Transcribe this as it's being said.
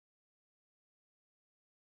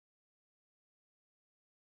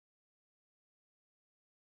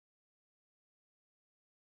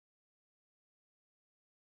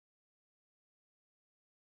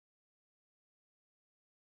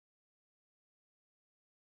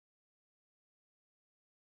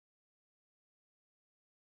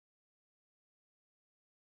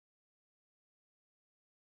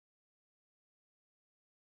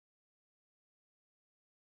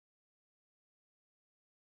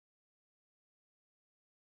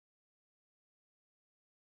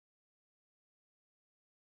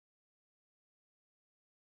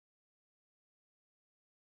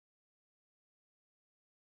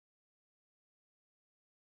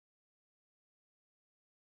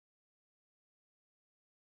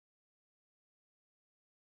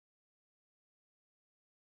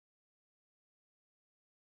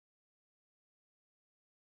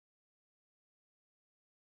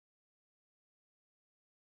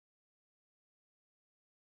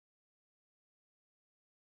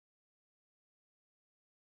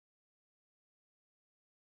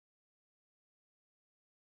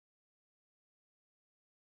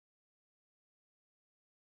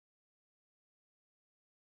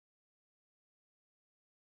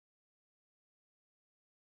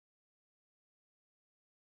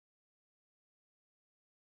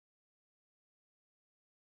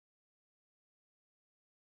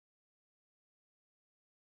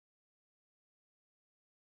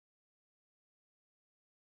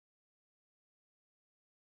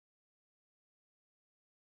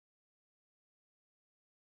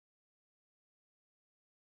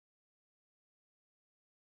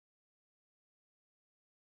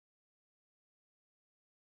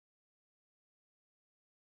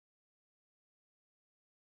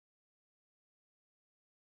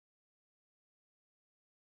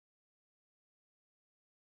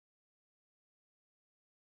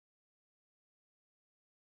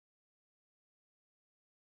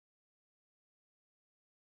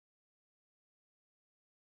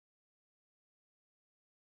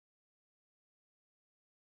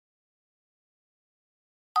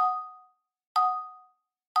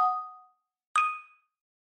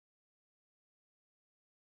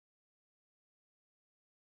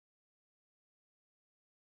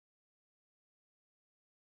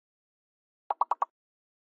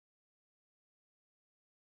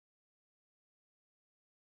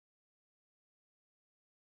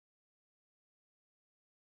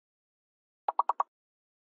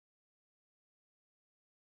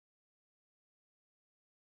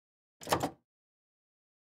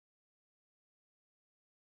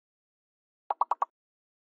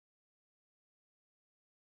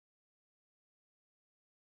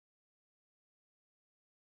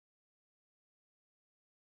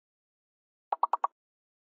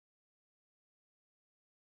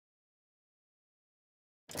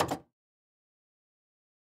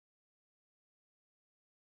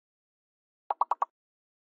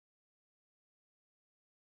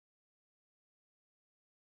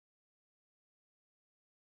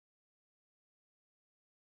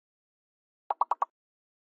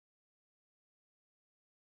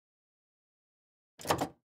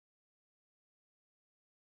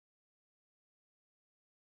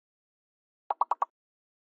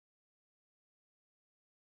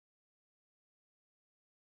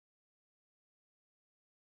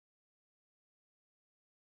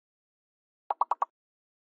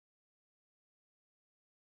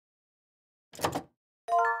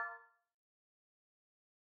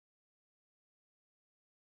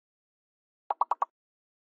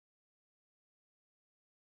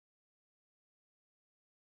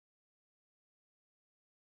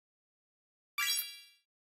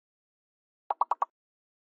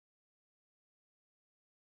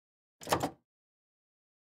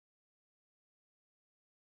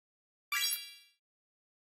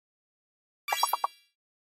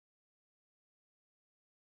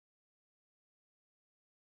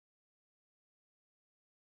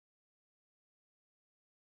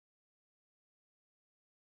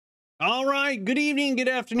All right, good evening, good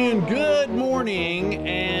afternoon, good morning,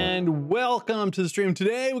 and welcome to the stream.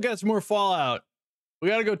 Today, we got some more Fallout. We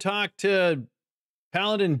got to go talk to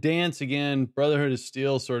Paladin Dance again, Brotherhood of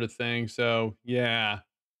Steel sort of thing. So, yeah,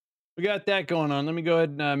 we got that going on. Let me go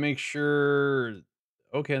ahead and make sure.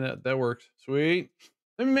 Okay, that works. Sweet.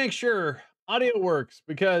 Let me make sure audio works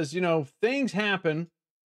because, things happen.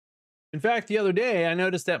 In fact, the other day, I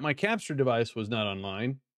noticed that my capture device was not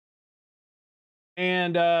online.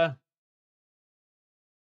 And,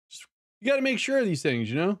 you got to make sure of these things,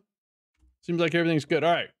 Seems like everything's good.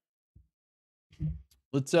 All right.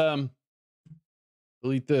 Let's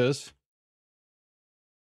delete this.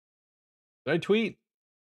 Did I tweet?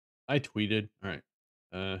 I tweeted. All right.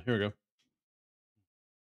 Here we go.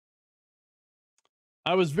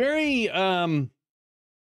 I was very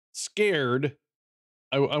scared.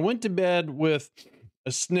 I went to bed with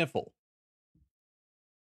a sniffle.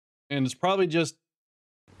 And it's probably just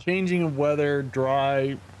changing of weather,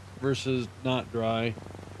 dry versus not dry.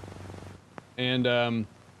 And I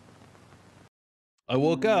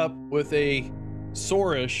woke up with a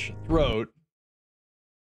sore-ish throat.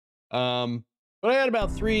 But I had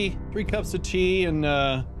about three cups of tea and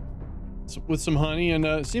with some honey, and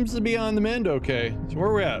it seems to be on the mend okay. So where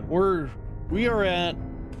are we at? We are at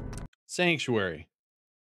Sanctuary.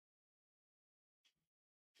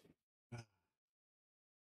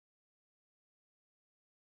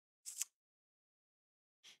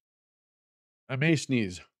 I may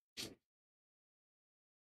sneeze.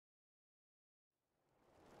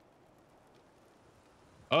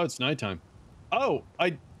 Oh, it's nighttime. Oh,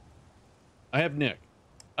 I have Nick.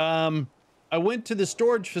 I went to the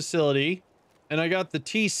storage facility and I got the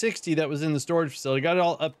T60 that was in the storage facility. Got it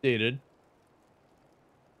all updated.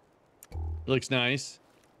 It looks nice.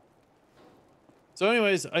 So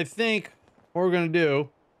anyways, I think what we're going to do is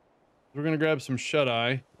we're going to grab some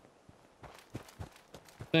shut-eye.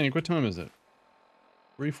 What time is it?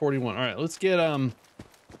 3:41. All right, let's get a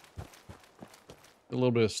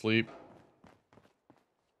little bit of sleep.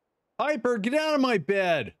 Hyper, get out of my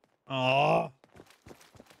bed. Oh.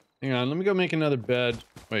 Hang on, let me go make another bed.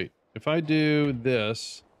 Wait, if I do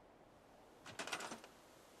this,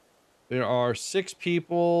 there are 6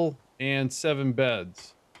 people and 7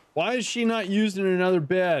 beds. Why is she not using another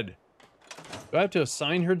bed? Do I have to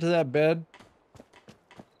assign her to that bed?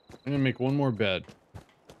 I'm gonna make one more bed.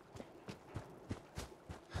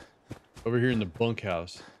 Over here in the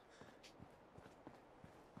bunkhouse.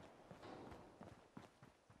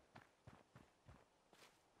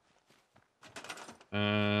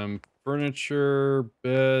 Furniture,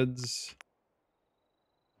 beds.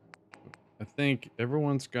 I think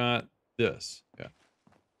everyone's got this. Yeah.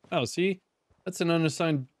 Oh, see? That's an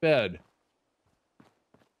unassigned bed.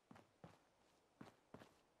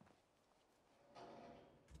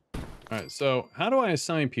 Alright, so how do I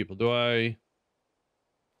assign people? Do I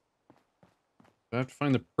have to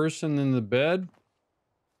find the person in the bed?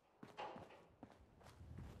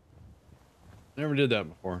 Never did that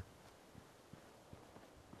before.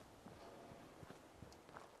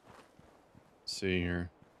 Let's see here.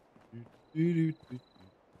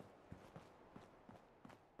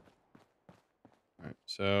 Alright,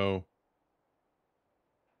 so...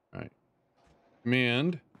 Alright.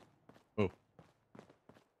 Command. Oh.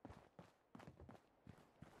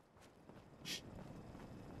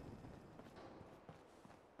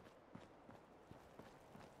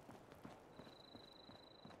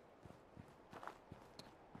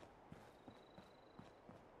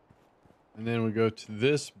 And then we go to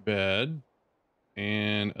this bed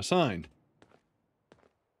and assign.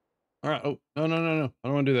 All right. Oh, no. I don't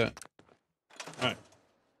want to do that. All right.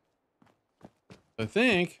 I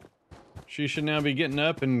think she should now be getting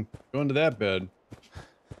up and going to that bed.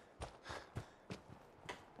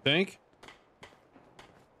 Think?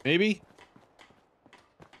 Maybe?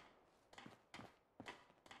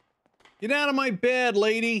 Get out of my bed,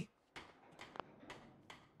 lady.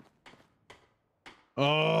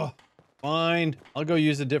 Oh, fine. I'll go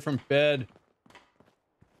use a different bed.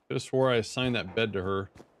 Could have swore I assigned that bed to her.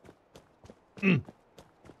 I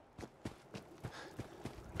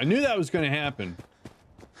knew that was going to happen.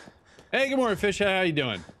 Hey, good morning, Fish. How you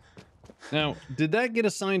doing? Now, did that get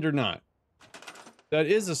assigned or not? That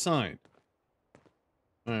is assigned.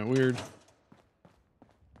 All right, weird.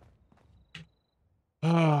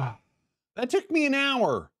 Ah, that took me an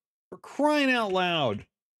hour. For crying out loud.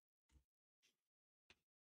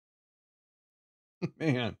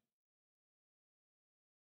 Man.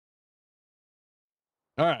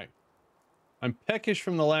 All right. I'm peckish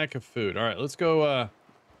from the lack of food. All right, let's go.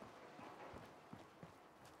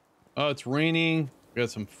 Oh, it's raining. We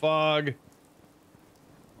got some fog.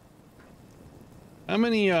 How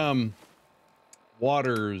many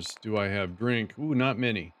waters do I have? Drink. Ooh, not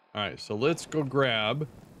many. All right, so let's go grab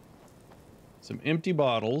some empty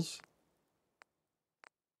bottles.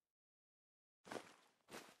 I'm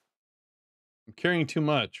carrying too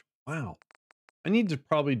much. Wow. I need to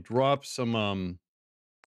probably drop some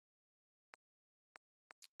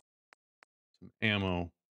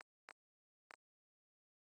ammo.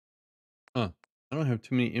 Huh. I don't have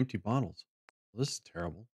too many empty bottles. Well, this is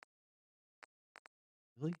terrible.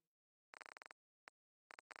 Really?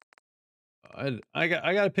 I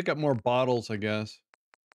got to pick up more bottles, I guess.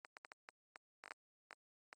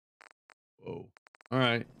 Whoa. All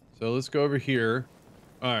right. So let's go over here.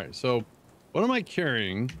 All right. So what am I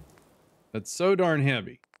carrying that's so darn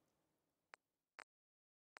heavy?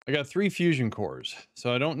 I got 3 fusion cores,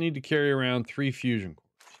 so I don't need to carry around 3 fusion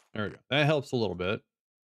cores. There we go. That helps a little bit.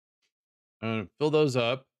 Fill those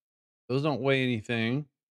up. Those don't weigh anything.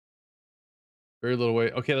 Very little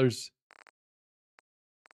weight. Okay, there's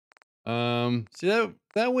see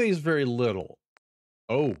that weighs very little.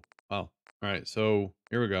 Oh, wow. All right, so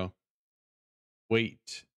here we go.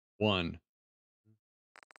 Weight 1.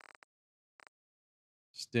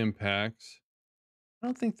 Stim packs. I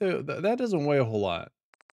don't think that doesn't weigh a whole lot.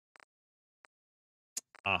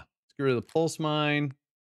 Let's get rid of the pulse mine,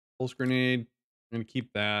 pulse grenade. I'm gonna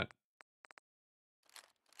keep that.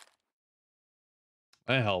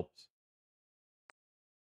 That helps.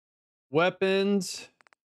 Weapons.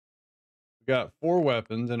 We got 4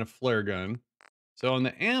 weapons and a flare gun. So on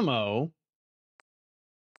the ammo,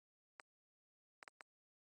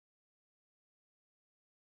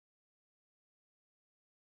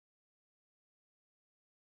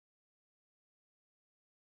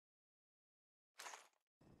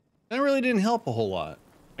 that really didn't help a whole lot.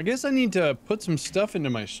 I guess I need to put some stuff into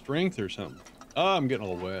my strength or something. Oh, I'm getting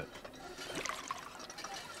all wet.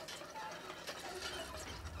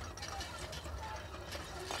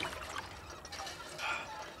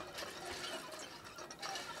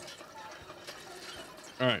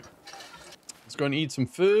 All right. Let's go and eat some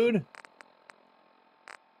food.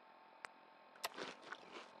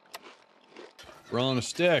 We're on a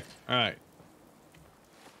stick. All right.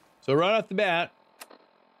 So right off the bat.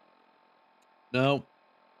 Nope.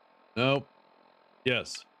 Nope.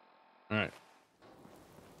 Yes. All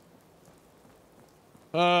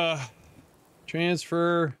right.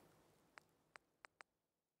 Transfer.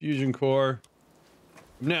 Fusion core.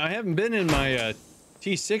 Now I haven't been in my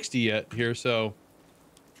T60 yet here, so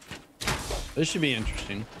this should be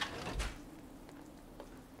interesting.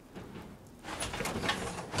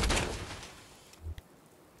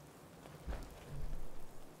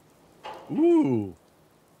 Ooh,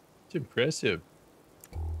 it's impressive.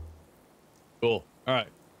 Cool. All right.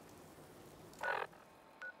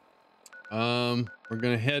 We're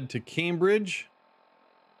gonna head to Cambridge.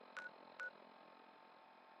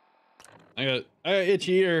 I got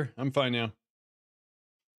itchy ear. I'm fine now.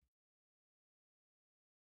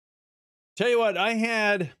 Tell you what, I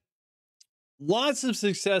had lots of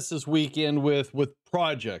success this weekend with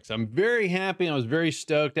projects. I'm very happy. I was very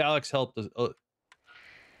stoked. Alex helped us.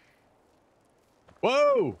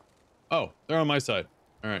 Whoa! Oh, they're on my side.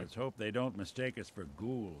 All right. Let's hope they don't mistake us for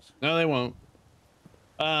ghouls. No, they won't.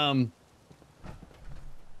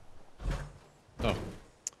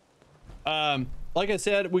 Like I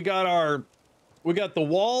said, we got the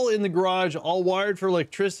wall in the garage all wired for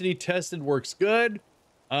electricity, tested, works good.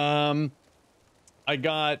 I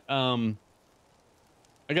got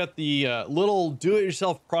the little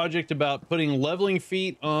do-it-yourself project about putting leveling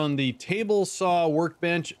feet on the table saw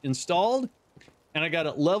workbench installed, and I got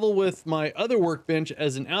it level with my other workbench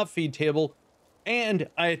as an outfeed table, and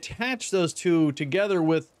I attached those two together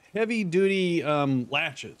with heavy-duty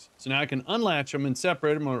latches. So now I can unlatch them and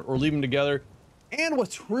separate them or leave them together. And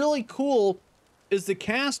what's really cool is the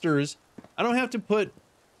casters. I don't have to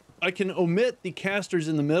I can omit the casters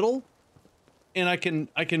in the middle, and I can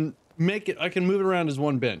move it around as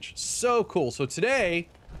one bench. So cool. So today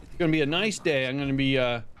it's gonna be a nice day. I'm gonna be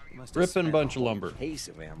ripping a bunch of lumber. Case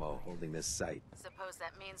of ammo holding this site. Suppose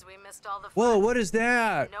that means we missed all the fun. Whoa, what is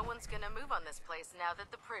that? No one's gonna move on this place now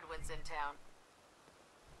that the Pridwin's in town.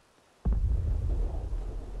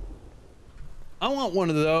 I want one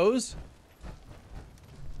of those.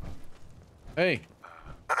 Hey.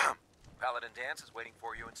 Paladin Dance is waiting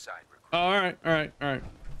for you inside, recruit. Oh, all right, all right, all right.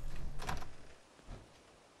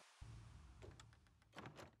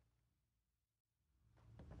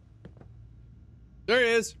 There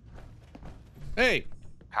he is. Hey.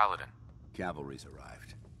 Paladin. Cavalry's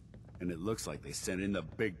arrived, and it looks like they sent in the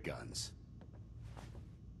big guns.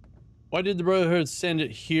 Why did the Brotherhood send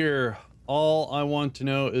it here? All I want to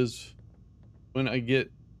know is when I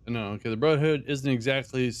get... No, okay, the Brotherhood isn't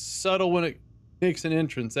exactly subtle when it makes an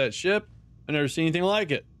entrance. That ship, I've never seen anything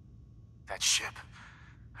like it. That ship.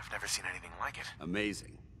 I've never seen anything like it.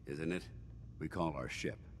 Amazing, isn't it? We call our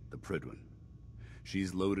ship the Prydwen.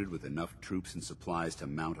 She's loaded with enough troops and supplies to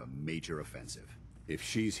mount a major offensive. If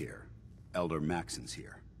she's here, Elder Maxon's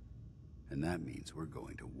here. And that means we're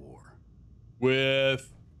going to war.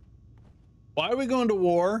 With... Why are we going to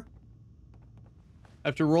war?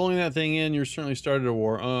 After rolling that thing in, you're certainly started a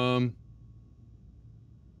war.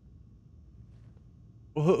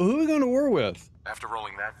 Who are we going to war with? After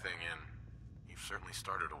rolling that thing in, you've certainly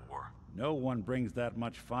started a war. No one brings that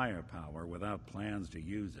much firepower without plans to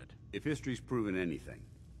use it. If history's proven anything,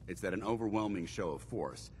 it's that an overwhelming show of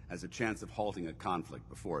force has a chance of halting a conflict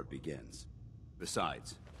before it begins.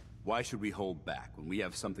 Besides, why should we hold back when we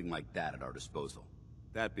have something like that at our disposal?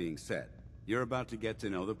 That being said, you're about to get to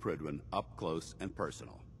know the Prydwen up close and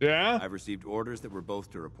personal. Yeah? I've received orders that we're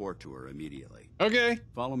both to report to her immediately. Okay.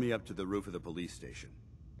 Follow me up to the roof of the police station.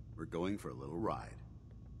 We're going for a little ride.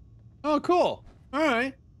 Oh, cool. All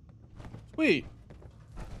right. Sweet.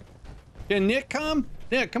 Can Nick come?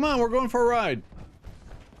 Nick, come on, we're going for a ride.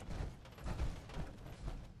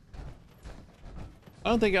 I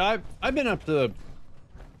don't think I've been up to the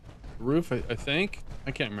roof, I think.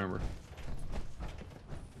 I can't remember.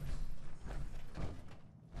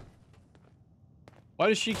 Why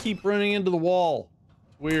does she keep running into the wall?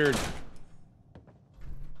 It's weird.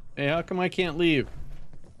 Hey, how come I can't leave?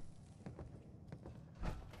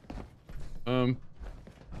 Alright,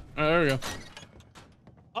 there we go.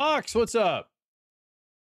 Ox, what's up?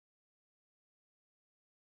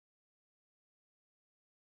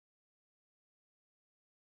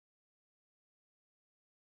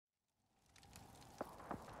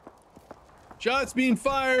 Shots being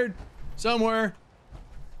fired somewhere.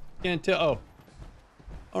 Can't tell. Oh.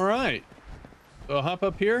 All right. So I'll hop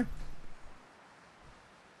up here.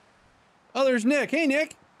 Oh, there's Nick. Hey,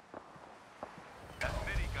 Nick. That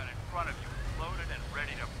minigun in front of you is loaded and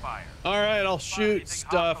ready to fire. All right, I'll shoot Anything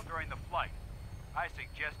stuff. hostile during the flight, I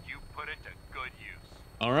suggest you put it to good use.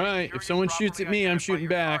 All right. Sure If someone you shoots at properly me, I'm identify shooting your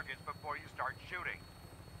back. targets before you start shooting.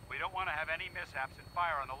 We don't want to have any mishaps and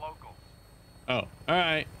fire on the locals. Oh, all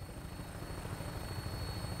right.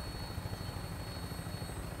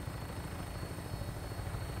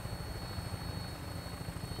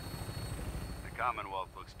 The Commonwealth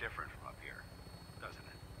looks different from up here, doesn't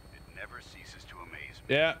it? It never ceases to amaze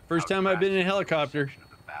me. Yeah, first time I've been in a helicopter.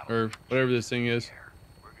 Or whatever this thing is.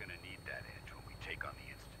 We're gonna need that edge when we take on the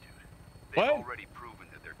Institute. They've What? already proven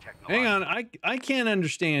that they're Hang on, technological. I can't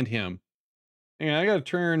understand him. Hang on, I gotta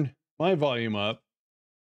turn my volume up.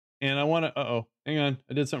 And I wanna, uh-oh, hang on,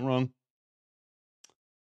 I did something wrong.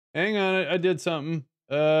 Hang on, I did something.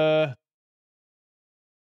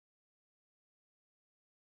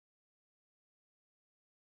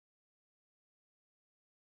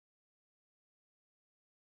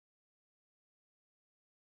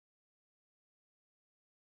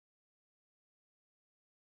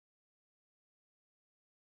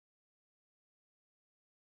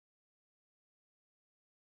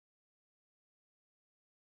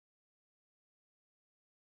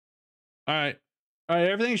 All right. All right,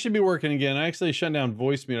 everything should be working again. I actually shut down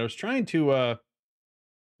voice mute. I was trying to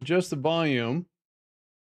adjust the volume.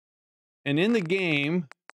 And in the game,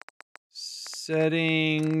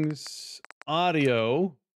 settings,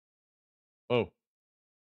 audio. Oh.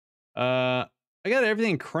 I got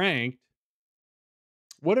everything cranked.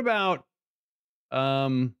 What about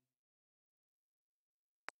oh,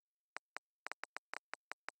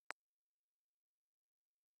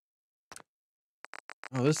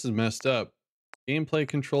 this is messed up. Gameplay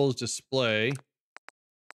controls display.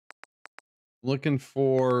 Looking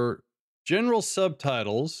for general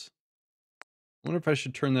subtitles. I wonder if I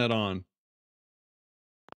should turn that on.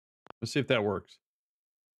 Let's see if that works.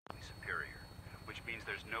 Superior, which means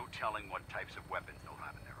there's no telling what types of weapons they'll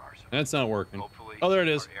have in their arsenal. That's not working. Hopefully, Oh, there it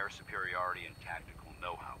is. our air superiority and tactical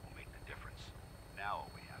know-how will make the difference. Now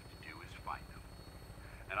all we have to do is find them.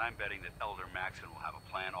 And I'm betting that Elder Maxon will have a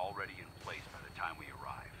plan already in place by the time we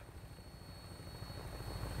arrive.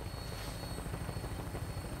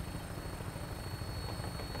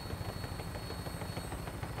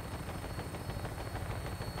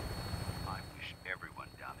 I wish everyone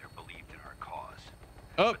down there believed in our cause.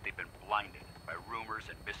 Oh, But they've been blinded by rumors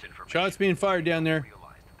and misinformation. shots being fired down there.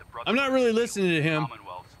 Realized that the I'm not Brotherhood really is listening to him.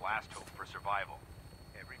 Commonwealth's last hope for survival.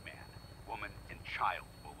 Every man, woman, and child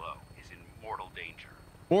below is in mortal danger.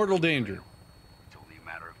 Mortal danger. It's only a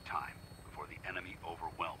matter of time before the enemy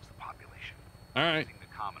overwhelms the population. All right. Using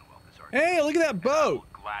the Commonwealth as our Hey, look at that and I boat.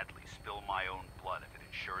 will gladly spill my own blood if it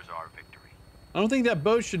ensures our victory. I don't think that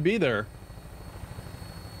boat should be there.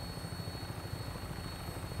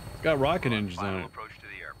 It's got rocket engines on Final it. approach to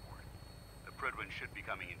the airport. The Prydwen should be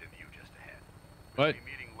coming into view just ahead. What? We'll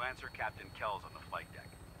be meeting Lancer Captain Kells on the flight deck.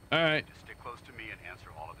 All right. Just stick close to me and answer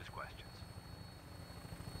all of his questions.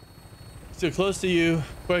 Still close to you.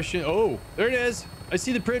 Question. Oh, there it is. I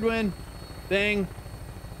see the Prydwen thing.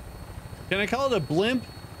 Can I call it a blimp?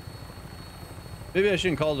 Maybe I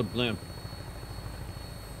shouldn't call it a blimp.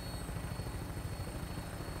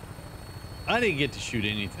 I didn't get to shoot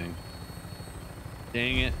anything.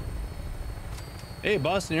 Dang it. Hey,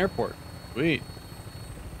 Boston Airport. Sweet.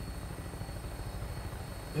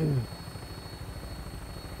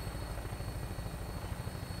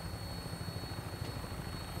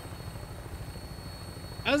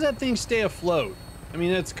 How does that thing stay afloat? I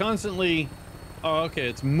mean, it's constantly... Oh, okay,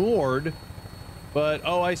 it's moored. But,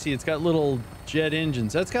 oh, I see. It's got little jet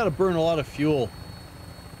engines. That's got to burn a lot of fuel.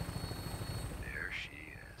 There she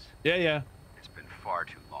is. Yeah, yeah. It's been far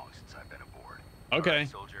too long since I've been aboard. Okay. All right,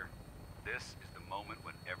 soldier. This is the moment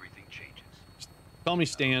when everything changes. Call me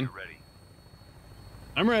Stan. You're ready.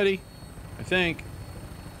 I'm ready. I think.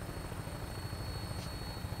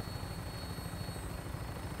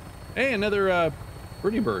 Hey, another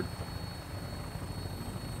pretty bird.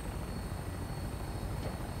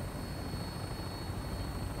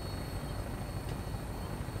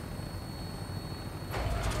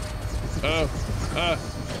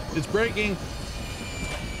 It's breaking.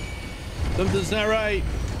 Something's not right.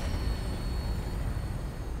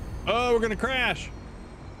 Oh, we're gonna crash.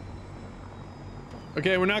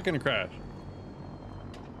 Okay, we're not gonna crash.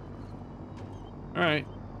 All right.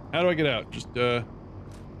 How do I get out? Just oh,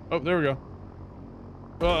 there we go.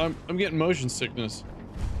 Well, I'm getting motion sickness.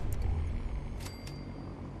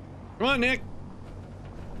 Come on, Nick.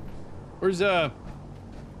 Where's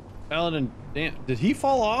Paladin Dan? Did he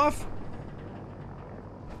fall off?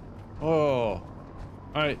 Oh.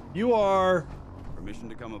 All right, you are... Permission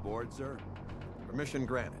to come aboard, sir? Permission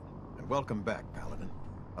granted, and welcome back, Paladin.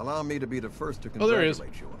 Allow me to be the first to Oh, there he is.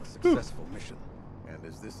 congratulate you on a successful mission. And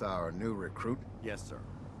is this our new recruit? Yes, sir.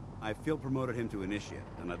 I feel promoted him to initiate,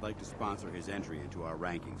 and I'd like to sponsor his entry into our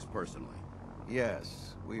rankings personally.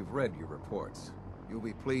 Yes, we've read your reports. You'll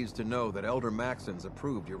be pleased to know that Elder Maxon's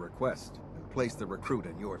approved your request and placed the recruit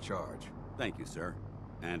in your charge. Thank you, sir.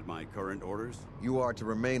 And my current orders? You are to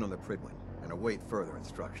remain on the Prydwen and await further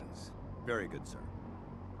instructions. Very good, sir.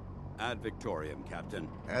 Ad Victoriam, Captain.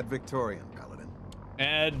 Ad Victoriam, Paladin.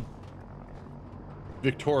 Ad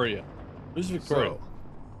Victoria. Who's Victoria? So,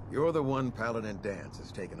 you're the one Paladin Danse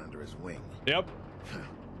has taken under his wing. Yep.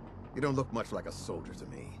 You don't look much like a soldier to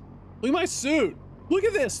me. Look at my suit. Look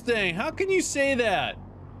at this thing. How can you say that?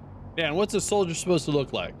 Dan, what's a soldier supposed to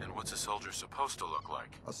look like? And what's a soldier supposed to look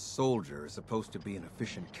like? A soldier is supposed to be an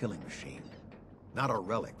efficient killing machine, not a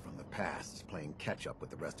relic from the past playing catch-up with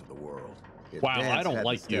the rest of the world. If Wow, Danse I don't hadn't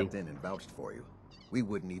like you. stepped in and vouched for you, we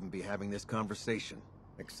wouldn't even be having this conversation.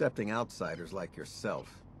 Accepting outsiders like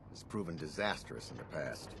yourself has proven disastrous in the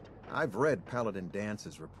past. I've read Paladin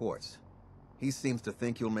Dance's reports. He seems to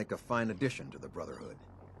think you'll make a fine addition to the Brotherhood.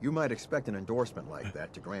 You might expect an endorsement like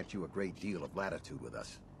that to grant you a great deal of latitude with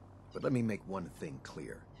us. But let me make one thing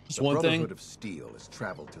clear. Just The one thing? Brotherhood of Steel has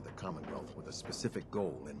traveled to the Commonwealth with a specific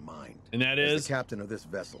goal in mind. And that As is? the captain of this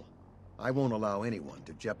vessel, I won't allow anyone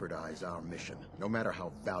to jeopardize our mission, no matter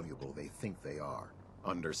how valuable they think they are.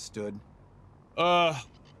 Understood? What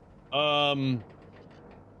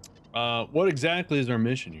exactly is our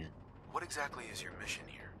mission here? What exactly is your mission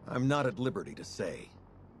here? I'm not at liberty to say.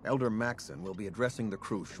 Elder Maxon will be addressing the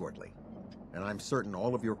crew shortly, and I'm certain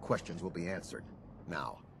all of your questions will be answered.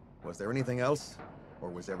 Now, was there anything else, or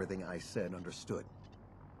was everything I said understood?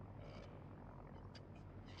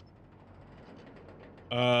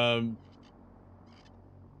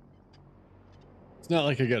 It's not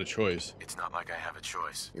like I got a choice. It's not like I have a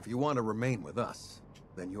choice. If you want to remain with us,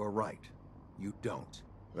 then you're right. You don't.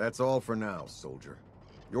 That's all for now, soldier.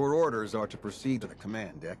 Your orders are to proceed to the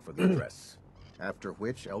command deck for the address, after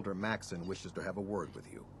which Elder Maxon wishes to have a word with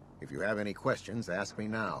you. If you have any questions, ask me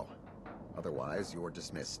now. Otherwise, you're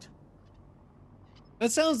dismissed.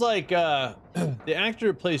 That sounds like the actor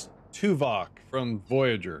who plays Tuvok from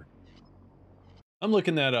Voyager. I'm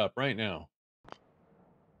looking that up right now.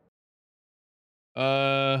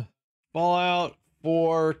 Fallout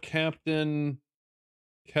 4 Captain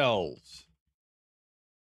Kells.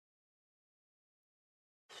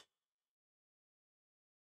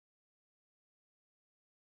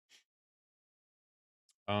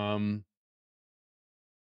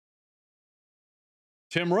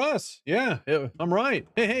 Tim Russ. Yeah, I'm right.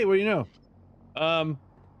 Hey, what do you know?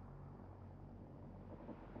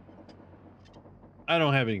 I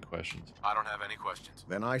don't have any questions. I don't have any questions.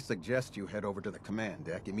 Then I suggest you head over to the command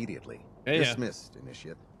deck immediately. Hey, yeah. Dismissed,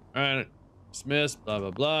 Initiate. All right, dismissed. Blah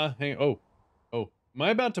blah blah. Hang. Oh. Am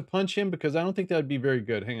I about to punch him? Because I don't think that would be very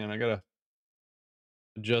good. Hang on, I gotta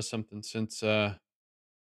adjust something since. Oh,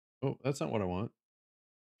 that's not what I want.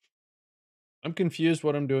 I'm confused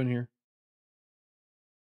what I'm doing here.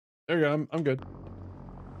 There you go. I'm good.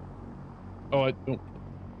 Oh, I don't.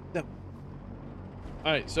 No.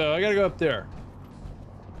 All right, so I gotta go up there.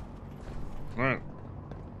 All right.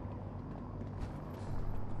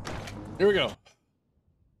 Here we go.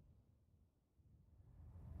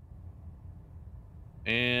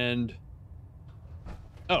 And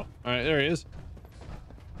oh, all right, there he is.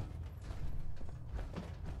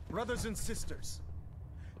 Brothers and sisters,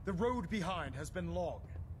 the road behind has been long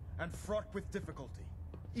and fraught with difficulty.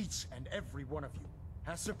 Each and every one of you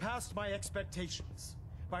has surpassed my expectations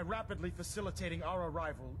by rapidly facilitating our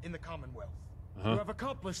arrival in the Commonwealth. You have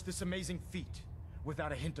accomplished this amazing feat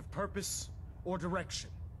without a hint of purpose or direction.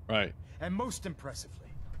 Right. And most impressively,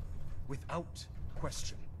 without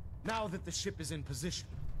question. Now that the ship is in position,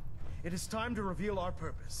 it is time to reveal our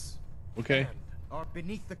purpose. Okay. And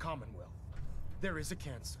beneath the Commonwealth, there is a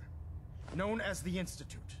cancer, known as the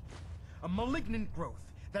Institute. A malignant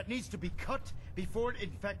growth that needs to be cut before it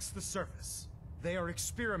infects the surface. They are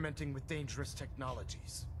experimenting with dangerous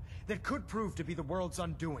technologies that could prove to be the world's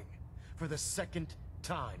undoing for the second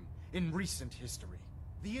time in recent history.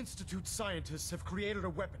 The Institute scientists have created a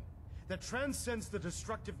weapon that transcends the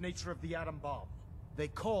destructive nature of the atom bomb. They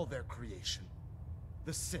call their creation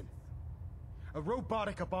the Synth, a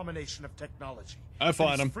robotic abomination of technology. I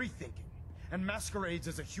fought him. Free thinking and masquerades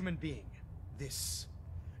as a human being. This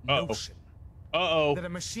notion that a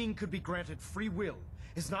machine could be granted free will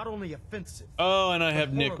is not only offensive. Oh, and I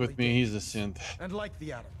have Nick with me. He's a synth. And like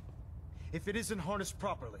the atom, if it isn't harnessed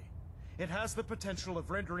properly, it has the potential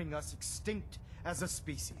of rendering us extinct as a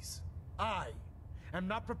species. I am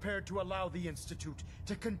not prepared to allow the Institute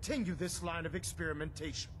to continue this line of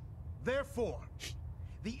experimentation. Therefore,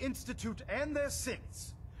 the Institute and their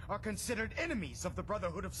synths are considered enemies of the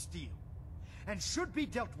Brotherhood of Steel, and should be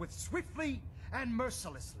dealt with swiftly and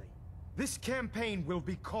mercilessly. This campaign will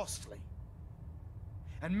be costly,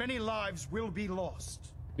 and many lives will be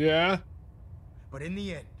lost. Yeah? But in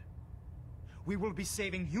the end, we will be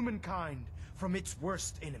saving humankind from its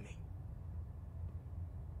worst enemy.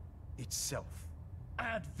 Itself.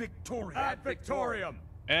 Ad Victoriam. Ad Victoriam.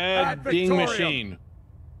 Ad ding machine.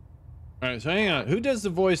 All right, so hang on. Who does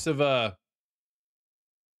the voice of Oh.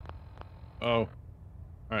 All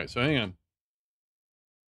right, so hang on.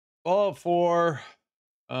 Fallout 4.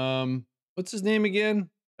 What's his name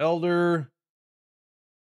again? Elder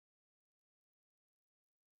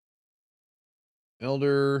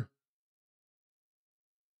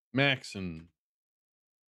Maxon.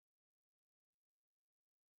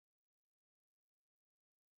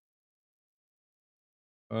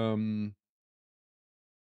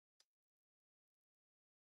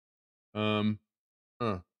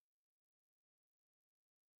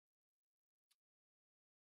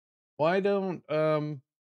 Why don't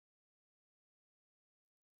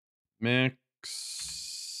Maxon,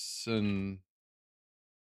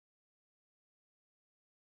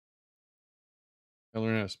 I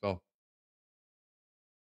learn how to spell.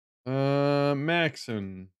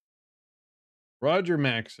 Maxon. Roger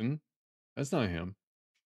Maxon. That's not him.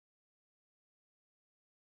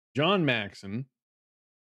 John Maxon.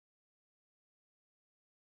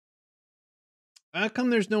 How come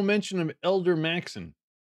there's no mention of Elder Maxon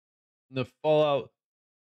in the Fallout?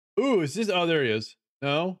 Ooh, is this? Oh, there he is.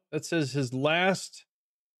 No, that says his last.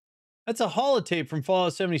 That's a holotape from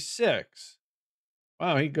Fallout 76.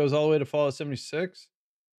 Wow, he goes all the way to Fallout 76.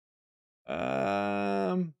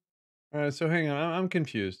 All right, so hang on, I'm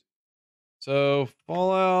confused. So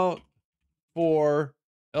Fallout 4,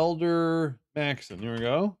 Elder Maxon. There we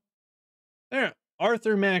go. There,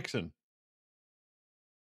 Arthur Maxon.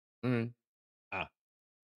 All right.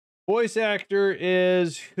 Voice actor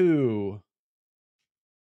is who?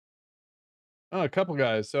 Oh, a couple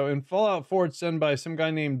guys. So in Fallout 4, it's done by some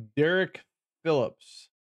guy named Derek Phillips.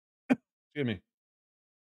 Excuse me.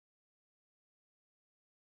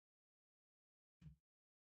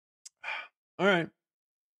 All right.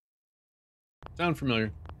 Sound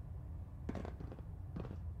familiar.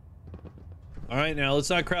 All right, now let's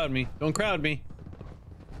not crowd me. Don't crowd me.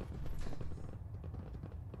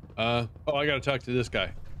 Oh, I gotta talk to this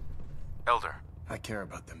guy. Elder. I care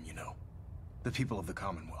about them, you know. The people of the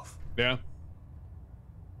Commonwealth. Yeah.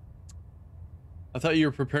 I thought you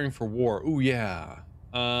were preparing for war. Ooh, yeah.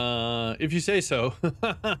 If you say so.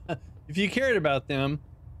 If you cared about them,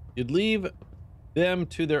 you'd leave them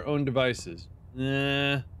to their own devices.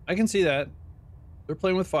 Nah, I can see that. They're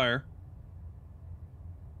playing with fire.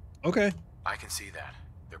 Okay. I can see that.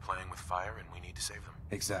 They're playing with fire and we need to save them.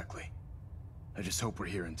 Exactly. I just hope we're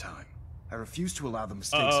here in time. I refuse to allow the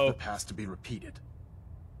mistakes of the past to be repeated.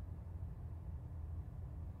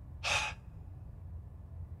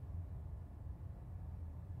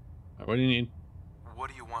 What do you need? What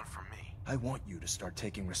do you want from me? I want you to start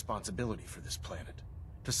taking responsibility for this planet.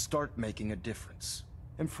 To start making a difference.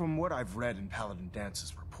 And from what I've read in Paladin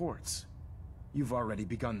Dance's reports, you've already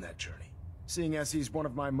begun that journey. Seeing as he's one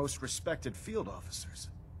of my most respected field officers,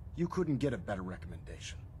 you couldn't get a better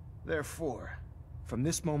recommendation. Therefore, from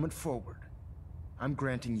this moment forward, I'm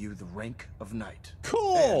granting you the rank of Knight.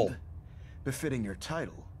 Cool! And, befitting your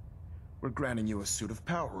title, we're granting you a suit of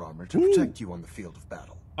power armor to protect you on the field of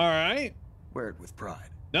battle. All right. Wear it with pride.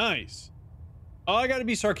 Nice. Oh, I gotta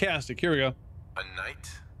be sarcastic. Here we go. A knight?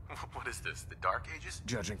 What is this, the Dark Ages?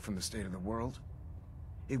 Judging from the state of the world,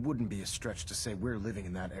 it wouldn't be a stretch to say we're living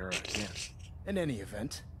in that era again. In any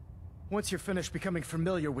event, once you're finished becoming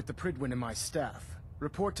familiar with the Pridwin and my staff,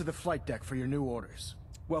 report to the flight deck for your new orders.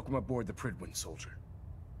 Welcome aboard the Pridwin, soldier.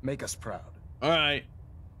 Make us proud. All right.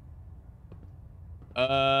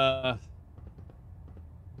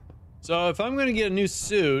 So if I'm gonna get a new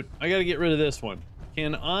suit, I gotta get rid of this one.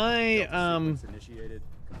 Can I, Initiated.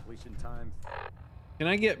 Completion time. can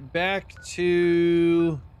I get back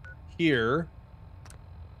to here?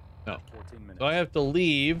 No. 14 minutes. So I have to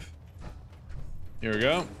leave. Here we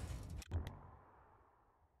go.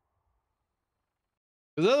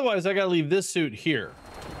 Because otherwise I gotta leave this suit here.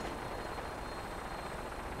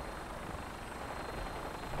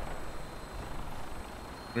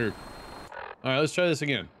 Weird. All right, let's try this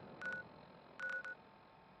again.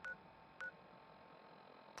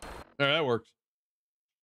 All right, that works.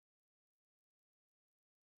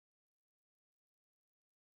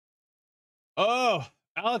 Oh,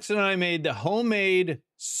 Alex and I made the homemade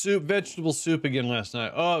soup, vegetable soup again last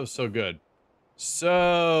night. Oh, it was so good.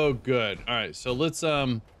 So good. All right, so let's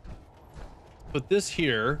put this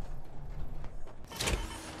here.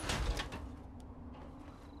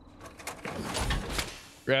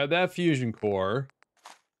 Grab that fusion core.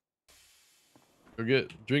 Go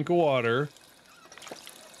get a drink of water.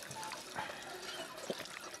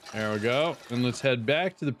 There we go. And let's head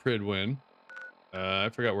back to the Pridwin. I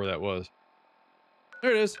forgot where that was.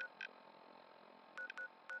 There it is.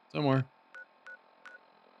 Somewhere.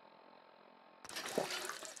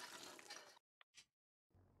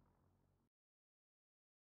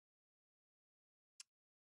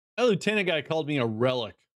 That lieutenant guy called me a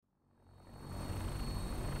relic.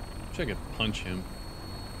 Wish I could punch him.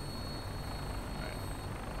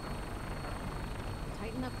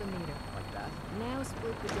 Tighten up the meter like that. Now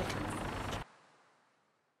split the difference.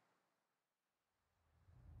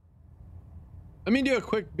 Let me do a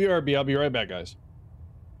quick BRB. I'll be right back, guys.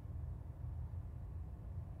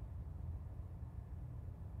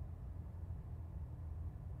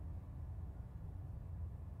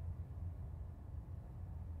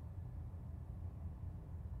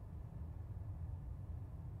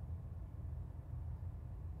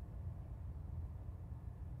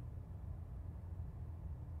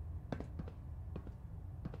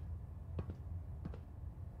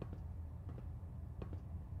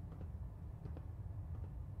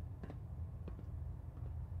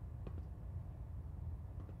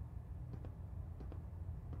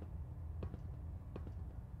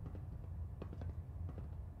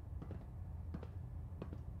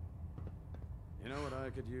 You know what I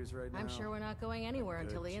could use right now? I'm sure we're not going anywhere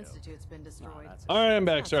until the Institute's been destroyed. All right, I'm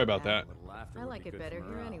back. Sorry about that. I like it better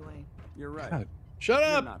here anyway. You're right. God, shut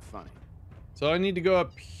up. You're not funny. So I need to go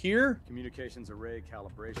up here. Communications array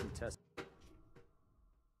calibration test.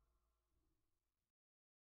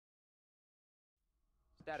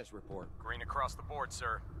 Status report. Green across the board,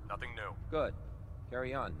 sir. Nothing new. Good.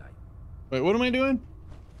 Carry on, Knight. Wait, what am I doing?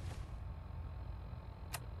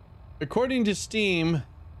 According to Steam,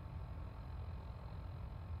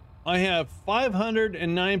 I have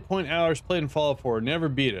 509 hours played in Fallout 4. Never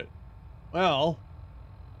beat it. Well,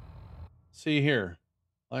 see here.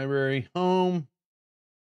 Library, home.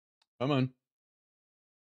 Come on.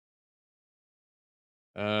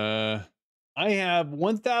 I have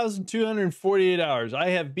 1,248 hours. I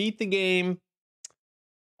have beat the game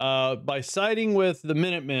by siding with the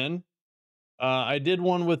Minutemen. I did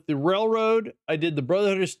one with the Railroad. I did the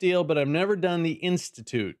Brotherhood of Steel, but I've never done the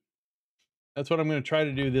Institute. That's what I'm going to try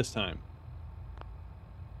to do this time.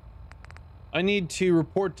 I need to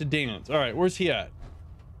report to Dance. All right, where's he at?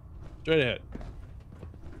 Straight ahead.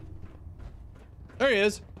 There he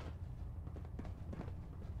is.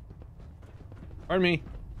 Pardon me.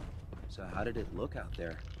 So how did it look out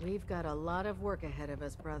there? We've got a lot of work ahead of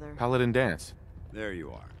us, brother. Paladin Dance. There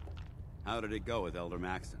you are. How did it go with Elder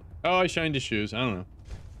Maxon? Oh, I shined his shoes. I don't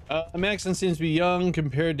know. Maxon seems to be young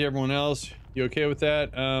compared to everyone else. You okay with that?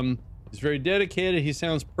 He's very dedicated. He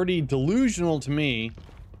sounds pretty delusional to me.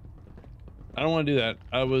 I don't want to do that.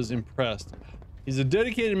 I was impressed. He's a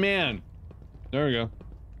dedicated man. There we go.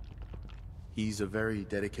 He's a very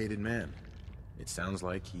dedicated man. It sounds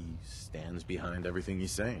like he stands behind everything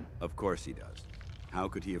he's saying. Of course he does. How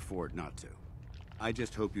could he afford not to? I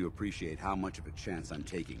just hope you appreciate how much of a chance I'm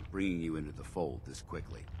taking bringing you into the fold this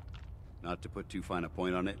quickly. Not to put too fine a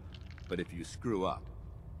point on it, but if you screw up,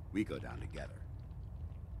 we go down together.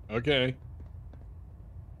 Okay.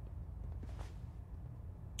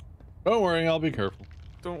 Don't worry, I'll be careful.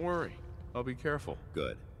 Don't worry. I'll be careful.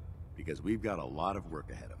 Good. Because we've got a lot of work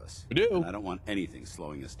ahead of us. We do. And I don't want anything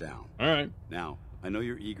slowing us down. All right. Now, I know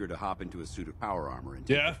you're eager to hop into a suit of power armor and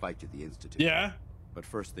take the fight to the Institute. Yeah. But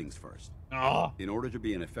first things first. Oh. In order to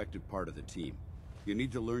be an effective part of the team, you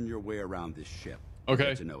need to learn your way around this ship. Okay.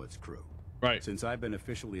 Get to know its crew. Right. Since I've been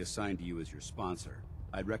officially assigned to you as your sponsor,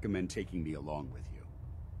 I'd recommend taking me along with you.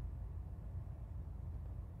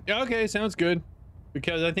 Yeah, okay, sounds good.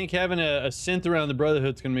 Because I think having a synth around the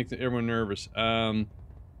Brotherhood's gonna make everyone nervous.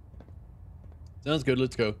 Sounds good,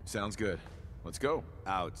 let's go. Sounds good. Let's go.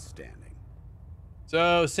 Outstanding.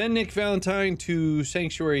 So, send Nick Valentine to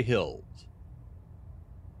Sanctuary Hills.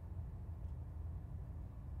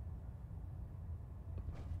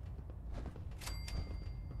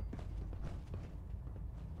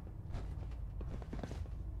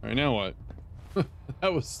 Alright, now what?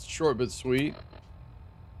 That was short but sweet.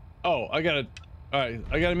 Oh, I gotta... Alright,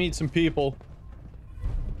 I gotta meet some people.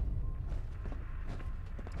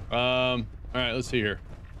 Alright, let's see here.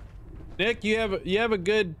 Nick, you have a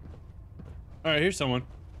good... Alright, here's someone.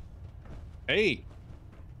 Hey.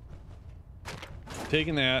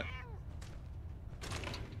 Taking that.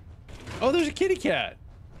 Oh, there's a kitty cat.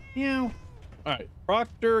 Meow. Alright,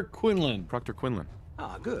 Proctor Quinlan. Proctor Quinlan.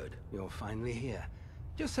 Ah, good. You're finally here.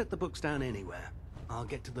 Just set the books down anywhere. I'll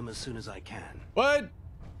get to them as soon as I can. What?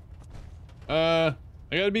 I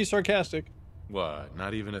gotta be sarcastic. What?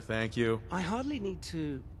 Not even a thank you? I hardly need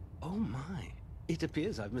to... Oh my. It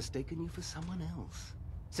appears I've mistaken you for someone else.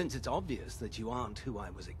 Since it's obvious that you aren't who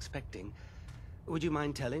I was expecting, would you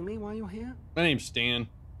mind telling me why you're here? My name's Stan.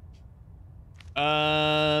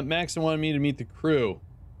 Maxon wanted me to meet the crew.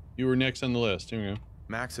 You were next on the list. Here we go.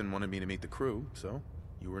 Maxon wanted me to meet the crew, so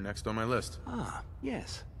you were next on my list. Ah,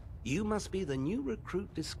 yes. You must be the new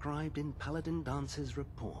recruit described in Paladin Dance's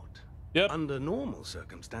report. Yep. Under normal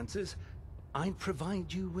circumstances, I'd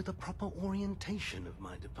provide you with a proper orientation of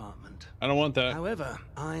my department. I don't want that. However,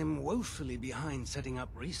 I'm woefully behind setting up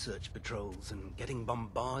research patrols and getting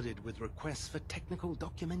bombarded with requests for technical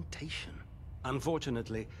documentation.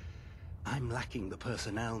 Unfortunately, I'm lacking the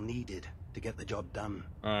personnel needed to get the job done.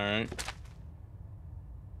 Alright.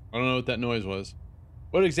 I don't know what that noise was.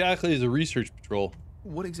 What exactly is a research patrol?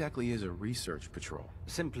 What exactly is a research patrol?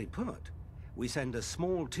 Simply put, we send a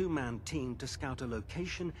small two-man team to scout a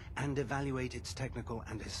location and evaluate its technical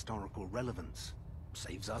and historical relevance.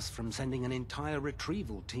 Saves us from sending an entire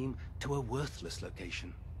retrieval team to a worthless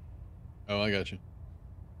location. Oh, I got you.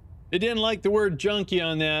 They didn't like the word junkie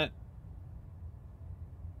on that.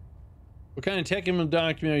 What kind of technical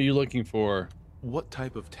document are you looking for? What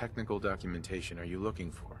type of technical documentation are you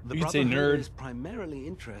looking for? The You could say Brotherhood nerd. is primarily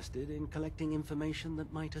interested in collecting information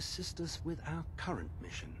that might assist us with our current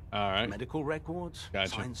mission. All right. Medical records, Gotcha.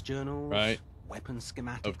 science journals, Right. weapon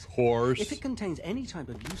schematics. Of course. If it contains any type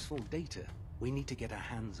of useful data, we need to get our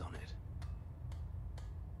hands on it.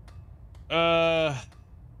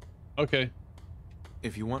 Okay.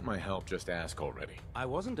 If you want my help, just ask already. I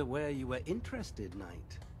wasn't aware you were interested,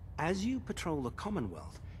 Knight. As you patrol the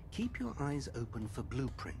Commonwealth, keep your eyes open for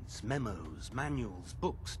blueprints, memos, manuals,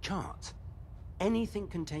 books, charts. Anything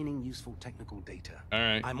containing useful technical data. All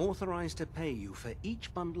right. I'm authorized to pay you for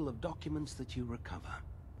each bundle of documents that you recover.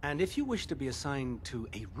 And if you wish to be assigned to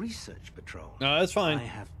a research patrol... No, that's fine. I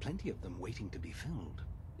have plenty of them waiting to be filled.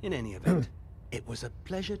 In any event, it was a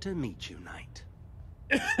pleasure to meet you, Knight.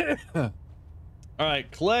 All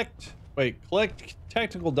right, collect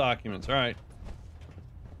technical documents. All right.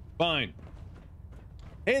 Fine.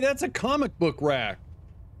 Hey, that's a comic book rack.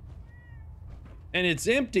 And it's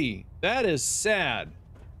empty. That is sad.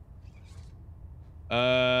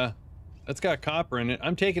 That's got copper in it.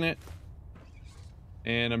 I'm taking it.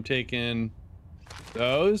 And I'm taking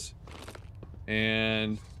those.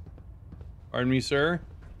 And pardon me, sir.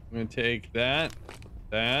 I'm gonna take that.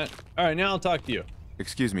 All right, now I'll talk to you.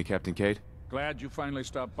 Excuse me, Captain Cade. Glad you finally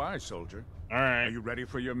stopped by, soldier. All right. Are you ready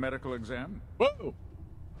for your medical exam? Whoa.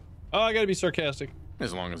 Oh, I gotta be sarcastic.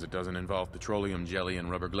 As long as it doesn't involve petroleum jelly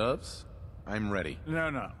and rubber gloves, I'm ready.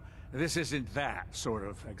 No. This isn't that sort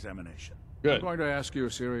of examination. Good. I'm going to ask you a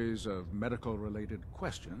series of medical-related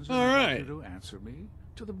questions, and All I'd right. like you to answer me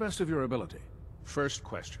to the best of your ability. First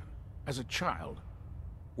question. As a child,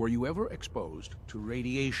 were you ever exposed to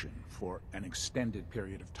radiation for an extended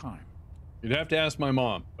period of time? You'd have to ask my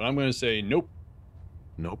mom, but I'm gonna say nope.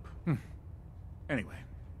 Nope. Anyway.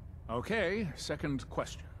 Okay, second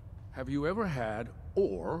question. Have you ever had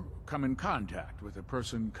or come in contact with a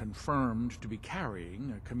person confirmed to be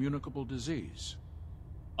carrying a communicable disease?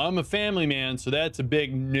 I'm a family man, so that's a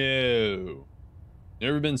big no.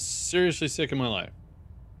 Never been seriously sick in my life.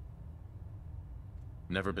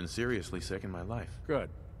 Never been seriously sick in my life. Good.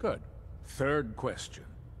 Third question.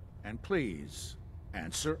 And please,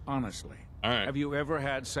 answer honestly. All right. Have you ever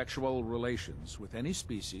had sexual relations with any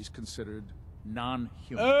species considered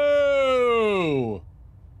non-human?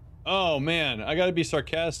 Oh man, I gotta be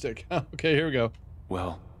sarcastic. Okay, here we go.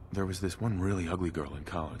 Well, there was this one really ugly girl in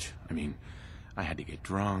college. I mean, I had to get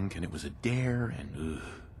drunk, and it was a dare, and ugh.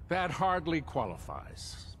 That hardly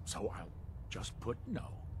qualifies, so I'll just put no.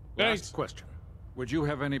 Thanks. Last question. Would you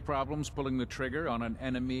have any problems pulling the trigger on an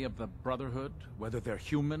enemy of the Brotherhood, whether they're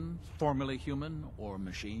human, formerly human, or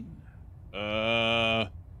machine?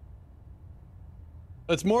 That's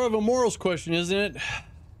more of a morals question, isn't it?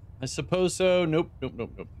 I suppose so. Nope.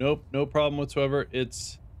 No problem whatsoever.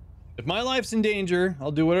 It's, if my life's in danger,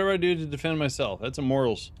 I'll do whatever I do to defend myself. That's a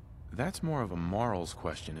morals. That's more of a morals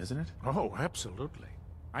question, isn't it? Oh, absolutely.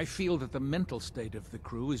 I feel that the mental state of the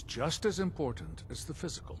crew is just as important as the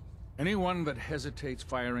physical. Anyone that hesitates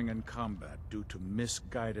firing in combat due to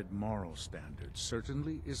misguided moral standards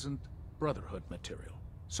certainly isn't Brotherhood material.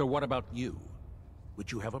 So what about you?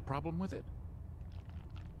 Would you have a problem with it?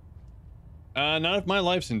 Not if my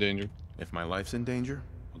life's in danger. If my life's in danger,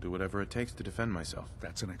 I'll do whatever it takes to defend myself.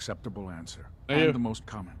 That's an acceptable answer. Thank you. And the most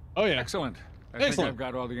common. Oh yeah. Excellent. I think I've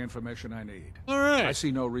got all the information I need. All right. I see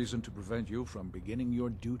no reason to prevent you from beginning your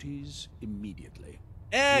duties immediately.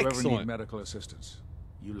 Excellent. If you ever need medical assistance,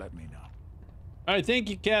 you let me know. All right, thank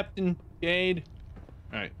you, Captain Gade.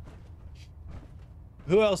 All right.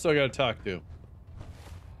 Who else do I got to talk to?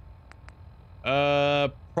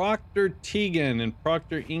 Proctor Tegan and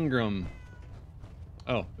Proctor Ingram.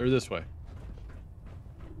 Oh, they're this way.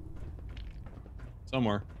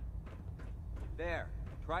 Somewhere. There.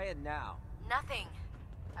 Try it now. Nothing.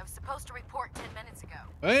 I was supposed to report 10 minutes ago.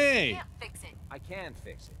 Hey! I can't fix it. I can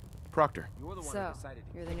fix it. Proctor. You're the one So, who decided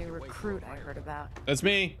to you're the take new it away from recruit the I heard about. That's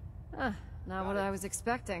me. Not what I was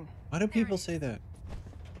expecting. Why do people say that?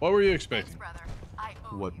 What were you expecting? Thanks, brother. I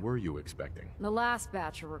owe What you. were you expecting? The last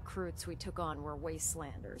batch of recruits we took on were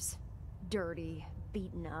wastelanders. Dirty,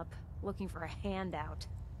 beaten up, looking for a handout.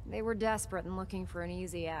 They were desperate and looking for an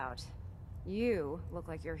easy out. You look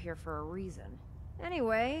like you're here for a reason.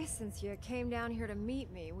 Anyway, since you came down here to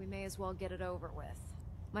meet me, we may as well get it over with.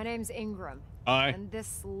 My name's Ingram. Aye. And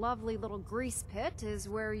this lovely little grease pit is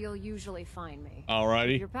where you'll usually find me.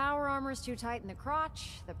 Alrighty. If your power armor's too tight in the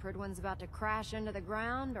crotch, the Pridwin's about to crash into the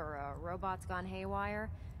ground, or a robot's gone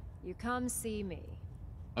haywire, you come see me.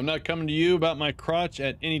 I'm not coming to you about my crotch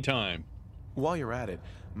at any time. While you're at it,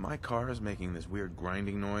 my car is making this weird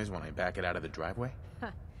grinding noise when I back it out of the driveway.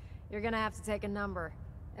 You're gonna have to take a number.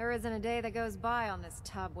 There isn't a day that goes by on this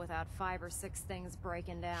tub without 5 or 6 things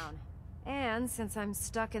breaking down. And since I'm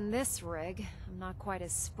stuck in this rig, I'm not quite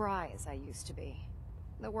as spry as I used to be.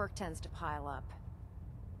 The work tends to pile up.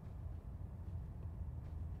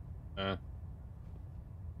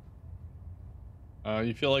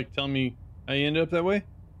 You feel like telling me how you ended up that way?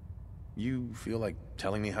 You feel like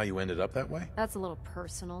telling me how you ended up that way? That's a little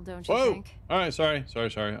personal, don't you Whoa! think? All right, sorry. All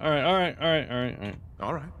right.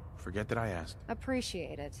 All right. Forget that I asked.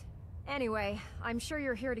 Appreciate it. Anyway, I'm sure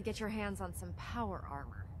you're here to get your hands on some power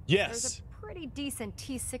armor. Yes. There's a pretty decent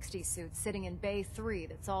T-60 suit sitting in Bay 3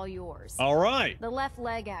 that's all yours. All right. The left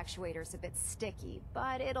leg actuator's a bit sticky,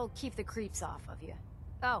 but it'll keep the creeps off of you.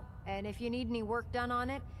 Oh, and if you need any work done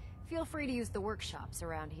on it, feel free to use the workshops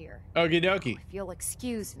around here. Okie dokie. If you'll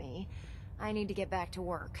excuse me, I need to get back to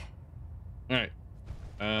work. All right.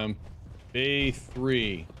 Bay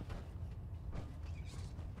 3.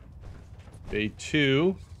 Bay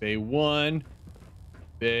 2. Bay 1.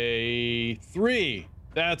 Bay 3.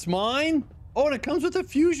 That's mine? Oh, and it comes with a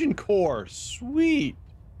fusion core. Sweet.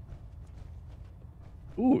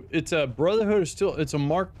 Ooh, it's a Brotherhood still. It's a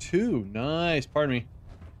Mark II. Nice. Pardon me.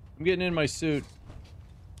 I'm getting in my suit.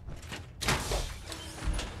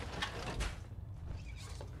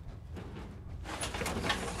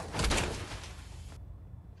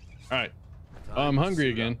 All right. Oh, I'm hungry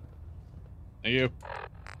again. Thank you.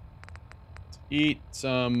 Let's eat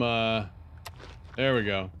some, there we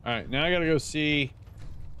go. All right, now I gotta go see.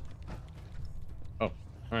 Oh, all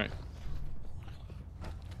right.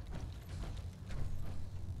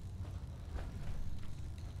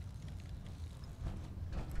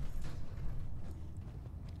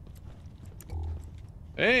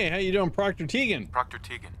 Hey, how you doing, Proctor Tegan? Proctor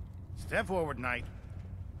Tegan. Step forward, Knight.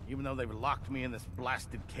 Even though they've locked me in this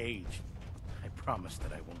blasted cage, I promise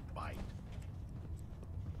that I won't bite.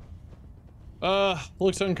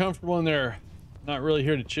 Looks uncomfortable in there. Not really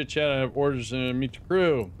here to chit-chat. I have orders to meet the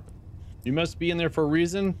crew. You must be in there for a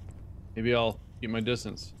reason. Maybe I'll keep my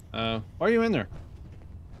distance. Why are you in there?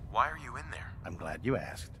 Why are you in there? I'm glad you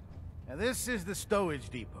asked. Now, this is the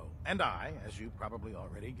stowage depot, and I, as you probably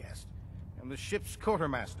already guessed, am the ship's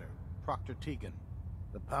quartermaster, Proctor Tegan.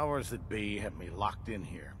 The powers that be have me locked in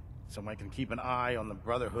here, so I can keep an eye on the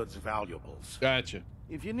Brotherhood's valuables. Gotcha.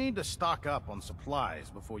 If you need to stock up on supplies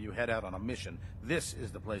before you head out on a mission, this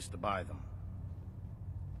is the place to buy them.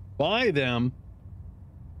 Buy them?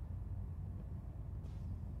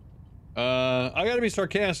 I gotta be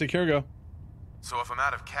sarcastic. Here we go. So if I'm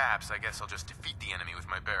out of caps, I guess I'll just defeat the enemy with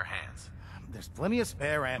my bare hands. There's plenty of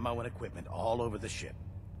spare ammo and equipment all over the ship.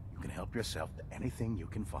 You can help yourself to anything you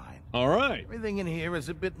can find. All right. Everything in here is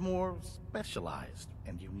a bit more specialized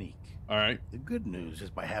and unique. All right. The good news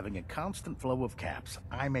is by having a constant flow of caps,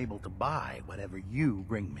 I'm able to buy whatever you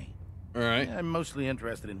bring me. All right. I'm mostly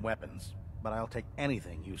interested in weapons, but I'll take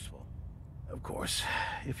anything useful. Of course,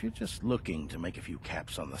 if you're just looking to make a few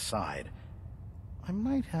caps on the side, I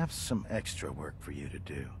might have some extra work for you to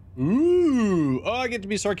do. Ooh. Oh, I get to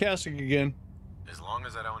be sarcastic again. As long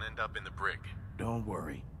as I don't end up in the brig. Don't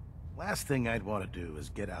worry. Last thing I'd want to do is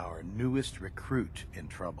get our newest recruit in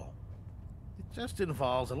trouble. It just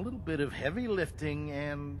involves a little bit of heavy lifting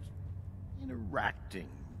and interacting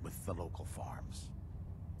with the local farms.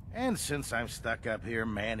 And since I'm stuck up here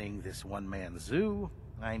manning this one-man zoo,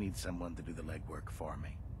 I need someone to do the legwork for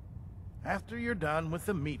me. After you're done with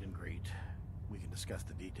the meet and greet, we can discuss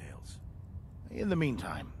the details. In the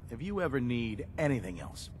meantime, if you ever need anything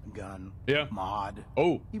else, gun, mod,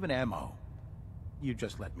 even ammo, you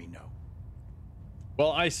just let me know.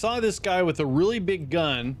 Well, I saw this guy with a really big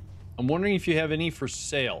gun. I'm wondering if you have any for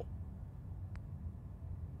sale.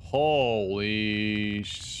 Holy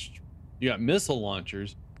you got missile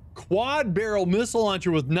launchers. Quad barrel missile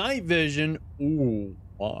launcher with night vision. Ooh,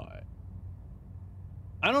 why?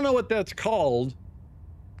 I don't know what that's called.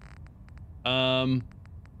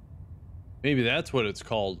 Maybe that's what it's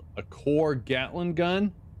called. A core Gatling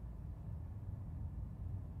gun.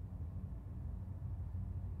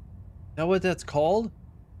 Is that what that's called?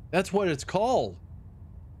 That's what it's called.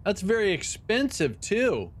 That's very expensive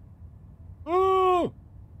too. Oh,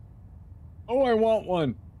 I want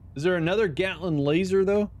one. Is there another Gatling laser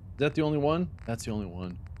though? Is that the only one? That's the only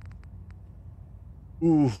one.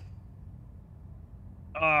 Ooh.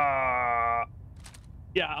 Yeah,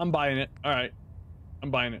 I'm buying it. All right.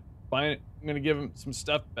 I'm buying it. Buying it. I'm gonna give him some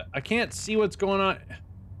stuff back. I can't see what's going on.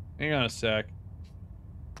 Hang on a sec.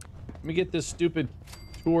 Let me get this stupid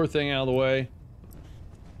tour thing out of the way.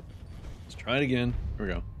 Let's try it again. Here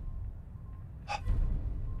we go.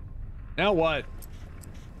 Now what?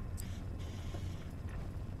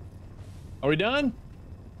 Are we done?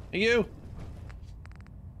 Thank you.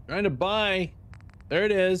 Trying to buy. There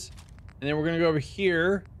it is. And then we're gonna go over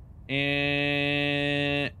here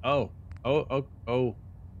and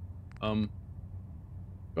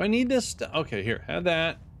do I need this stuff? Okay, here, have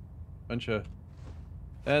that. Bunch of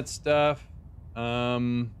that stuff. Is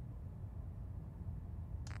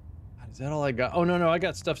that all I got? Oh no, I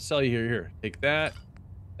got stuff to sell you here. Here, take that.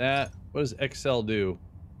 That. What does XL do?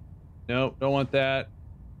 Nope, don't want that.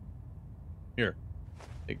 Here.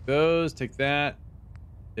 Take those, take that.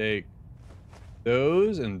 Take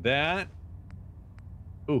those and that.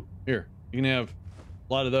 Ooh, here. You can have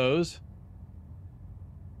a lot of those.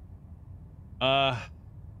 I'm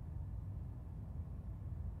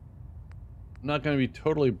not going to be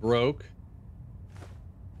totally broke.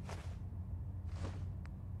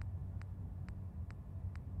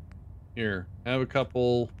 Here, have a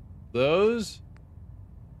couple of those.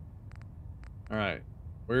 All right,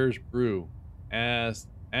 where's brew? Adds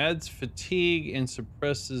fatigue and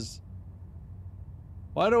suppresses.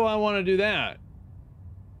 Why do I want to do that?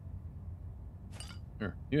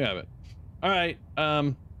 Here, you have it. All right.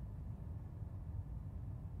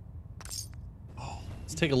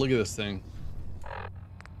 Let's take a look at this thing.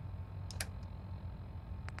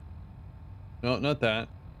 No, not that.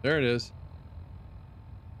 There it is.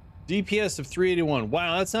 DPS of 381.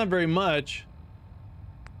 Wow, that's not very much.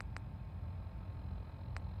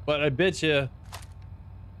 But I bet you,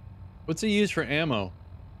 what's it used for ammo?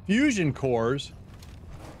 Fusion cores.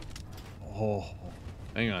 Oh,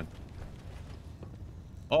 hang on.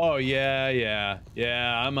 Oh yeah.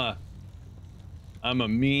 I'm a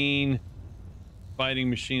mean fighting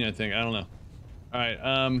machine, I think. I don't know. All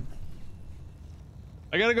right,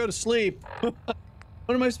 I gotta go to sleep. What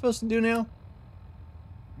am I supposed to do now?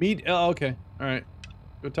 Meet, oh, okay. All right,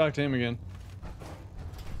 go talk to him again.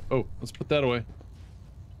 Oh, let's put that away.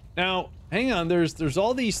 Now, hang on, there's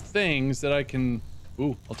all these things that I can,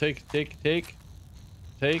 ooh, I'll take.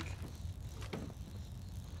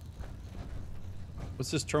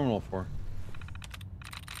 What's this terminal for?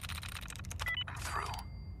 I'm through.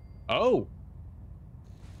 Oh.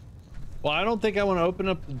 Well, I don't think I want to open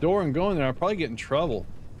up the door and go in there. I'll probably get in trouble.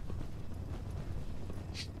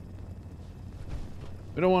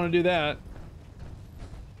 We don't want to do that.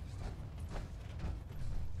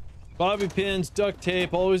 Bobby pins, duct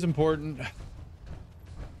tape, always important. All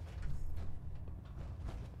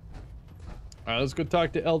right, let's go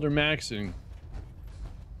talk to Elder Maxon.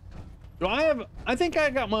 Do I have, I think I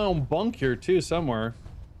got my own bunk here too somewhere.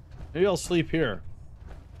 Maybe I'll sleep here.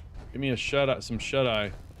 Give me a some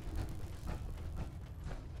shut-eye.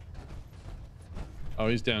 Oh,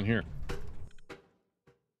 he's down here.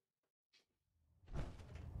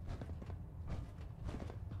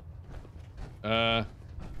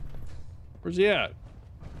 Where's he at?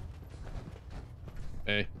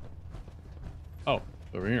 Hey. Oh,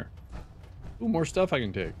 over here. Ooh, more stuff I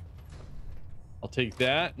can take. I'll take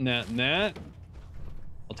that and that and that.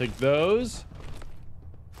 I'll take those.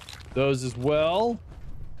 Those as well.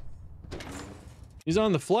 He's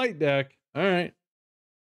on the flight deck. All right.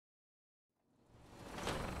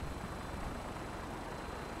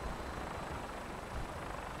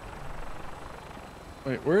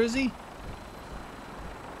 Wait, where is he?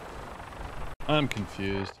 I'm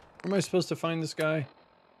confused. Where am I supposed to find this guy?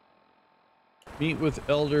 Meet with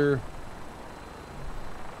Elder.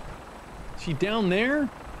 Is he down there?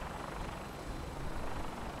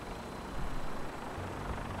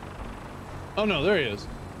 Oh no, there he is.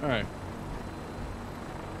 All right.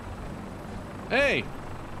 Hey!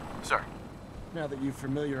 Sir. Now that you've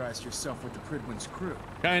familiarized yourself with the Pridwin's crew.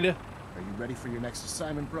 Kinda. Are you ready for your next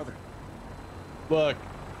assignment, brother? Look,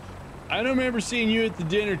 I don't remember seeing you at the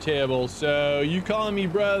dinner table, so you calling me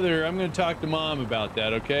brother, I'm gonna talk to Mom about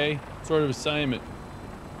that, okay? Sort of assignment.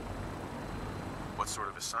 What sort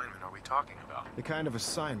of assignment are we talking about? The kind of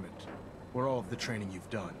assignment where all of the training you've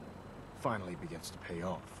done finally begins to pay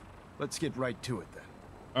off. Let's get right to it then.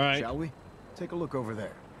 All right. Shall we? Take a look over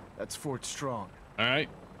there. That's Fort Strong. All right.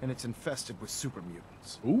 And it's infested with super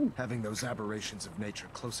mutants. Ooh. Having those aberrations of nature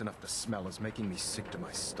close enough to smell is making me sick to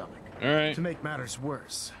my stomach. All right. To make matters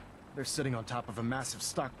worse, they're sitting on top of a massive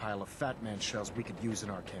stockpile of Fat Man shells we could use in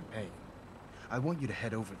our campaign. I want you to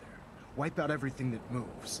head over there, wipe out everything that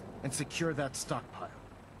moves, and secure that stockpile.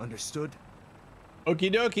 Understood?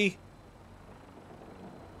 Okie dokie.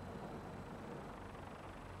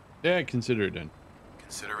 Yeah, consider it done.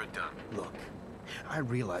 Consider it done. Look, I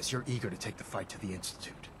realize you're eager to take the fight to the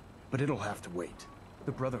Institute, but it'll have to wait.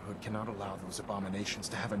 The Brotherhood cannot allow those abominations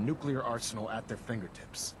to have a nuclear arsenal at their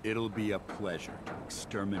fingertips. It'll be a pleasure to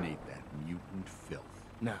exterminate that mutant filth.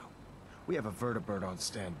 Now, we have a vertibird on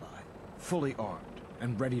standby, fully armed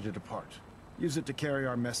and ready to depart. Use it to carry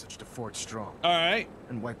our message to Fort Strong. All right.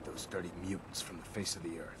 And wipe those dirty mutants from the face of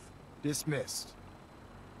the earth. Dismissed.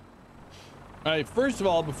 All right, first of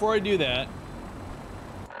all, before I do that,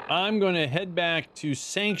 I'm going to head back to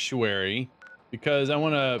Sanctuary because I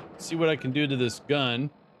want to see what I can do to this gun.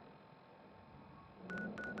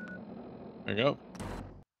 There we go.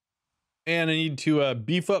 And I need to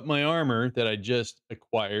beef up my armor that I just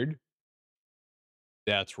acquired.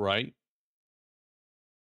 That's right.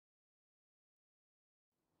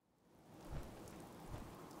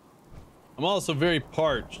 I'm also very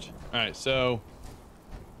parched. All right, so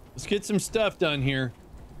let's get some stuff done here.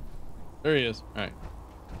 There he is. All right.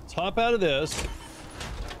 Let's hop out of this.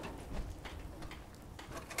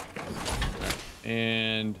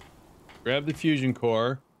 And grab the fusion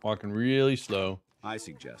core, walking really slow. I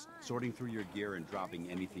suggest sorting through your gear and dropping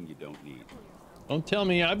anything you don't need. Don't tell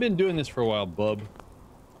me, I've been doing this for a while, bub.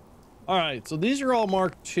 All right, so these are all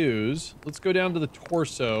Mark IIs. Let's go down to the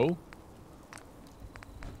torso.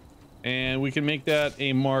 And we can make that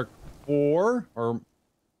a Mark IV or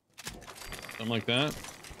something like that.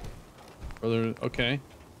 Okay.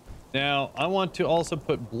 Now, I want to also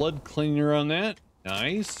put blood cleaner on that.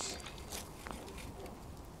 Nice.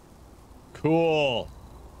 Cool.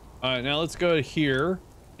 All right, now let's go to here.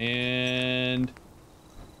 And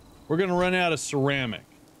we're going to run out of ceramic.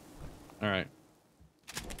 All right.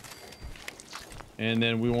 And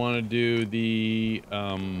then we want to do the,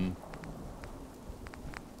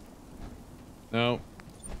 no,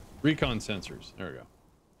 recon sensors. There we go.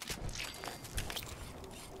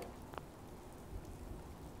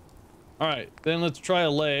 All right, then let's try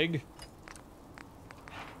a leg.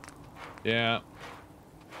 Yeah.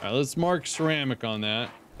 All right, let's mark ceramic on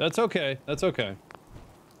that. That's okay. That's okay.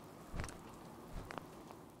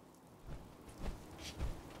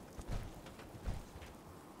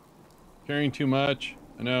 Carrying too much.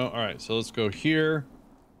 I know. All right, so let's go here.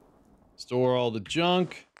 Store all the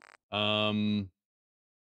junk. There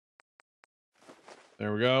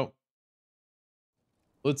we go.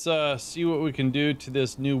 Let's see what we can do to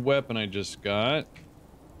this new weapon I just got.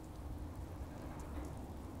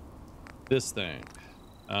 This thing.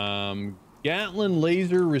 Gatlin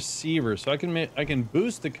laser receiver. So I can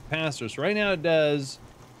boost the capacitor. So right now it does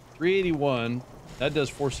 381. That does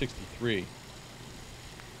 463.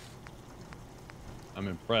 I'm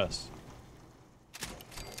impressed.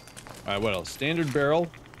 All right, what else? Standard barrel.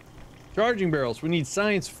 Charging barrels. We need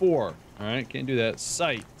science 4. All right, can't do that.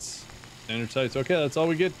 Sights. Standard sights. Okay, that's all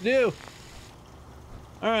we get to do.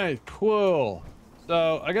 All right, cool.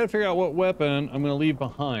 So I got to figure out what weapon I'm going to leave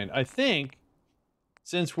behind. I think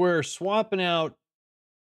since we're swapping out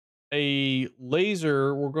a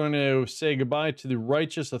laser, we're going to say goodbye to the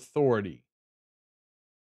righteous authority.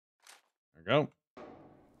 There we go.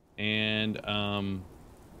 And,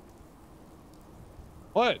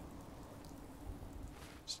 what?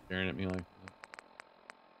 Staring at me like that.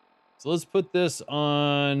 So let's put this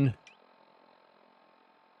on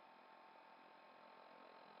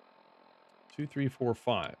 2, 3, 4,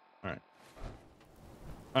 5. All right.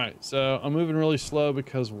 All right. So I'm moving really slow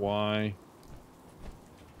because why?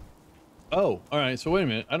 Oh, all right. So wait a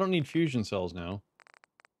minute. I don't need fusion cells now.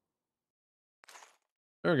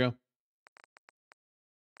 There we go.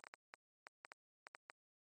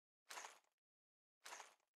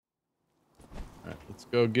 All right. Let's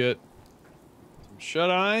go get some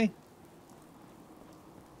shut-eye.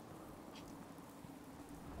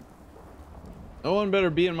 No one better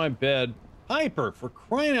be in my bed. Piper, for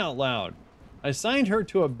crying out loud. I assigned her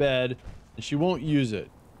to a bed and she won't use it.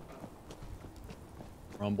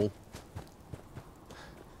 Rumble.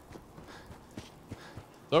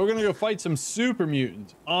 So we're gonna go fight some super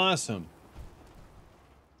mutants. Awesome.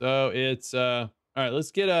 So it's all right,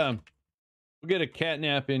 let's get we'll get a cat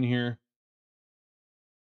nap in here.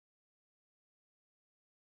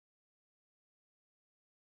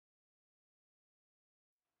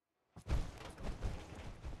 All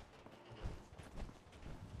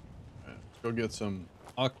right, let's go get some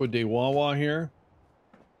Aqua de Wawa here.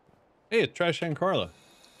 Hey, it's Trash Hand Carla.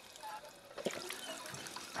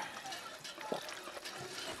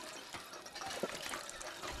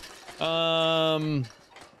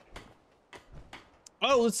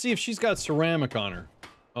 Oh, let's see if she's got ceramic on her.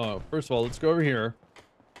 Oh, first of all, let's go over here.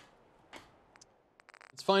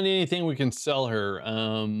 Let's find anything we can sell her.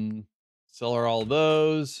 Sell her all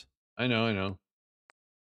those. I know.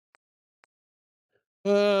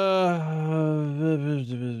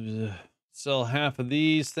 Sell half of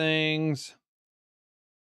these things.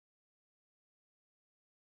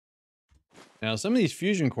 Now, some of these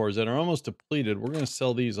fusion cores that are almost depleted, we're going to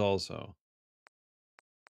sell these also.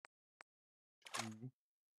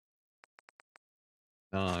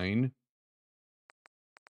 Nine.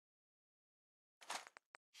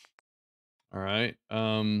 All right.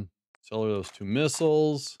 Sell her those 2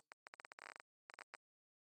 missiles.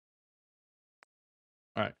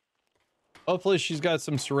 All right. Hopefully she's got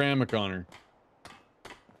some ceramic on her.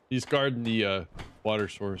 He's guarding the water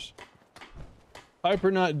source.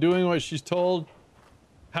 Piper not doing what she's told.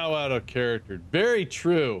 How out of character. Very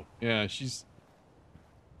true. Yeah, she's...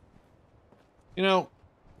 You know,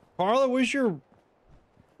 Carla, where's your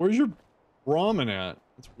ramen at?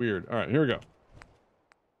 That's weird. All right, here we go.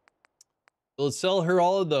 So let's sell her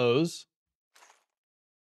all of those.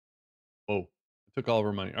 Whoa, I took all of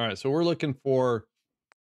her money. All right, so we're looking for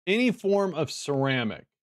any form of ceramic.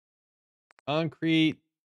 Concrete.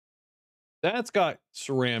 That's got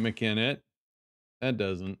ceramic in it. That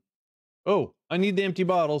doesn't. Oh, I need the empty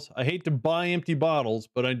bottles. I hate to buy empty bottles,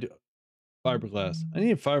 but I do. Fiberglass. I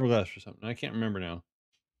need fiberglass for something. I can't remember now.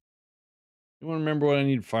 You want to remember what I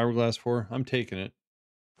need fiberglass for? I'm taking it.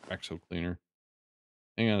 Axle cleaner.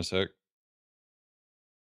 Hang on a sec.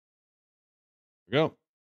 Here we go.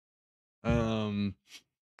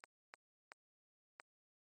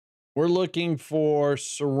 We're looking for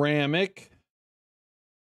ceramic.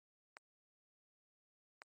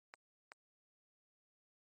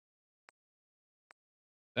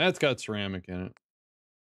 That's got ceramic in it.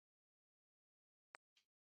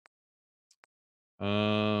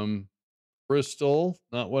 Crystal,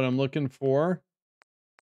 not what I'm looking for.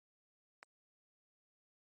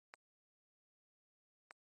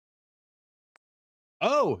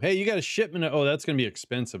 Oh, hey, you got a shipment. Oh, that's going to be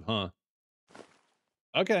expensive, huh?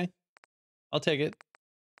 Okay. I'll take it.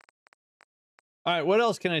 All right, what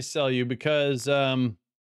else can I sell you? Because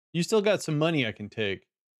you still got some money I can take.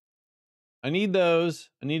 I need those.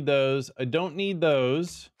 I need those. I don't need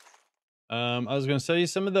those. I was going to sell you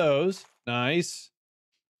some of those. Nice.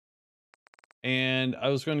 And I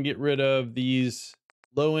was going to get rid of these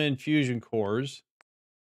low-end fusion cores.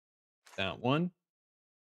 That one.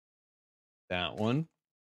 That one.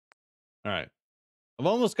 All right. I've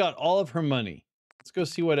almost got all of her money. Let's go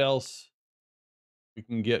see what else we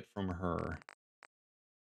can get from her.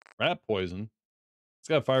 Rat poison. It's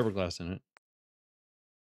got fiberglass in it.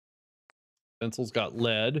 Pencil's got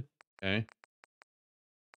lead. Okay.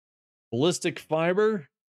 Ballistic fiber.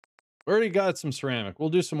 We already got some ceramic. We'll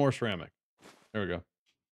do some more ceramic. There we go. All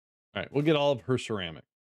right. We'll get all of her ceramic.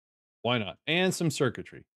 Why not? And some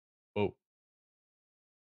circuitry. Oh.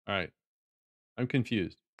 All right. I'm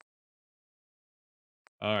confused.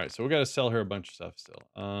 All right. So we got to sell her a bunch of stuff still.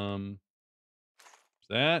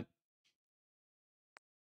 That.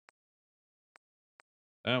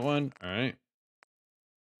 That one. All right.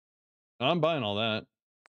 I'm buying all that.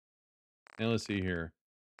 And let's see here.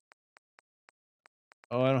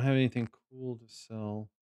 Oh, I don't have anything cool to sell. All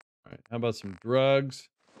right. How about some drugs?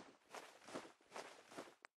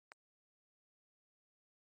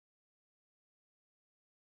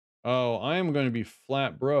 Oh, I am going to be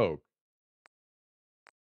flat broke.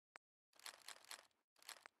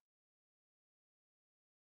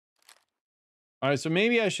 All right, so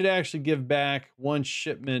maybe I should actually give back one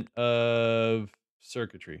shipment of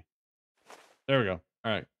circuitry. There we go.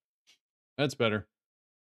 All right. That's better.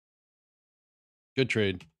 Good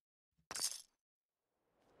trade.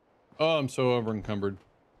 Oh, I'm so over encumbered.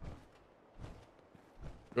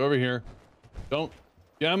 Go over here. Don't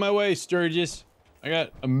get out of my way, Sturgis. I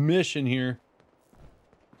got a mission here.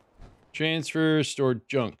 Transfer stored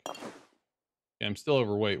junk. Yeah, I'm still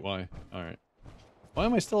overweight. Why? All right. Why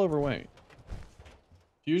am I still overweight?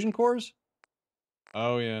 Fusion cores?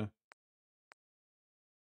 Oh, yeah.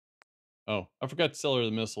 Oh, I forgot to sell her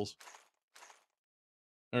the missiles.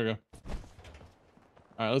 There we go.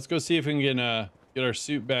 All right, let's go see if we can get our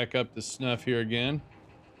suit back up to snuff here again.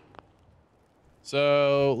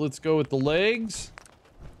 So let's go with the legs.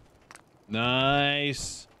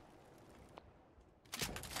 Nice.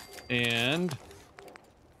 And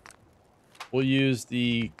we'll use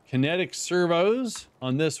the kinetic servos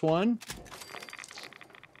on this one.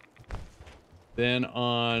 Then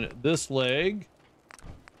on this leg.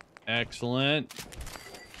 Excellent.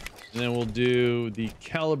 And then we'll do the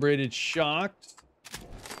calibrated shocks.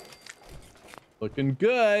 Looking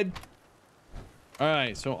good. All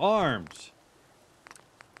right, so arms.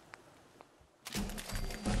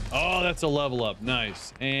 Oh, that's a level up.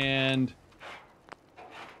 Nice. And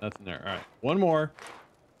nothing there. All right, one more.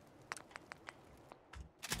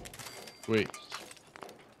 Sweet.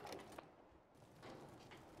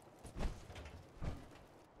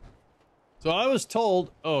 So I was told,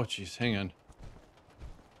 oh geez, hang on.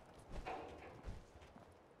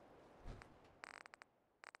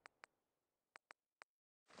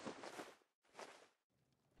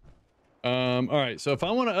 All right, so if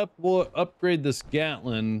I want to upgrade this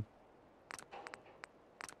Gatlin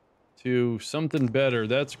to something better,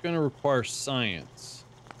 that's going to require science.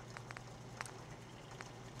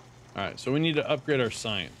 All right, so we need to upgrade our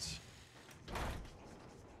science.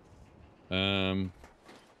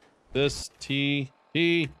 This T,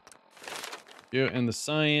 yeah, and the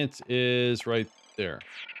science is right there.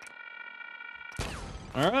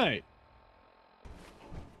 All right.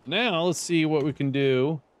 Now let's see what we can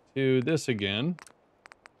do to this again.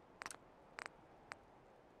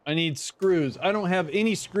 I need screws. I don't have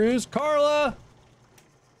any screws. Carla!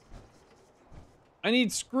 I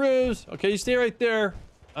need screws. Okay, you stay right there.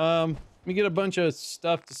 Let me get a bunch of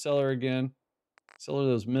stuff to sell her again. Sell her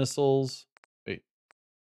those missiles. Wait.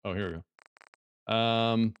 Oh, here we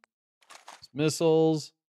go.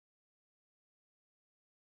 Missiles.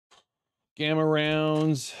 Gamma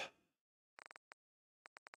rounds.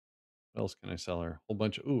 What else can I sell her? A whole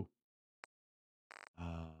bunch of, ooh.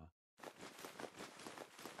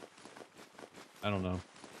 I don't know.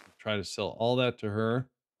 Try to sell all that to her.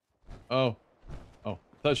 Oh. Oh,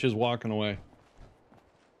 I thought she was walking away.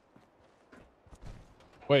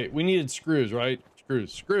 Wait, we needed screws, right?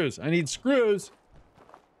 Screws. Screws. I need screws.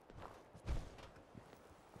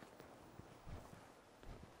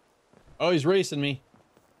 Oh, he's racing me.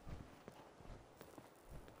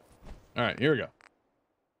 All right, here we go.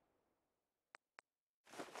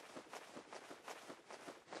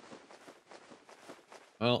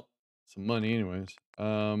 some money anyways.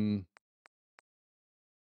 All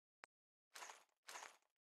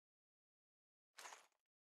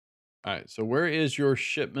right, so where is your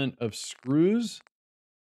shipment of screws?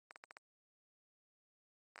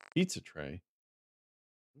 Pizza tray.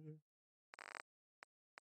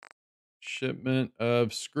 Shipment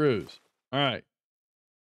of screws. All right.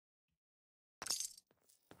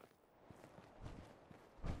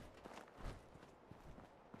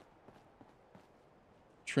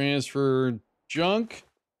 Transfer junk.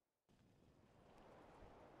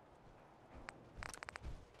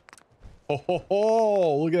 Ho ho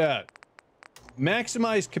ho! Look at that.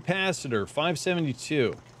 Maximize capacitor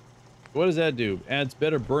 572. What does that do? Adds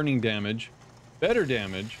better burning damage. Better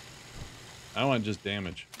damage. I want just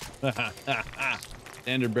damage.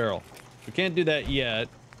 Standard barrel. We can't do that yet.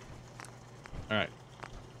 All right.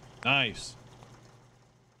 Nice.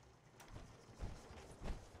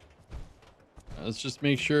 Let's just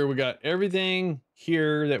make sure we got everything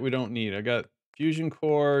here that we don't need. I got fusion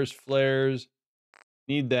cores, flares.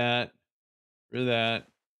 Need that. Rid of that.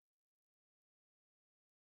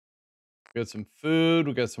 We got some food.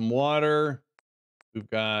 We got some water. We've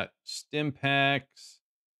got stim packs.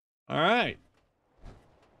 All right.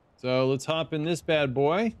 So let's hop in this bad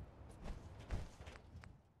boy.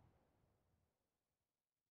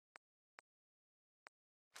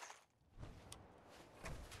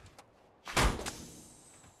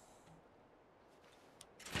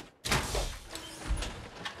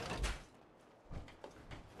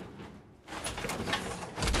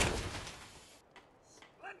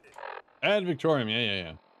 Ad Victorium.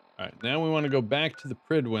 Yeah. All right. Now we want to go back to the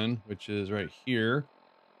Pridwin, which is right here.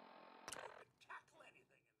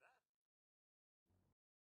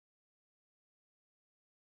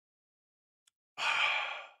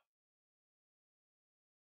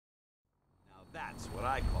 Now that's what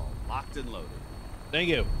I call locked and loaded. Thank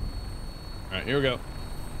you. All right, here we go.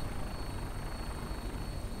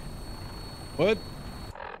 What?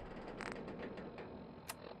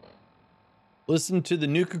 Listen to the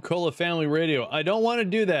Nuka-Cola family radio. I don't want to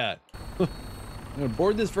do that. I'm going to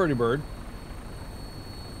board this vertibird.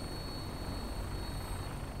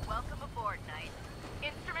 Welcome aboard, Knight.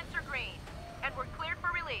 Instruments are green, and we're cleared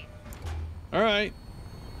for release. All right.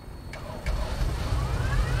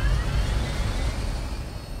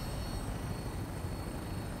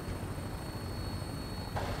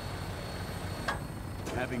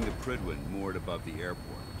 Having the Pridwin moored above the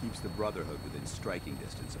airport keeps the Brotherhood within striking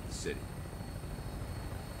distance of the city.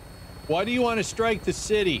 Why do you want to strike the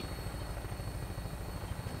city?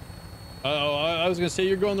 Uh-oh, I was going to say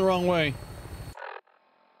you're going the wrong way.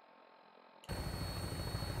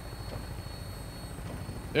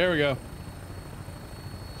 There we go.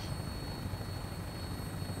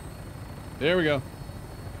 There we go.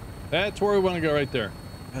 That's where we want to go right there.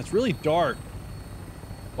 It's really dark.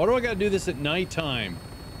 Why do I got to do this at nighttime?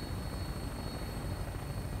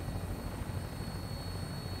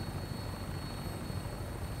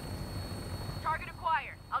 Target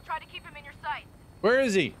acquired. I'll try to keep him in your sight. Where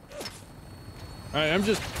is he? All right, I'm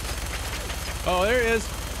just... Oh, there he is.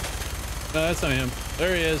 No, that's not him.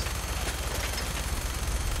 There he is.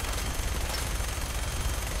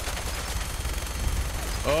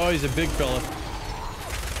 Oh, he's a big fella.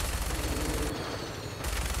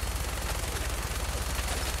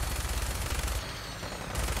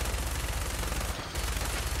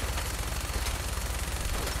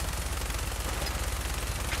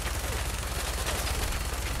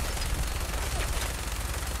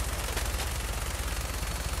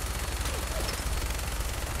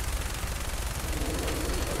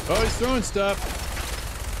 Oh, he's throwing stuff.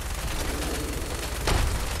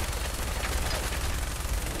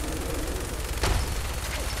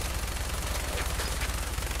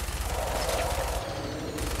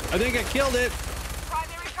 I think I killed it.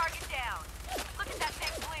 Primary target down. Look at that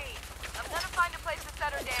thing bleed. I'm gonna find a place to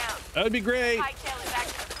set her down. That would be great. Hightail it back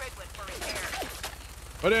to the Pridwin for repair.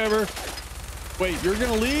 Whatever. Wait, you're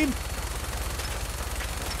gonna leave?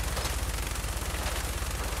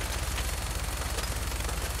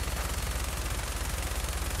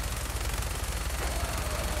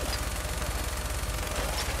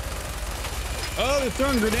 Oh, they're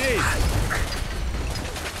throwing grenades.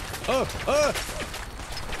 Oh.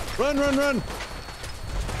 Run.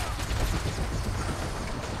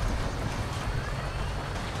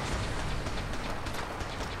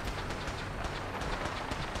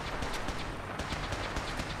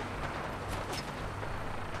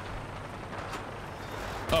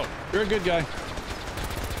 Oh, you're a good guy.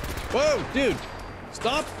 Whoa, dude.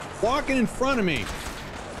 Stop walking in front of me.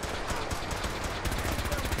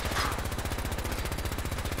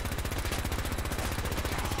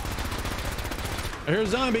 I hear a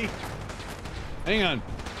zombie. Hang on.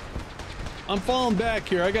 I'm falling back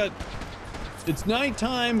here. It's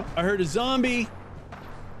nighttime. I heard a zombie.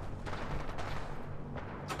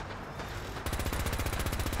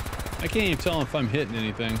 I can't even tell if I'm hitting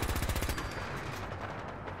anything.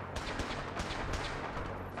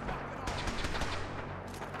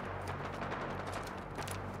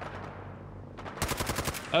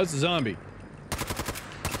 That's a zombie.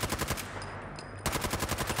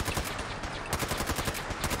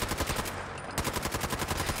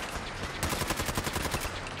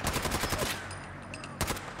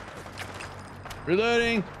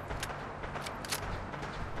 Reloading.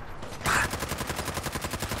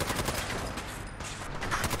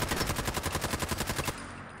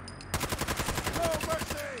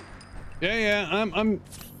 Yeah,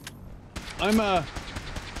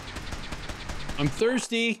 I'm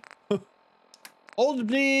thirsty. Hold it,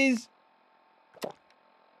 please.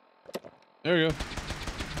 There we go.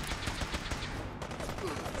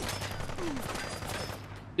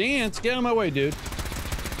 Dance, get out of my way, dude.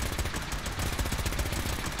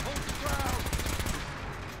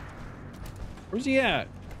 Where's he at?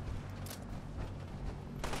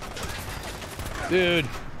 Dude.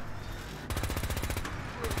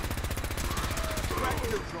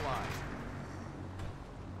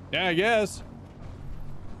 Yeah, I guess.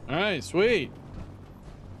 All right, sweet.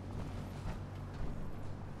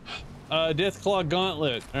 Deathclaw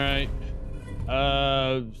Gauntlet. All right.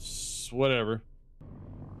 Whatever.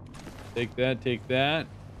 Take that, take that.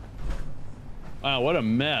 Wow, what a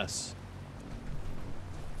mess.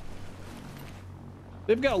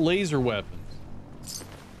 They've got laser weapons.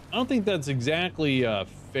 I don't think that's exactly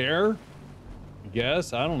fair. I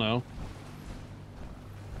guess. I don't know.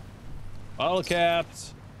 Bottle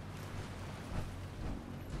caps.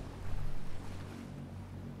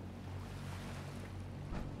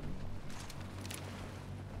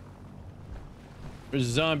 There's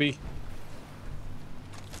a zombie.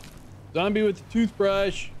 Zombie with the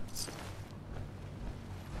toothbrush.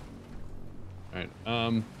 All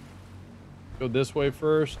right. Go this way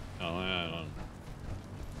first. Oh, I don't know.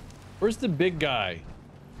 Where's the big guy?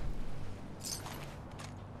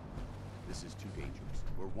 This is too dangerous.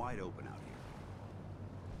 We're wide open out here.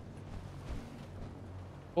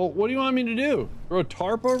 Well, what do you want me to do? Throw a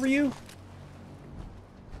tarp over you?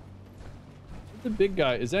 Where's the big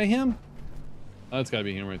guy? Is that him? Oh, that's gotta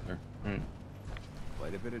be him right there. All right.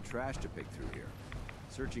 Quite a bit of trash to pick through here.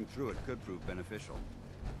 Searching through it could prove beneficial.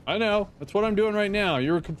 I know. That's what I'm doing right now.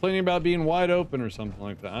 You were complaining about being wide open or something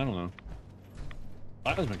like that. I don't know.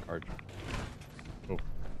 Plasma cartridge. Oh. All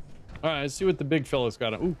right, let's see what the big fella's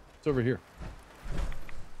got. Ooh, it's over here.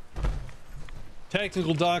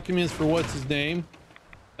 Technical documents for what's his name.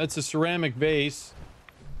 That's a ceramic vase.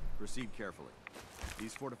 Proceed carefully.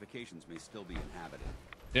 These fortifications may still be inhabited.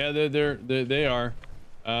 Yeah, they are.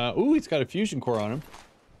 Ooh, he's got a fusion core on him.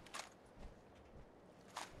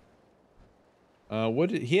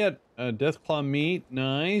 He had a Deathclaw meat.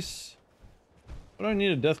 Nice. What do I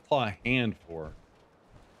need a Deathclaw hand for?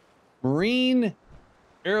 Marine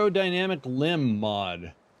aerodynamic limb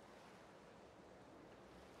mod.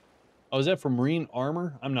 Oh, is that for marine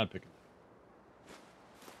armor? I'm not picking.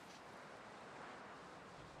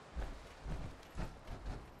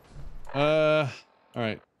 All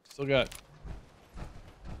right. Still got.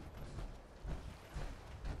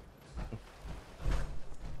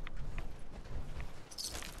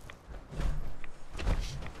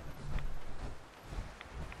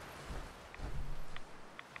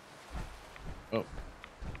 Oh,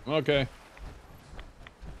 okay.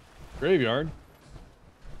 Graveyard.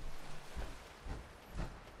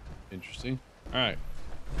 Interesting. All right.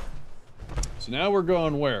 So now we're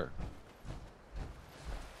going where?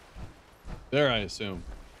 There, I assume.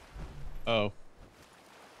 Oh.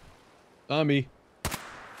 Zombie.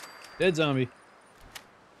 Dead zombie.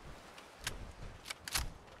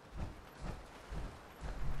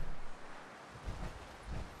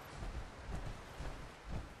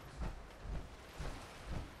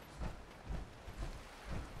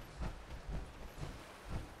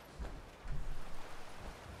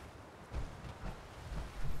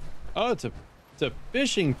 Oh, it's a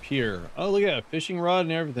fishing pier. Oh, look at that, fishing rod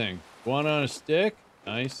and everything. One on a stick.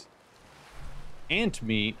 Nice. Ant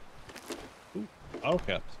meat. Ooh, bottle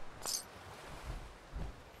caps.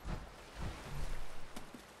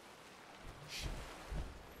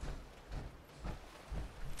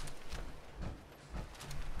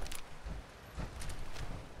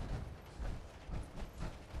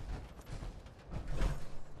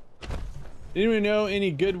 Anyone know any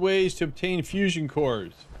good ways to obtain fusion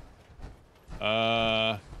cores?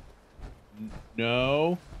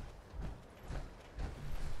 No.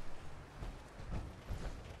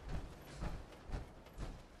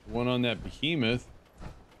 One on that behemoth.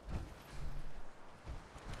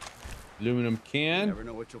 Aluminum can. You never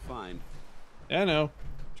know what you'll find. Yeah, I know.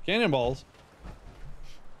 Cannonballs.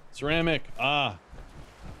 Ceramic. Ah.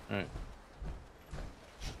 All right.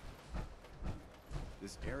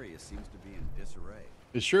 This area seems to be in disarray.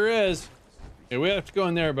 It sure is. Okay, we have to go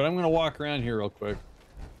in there, but I'm going to walk around here real quick.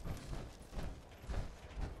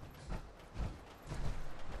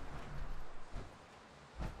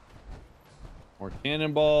 More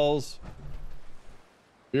cannonballs.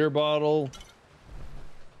 Beer bottle.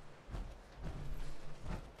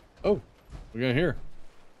 Oh, we got here.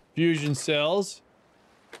 Fusion cells.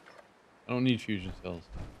 I don't need fusion cells.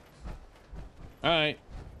 All right.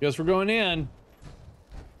 Guess we're going in.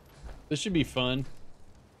 This should be fun.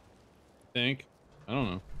 I think. I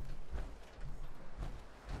don't know.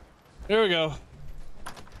 There we go.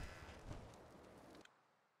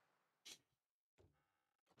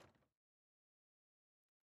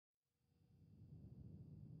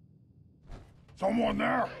 Someone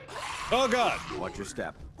there? Oh, God. Watch your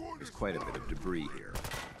step. There's quite a bit of debris here.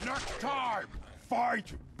 Next time,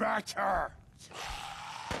 fight better.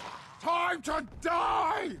 Time to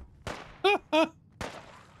die! All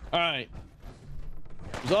right.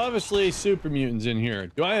 There's obviously super mutants in here.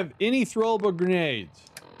 Do I have any throwable grenades?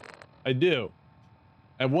 I do.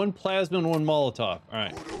 I have one plasma and one Molotov. All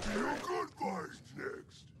right.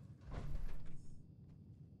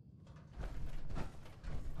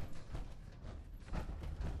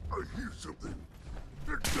 I hear something.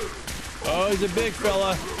 Oh, he's a big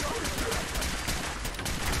fella.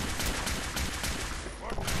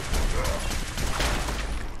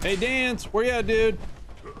 Hey, Dance, where you at, dude?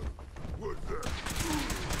 What's that?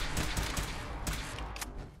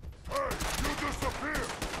 Hey, you disappear!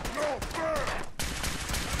 No fair!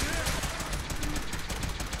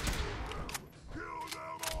 Kill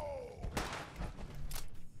them all!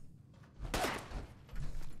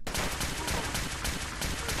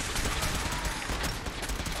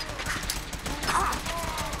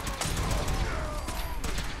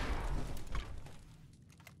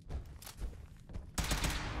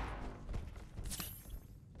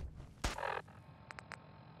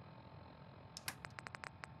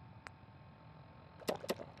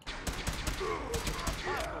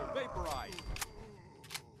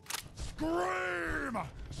 Scream!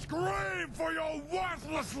 Scream for your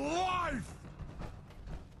worthless life!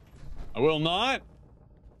 I will not.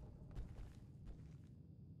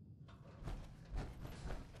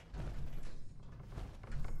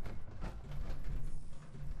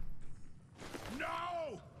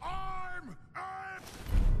 No!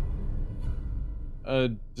 A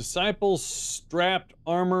disciple strapped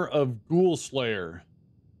armor of Ghoul Slayer.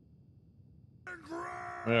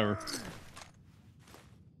 Whatever.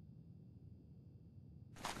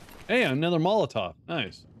 Hey, another Molotov.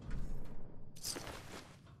 Nice.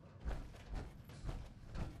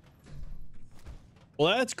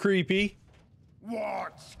 Well, that's creepy.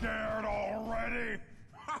 What? Scared already?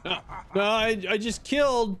 No, I just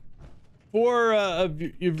killed four of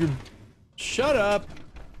your... Shut up.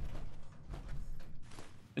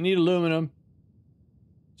 I need aluminum.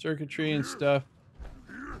 Circuitry and stuff.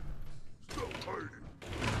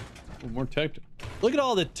 More tech. Look at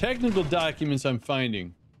all the technical documents I'm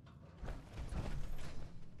finding.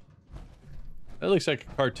 That looks like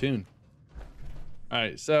a cartoon. All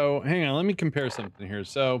right, so hang on, let me compare something here.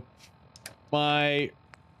 So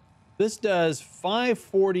this does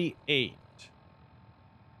 548.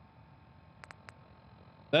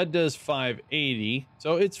 That does 580.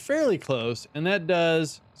 So it's fairly close, and that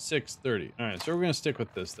does 630. All right, so we're gonna stick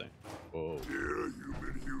with this thing. Whoa. Yeah,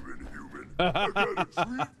 human. I got a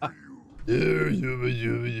treat for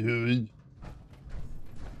you. Yeah, human.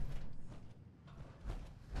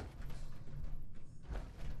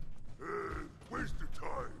 Waste of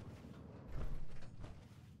time.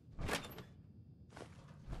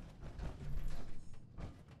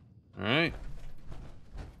 All right.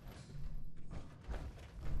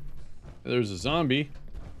 There's a zombie.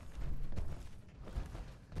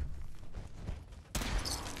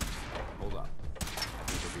 Hold up.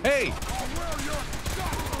 Hey!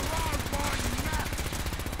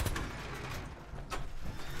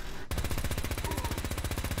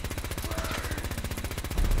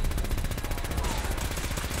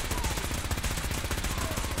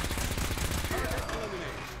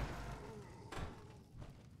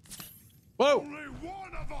 Whoa! Only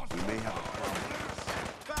one of us We may have a problem.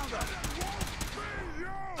 found us. It won't be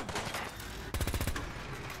you.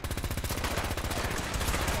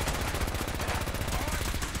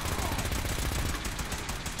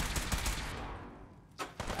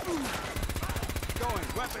 Going,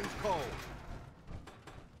 weapons cold.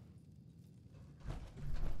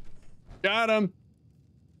 Got him.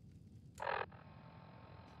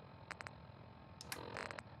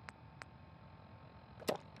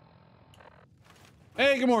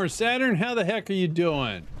 Hey, good morning, Saturn. How the heck are you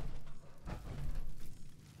doing?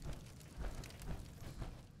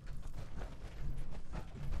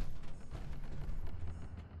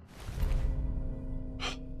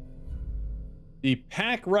 The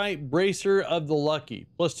Pack Right Bracer of the Lucky.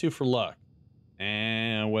 +2 for luck.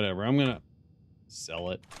 And whatever. I'm gonna sell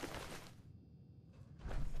it.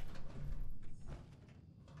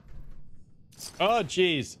 Oh,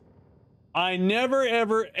 jeez. I never,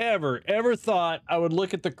 ever, ever, ever thought I would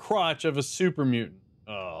look at the crotch of a super mutant.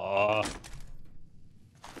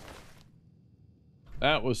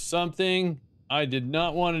 That was something I did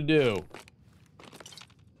not want to do.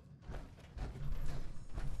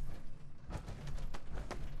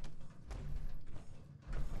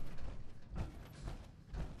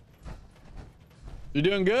 You're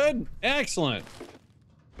doing good? Excellent.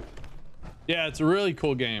 Yeah, it's a really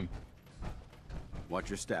cool game. Watch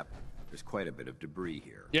your step. There's quite a bit of debris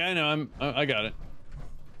here. Yeah, I know. I got it.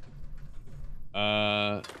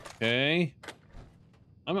 Okay.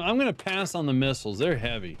 I'm gonna pass on the missiles. They're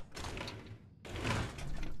heavy.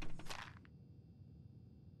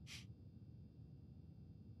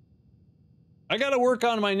 I gotta work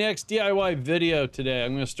on my next DIY video today.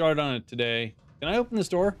 I'm gonna start on it today. Can I open this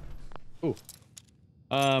door? Ooh.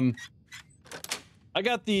 I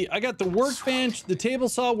got the workbench, the table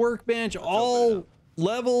saw workbench, all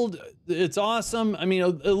leveled. It's awesome. I mean,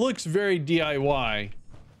 it looks very DIY,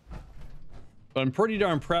 but I'm pretty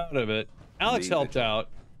darn proud of it. Alex helped out.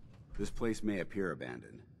 This place may appear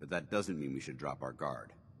abandoned, but that doesn't mean we should drop our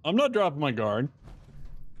guard. I'm not dropping my guard.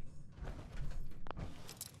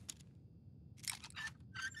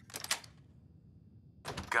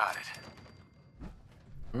 Got it.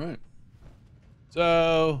 All right.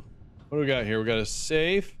 So, what do we got here? We got a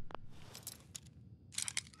safe.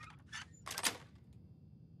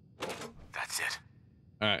 That's it.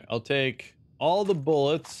 All right, I'll take all the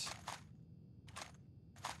bullets.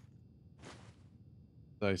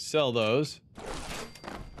 I sell those.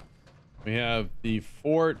 We have the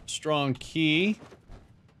Fort Strong Key.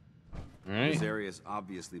 All right. This area's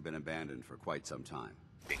obviously been abandoned for quite some time.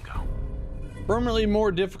 Bingo. Permanently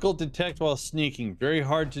more difficult to detect while sneaking. Very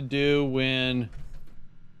hard to do when...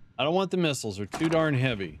 I don't want the missiles. They're too darn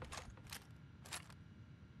heavy.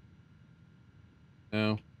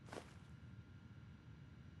 No.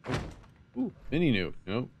 Ooh, mini nuke.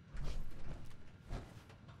 Nope.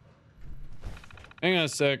 Hang on a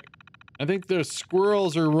sec. I think the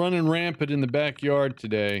squirrels are running rampant in the backyard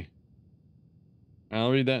today.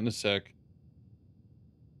 I'll read that in a sec.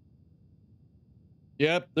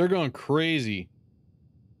 Yep, they're going crazy.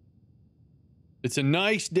 It's a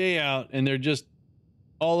nice day out, and they're just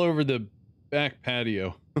all over the back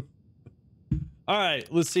patio. All right,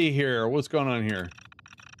 let's see here. What's going on here?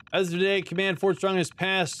 As of today, Command Fort Strong has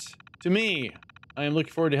passed to me. I am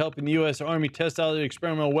looking forward to helping the U.S. Army test out the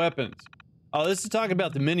experimental weapons. Oh, this is talking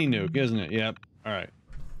about the mini nuke, isn't it? Yep. All right.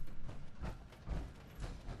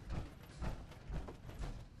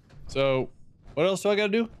 So, what else do I gotta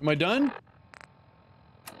do? Am I done?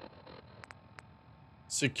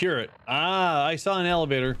 Secure it. Ah, I saw an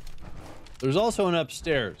elevator. There's also an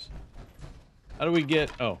upstairs. How do we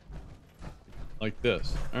get... Oh. Like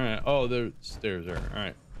this. All right. Oh, there's stairs there. All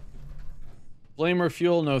right. Flamer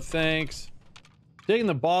fuel, no thanks. Taking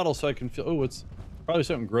the bottle so I can feel... Oh, it's probably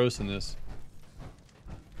something gross in this.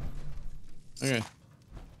 Okay.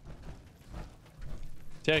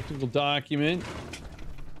 Technical document.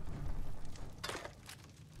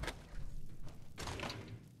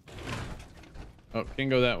 Oh, can't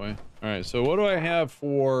go that way. All right, so what do I have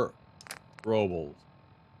for throwables?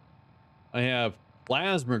 I have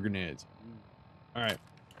plasma grenades. All right,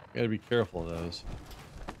 gotta be careful of those.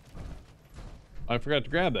 I forgot to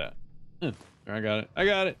grab that. Huh, I got it. I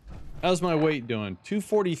got it. How's my weight doing?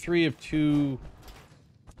 243 of 2.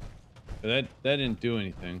 That didn't do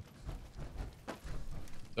anything.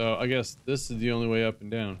 So I guess this is the only way up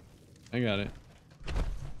and down. I got it.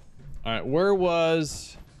 All right, where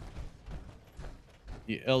was...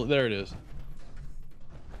 there it is.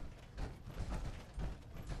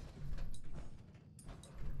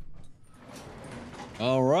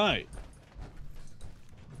 All right.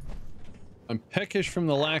 I'm peckish from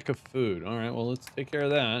the lack of food. All right, well, let's take care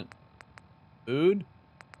of that. Food.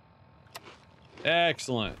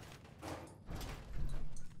 Excellent.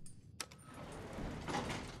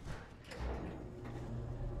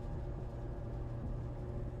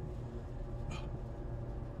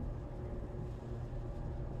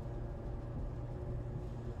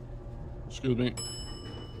 Excuse me.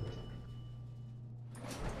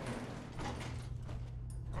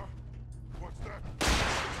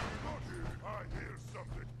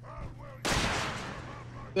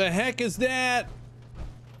 The heck is that?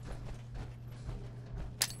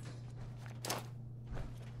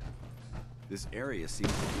 This area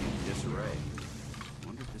seems to be in disarray. I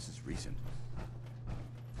wonder if this is recent.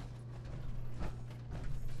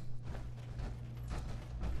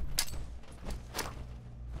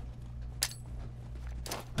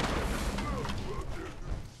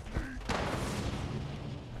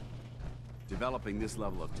 Developing this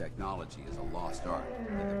level of technology is a lost art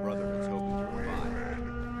that the Brotherhood's hoping to revive.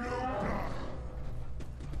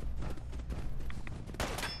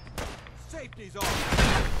 Safety's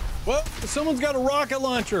off. Well, someone's got a rocket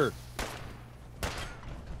launcher.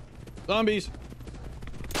 Zombies.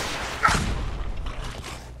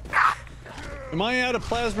 Am I out of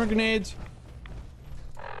plasma grenades?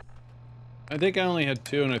 I think I only had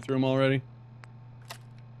 2 and I threw them already.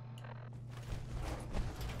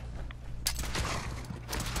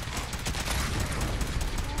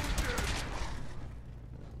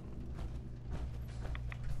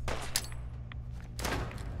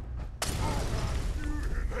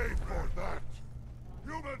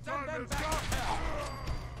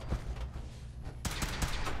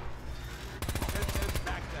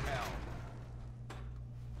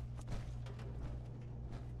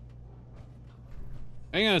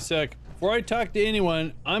 Hang on a sec. Before I talk to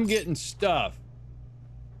anyone, I'm getting stuff.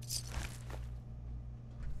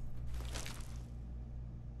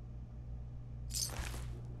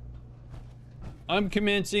 I'm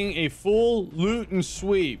commencing a full loot and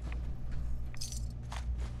sweep.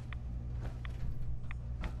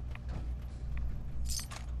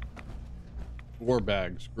 War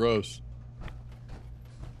bags. Gross.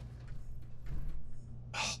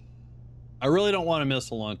 I really don't want a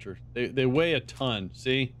missile launcher. They weigh a ton.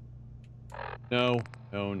 See? No,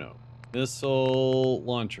 no, no. Missile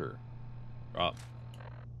launcher. Drop.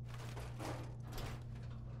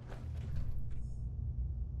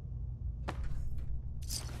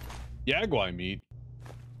 Jaguar meat.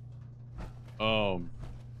 Over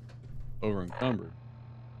encumbered.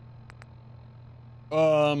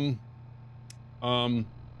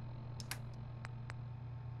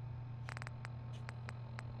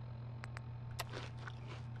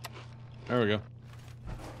 There we go.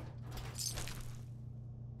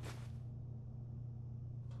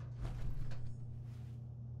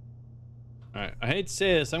 Alright, I hate to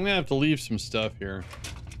say this, I'm gonna have to leave some stuff here.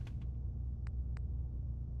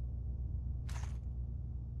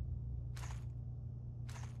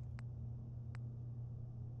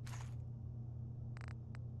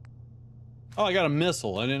 Oh, I got a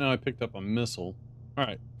missile. I didn't know I picked up a missile.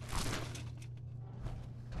 Alright.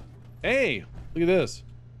 Hey, look at this.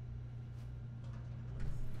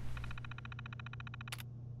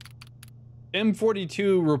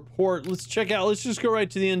 M42 report. Let's check out. Let's just go right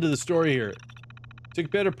to the end of the story here.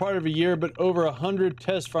 Took better part of a year, but over 100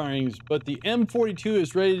 test firings. But the M42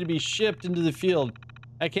 is ready to be shipped into the field.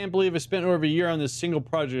 I can't believe I spent over a year on this single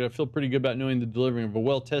project. I feel pretty good about knowing the delivering of a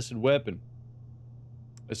well-tested weapon.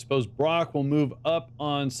 I suppose Brock will move up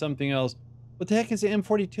on something else. What the heck is the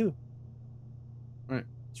M42? All right,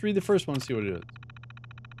 let's read the first one and see what it is.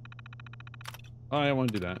 Oh, I don't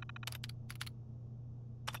want to do that.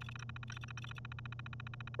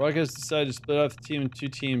 Brock has decided to split off the team in 2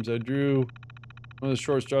 teams. I drew one of the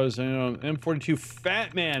short straws. I know M42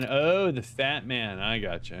 Fat Man. Oh, the Fat Man. I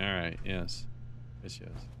gotcha. All right. Yes. Yes,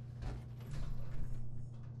 yes.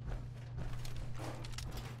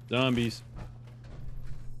 Zombies.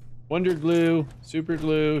 Wonder glue, super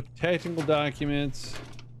glue, technical documents.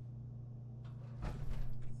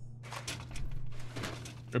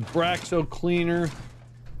 A Braxo cleaner.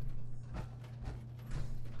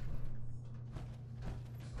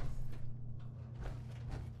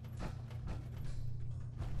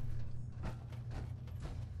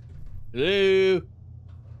 Hello.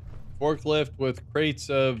 Forklift with crates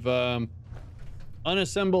of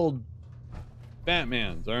unassembled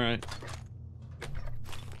Batmans. All right.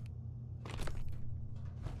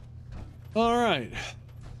 All right.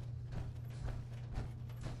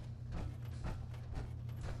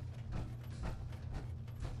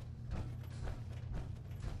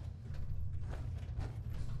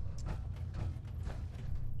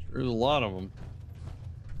 There's a lot of them.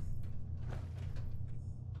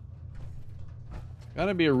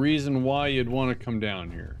 Gotta be a reason why you'd want to come down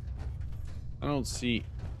here. I don't see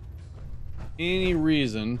any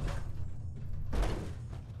reason.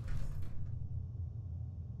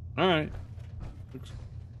 All right. Looks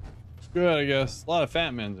good, I guess. A lot of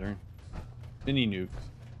fat men there. Mini nukes.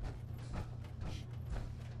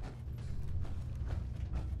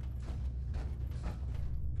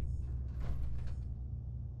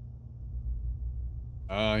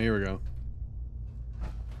 Here we go.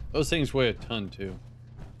 Those things weigh a ton too.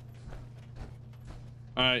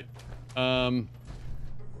 All right.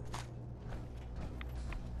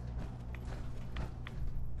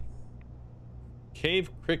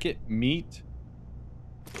 Cave cricket meat.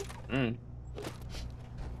 All right.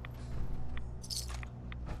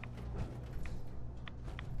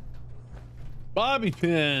 Bobby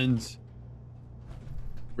pins.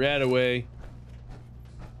 Rat away.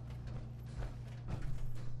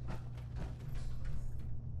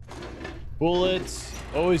 Bullets.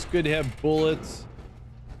 Always good to have bullets.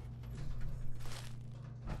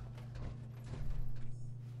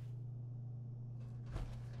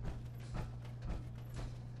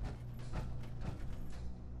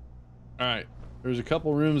 All right. There's a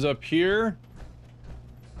couple rooms up here.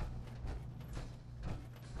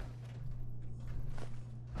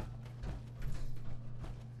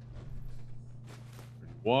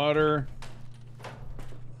 Water.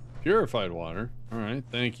 Purified water. All right.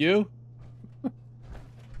 Thank you.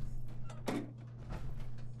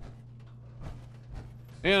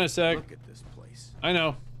 Hang on a sec. Look at this place. I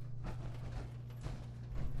know.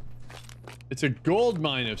 It's a gold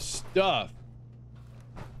mine of stuff.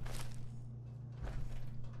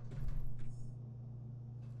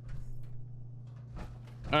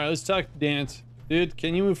 All right, let's talk to Dance. Dude,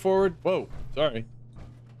 can you move forward? Whoa, sorry.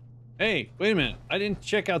 Hey, wait a minute. I didn't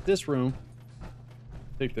check out this room.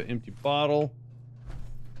 Take the empty bottle.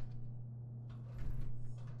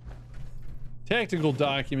 Technical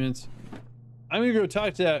documents. I'm gonna go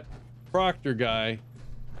talk to that Proctor guy.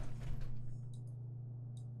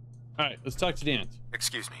 All right, let's talk to Dance.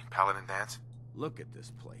 Excuse me, Paladin Dance? Look at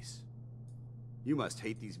this place. You must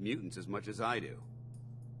hate these mutants as much as I do.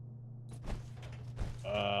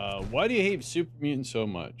 Why do you hate super mutants so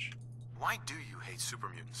much? Why do you hate super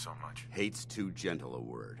mutants so much? Hate's too gentle a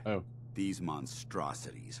word. Oh. These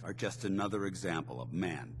monstrosities are just another example of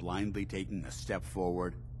man blindly taking a step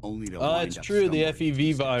forward, only to wind that's up true. The stumbling FEV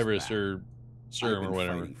 2 steps virus back. or serum I've or been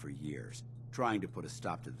whatever. fighting for years, trying to put a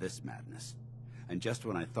stop to this madness. And just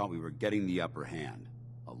when I thought we were getting the upper hand,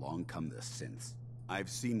 along come the synths. I've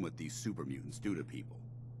seen what these super mutants do to people.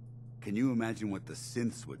 Can you imagine what the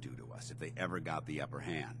synths would do to us if they ever got the upper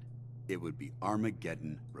hand? It would be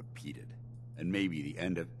Armageddon repeated, and maybe the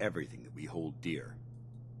end of everything that we hold dear.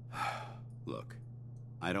 Look,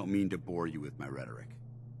 I don't mean to bore you with my rhetoric.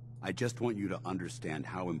 I just want you to understand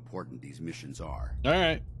how important these missions are. All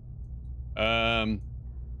right.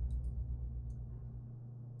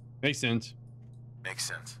 Makes sense. Makes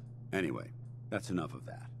sense. Anyway, that's enough of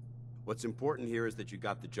that. What's important here is that you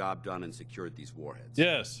got the job done and secured these warheads.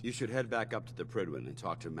 Yes. You should head back up to the Prydwen and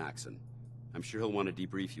talk to Maxon. I'm sure he'll want to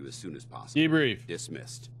debrief you as soon as possible. Debrief.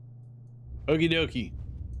 Dismissed. Okie dokie.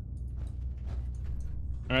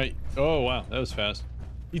 All right. Oh, wow. That was fast.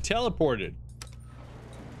 He teleported.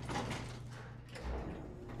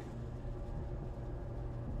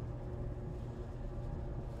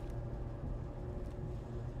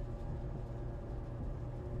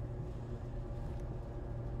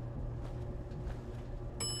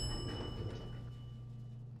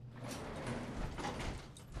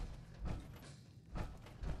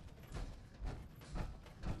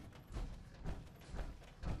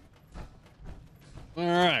 All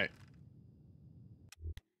right.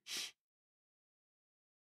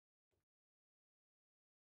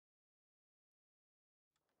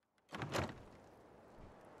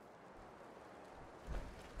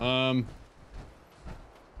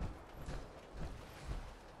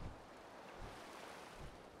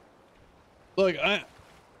 Look, I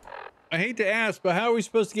hate to ask, but how are we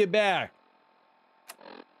supposed to get back?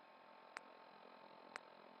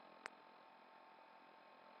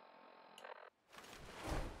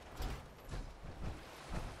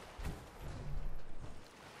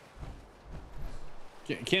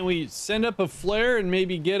 Can we send up a flare and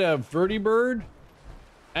maybe get a vertibird?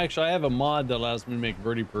 Actually, I have a mod that allows me to make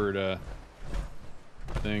vertibird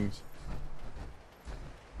things.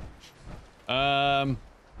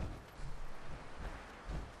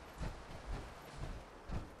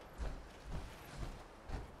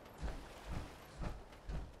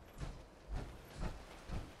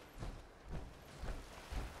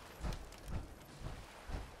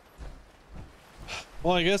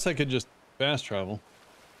 Well, I guess I could just fast travel.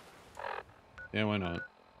 Yeah, why not?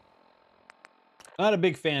 Not a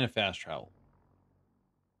big fan of fast travel.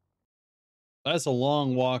 That's a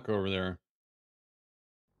long walk over there.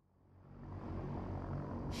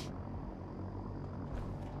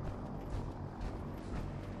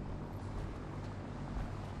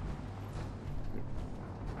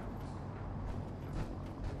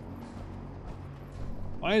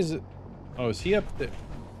 Why is it? Oh, is he up there?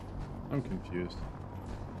 I'm confused.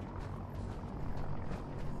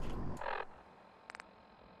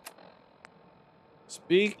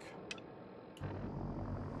 speak.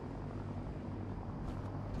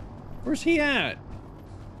 Where's he at?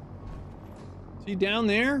 Is he down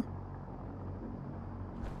there?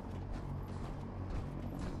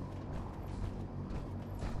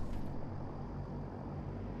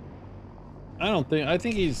 I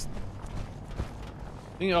think he's...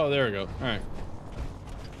 oh, there we go. All right.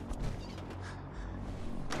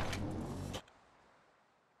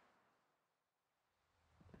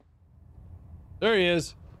 There he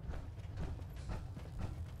is.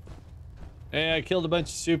 Hey, I killed a bunch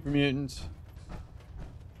of super mutants.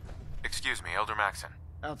 Excuse me, Elder Maxon.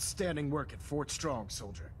 Outstanding work at Fort Strong,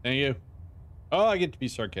 soldier. Thank you. Oh, I get to be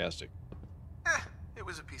sarcastic. It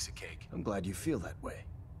was a piece of cake. I'm glad you feel that way,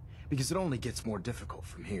 because it only gets more difficult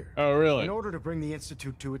from here. Oh, really? In order to bring the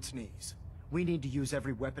Institute to its knees, we need to use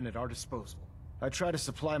every weapon at our disposal. I try to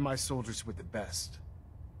supply my soldiers with the best.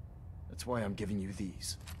 That's why I'm giving you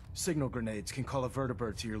these. Signal grenades can call a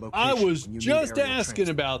vertibird to your location. I was when you just need aerial asking transport.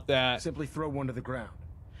 about that. Simply throw one to the ground,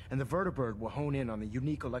 and the vertibird will hone in on the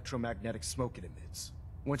unique electromagnetic smoke it emits.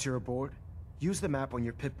 Once you're aboard, use the map on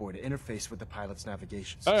your Pip-Boy to interface with the pilot's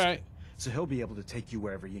navigation system. All right. So he'll be able to take you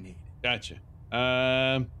wherever you need. Gotcha.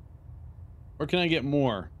 Where can I get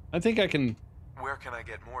more? I think I can... Where can I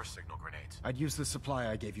get more signal grenades? I'd use the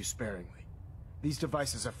supply I gave you sparingly. These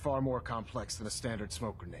devices are far more complex than a standard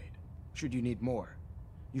smoke grenade. Should you need more,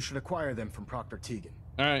 you should acquire them from Proctor Tegan.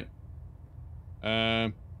 All right.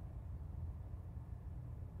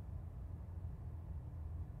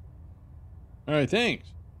 All right, thanks.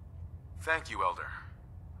 Thank you, Elder.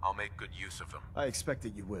 I'll make good use of them. I expect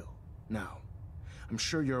that you will. Now, I'm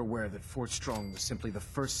sure you're aware that Fort Strong was simply the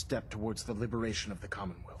first step towards the liberation of the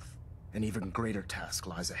Commonwealth. An even greater task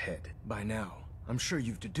lies ahead. By now, I'm sure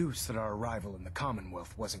you've deduced that our arrival in the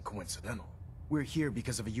Commonwealth wasn't coincidental. We're here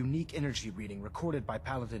because of a unique energy reading recorded by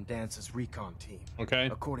Paladin Dance's recon team. Okay.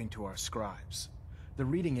 According to our scribes, the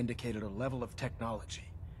reading indicated a level of technology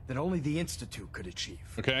that only the Institute could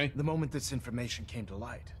achieve. Okay. The moment this information came to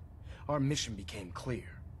light, our mission became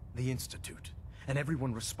clear. The Institute, and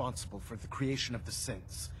everyone responsible for the creation of the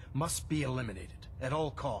synths, must be eliminated at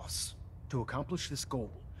all costs. To accomplish this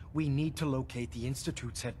goal, we need to locate the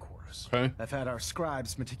Institute's headquarters. Okay. I've had our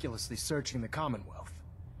scribes meticulously searching the Commonwealth,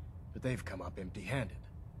 but they've come up empty-handed.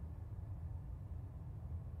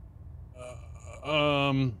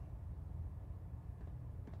 All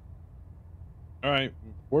right.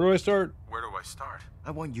 Where do I start? Where do I start?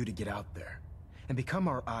 I want you to get out there and become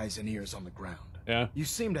our eyes and ears on the ground. Yeah. You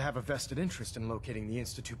seem to have a vested interest in locating the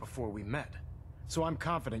Institute before we met, so I'm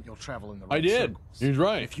confident you'll travel in the right I did. circles. He's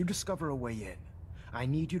right. If you discover a way in, I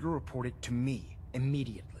need you to report it to me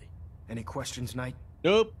immediately. Any questions, Knight?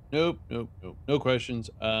 Nope. Nope. Nope. Nope. No questions.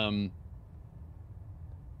 Well,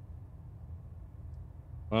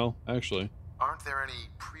 actually. Aren't there any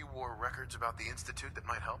pre-war records about the Institute that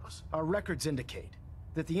might help us? Our records indicate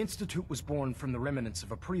that the Institute was born from the remnants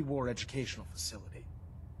of a pre-war educational facility,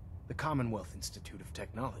 the Commonwealth Institute of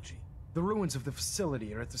Technology. The ruins of the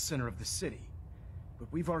facility are at the center of the city, but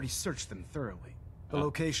we've already searched them thoroughly. The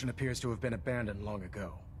location appears to have been abandoned long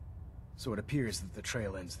ago, so it appears that the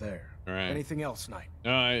trail ends there. All right. Anything else, Knight?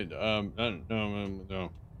 No, no.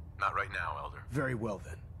 Not right now, Elder. Very well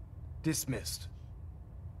then. Dismissed.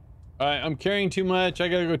 All right, I'm carrying too much. I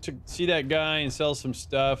gotta go see that guy and sell some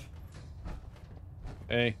stuff.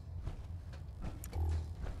 Hey.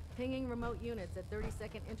 Pinging remote units at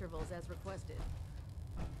 30-second intervals as requested.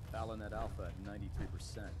 Balinette Alpha at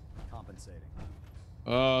 93%. Compensating.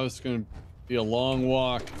 Oh, it's gonna be a long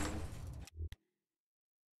walk.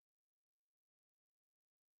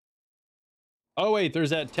 Oh wait, there's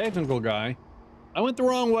that technical guy. I went the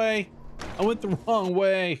wrong way. I went the wrong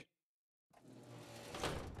way.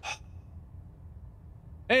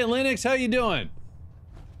 Hey, Linux, how you doing?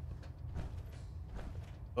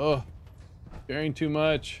 Oh, carrying too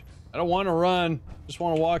much. I don't want to run. Just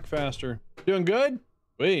want to walk faster. Doing good?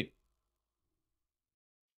 Wait.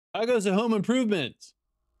 How goes the home improvements?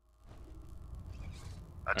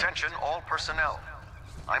 Attention all personnel.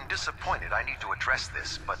 I'm disappointed I need to address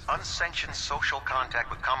this, but unsanctioned social contact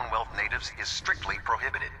with Commonwealth natives is strictly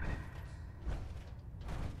prohibited.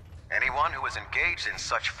 Anyone who is engaged in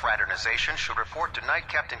such fraternization should report to Knight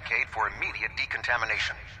Captain Cade for immediate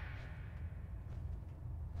decontamination.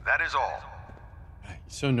 That is all.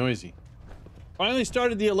 He's so noisy. Finally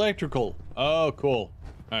started the electrical. Oh, cool.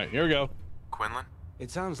 All right, here we go. Quinlan? It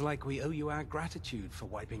sounds like we owe you our gratitude for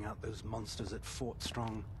wiping out those monsters at Fort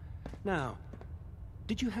Strong. Now,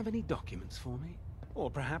 did you have any documents for me? Or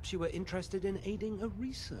perhaps you were interested in aiding a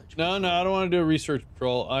research No, no, I don't want to do a research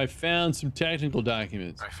patrol. I found some technical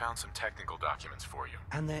documents. I found some technical documents for you.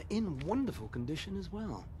 And they're in wonderful condition as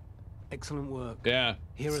well. Excellent work. Yeah.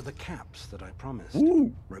 Here are the caps that I promised.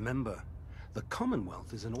 Ooh. Remember, the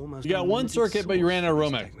Commonwealth is an almost You got one circuit, but you ran out of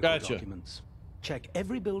Romex. Gotcha. Documents. Check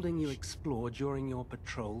every building you explore during your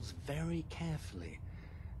patrols very carefully,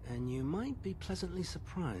 and you might be pleasantly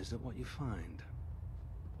surprised at what you find.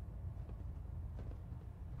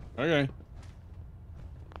 Okay.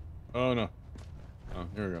 Oh, no. Oh,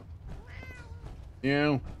 here we go. Yeah.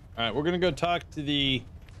 All right, we're going to go talk to the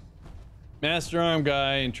Master Arm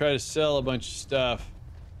guy and try to sell a bunch of stuff,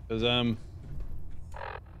 because I'm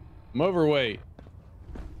overweight.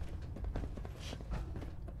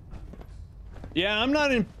 Yeah, I'm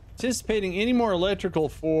not anticipating any more electrical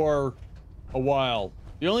for a while.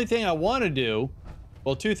 The only thing I want to do,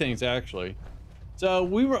 well, two things actually. So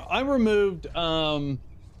I removed 1,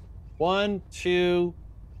 2,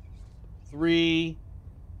 3,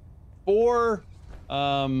 4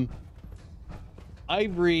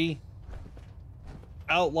 ivory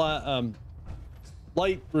outline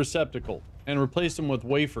light receptacle and replaced them with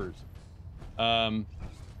wafers. So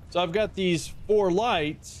I've got these 4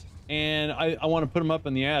 lights, and I want to put them up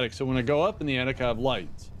in the attic, so when I go up in the attic I have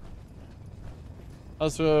lights.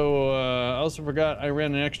 Also, I also forgot I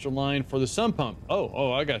ran an extra line for the sump pump.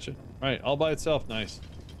 Oh, I got you. Right, all by itself. Nice.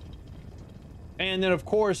 And then, of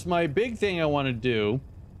course, my big thing I want to do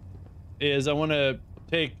is I want to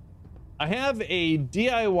I have a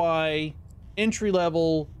DIY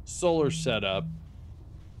entry-level solar setup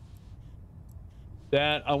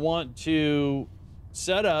that I want to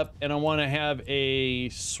set up, and I want to have a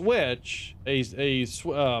switch,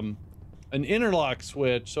 an interlock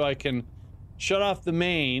switch, so I can shut off the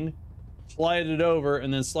main, slide it over,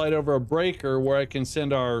 and then slide over a breaker where I can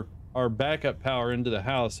send our backup power into the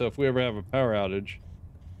house, so if we ever have a power outage.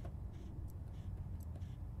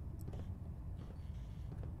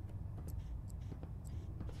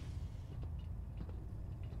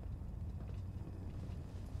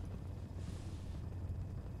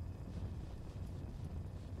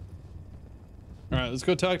 All right, let's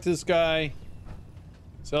go talk to this guy,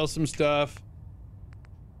 sell some stuff.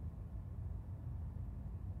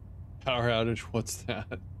 Power outage, what's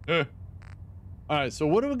that? All right, so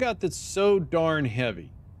what do we got that's so darn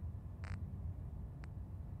heavy?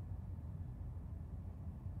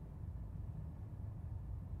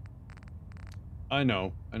 I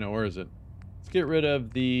know, where is it? Let's get rid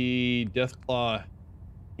of the Deathclaw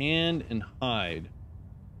hand and hide.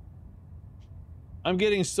 I'm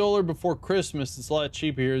getting solar before Christmas. It's a lot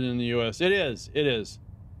cheaper here than in the US. It is.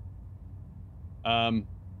 Well,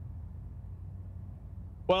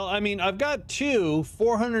 I mean, I've got 2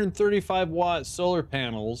 435 watt solar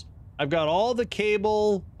panels. I've got all the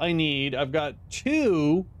cable I need. I've got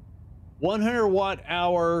 2 100 watt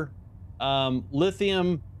hour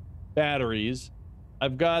lithium batteries.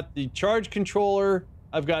 I've got the charge controller.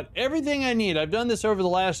 I've got everything I need. I've done this over the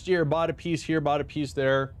last year. Bought a piece here, bought a piece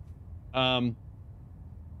there.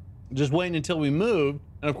 Just waiting until we moved.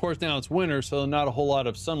 And of course now it's winter, so not a whole lot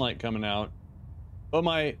of sunlight coming out. But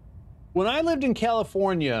when I lived in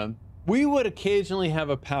California, we would occasionally have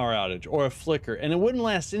a power outage or a flicker, and it wouldn't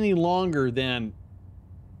last any longer than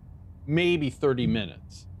maybe 30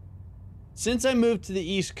 minutes. Since I moved to the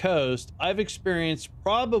East Coast, I've experienced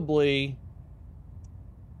probably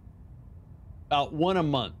about 1 a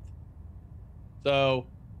month. So,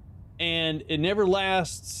 and it never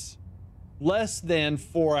lasts less than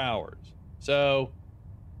 4 hours. So,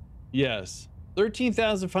 yes,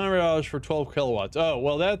 $13,500 for 12 kilowatts. Oh,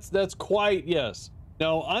 well, that's quite, yes.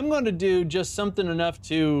 No, I'm going to do just something enough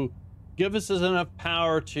to give us enough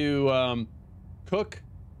power to cook.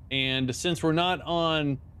 And since we're not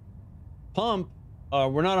on pump,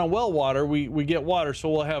 we're not on well water, we get water. So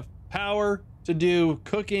we'll have power to do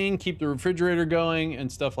cooking, keep the refrigerator going,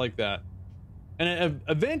 and stuff like that. And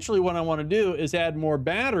eventually what I want to do is add more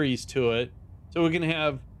batteries to it so we can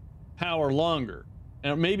have power longer.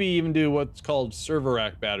 And maybe even do what's called server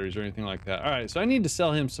rack batteries or anything like that. All right, so I need to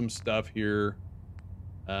sell him some stuff here.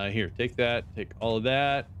 Here, take that, take all of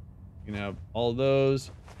that. You can have all of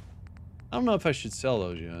those. I don't know if I should sell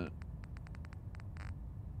those yet.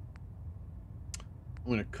 I'm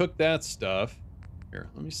gonna cook that stuff. Here,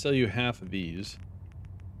 let me sell you half of these.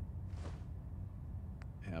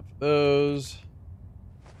 Half of those.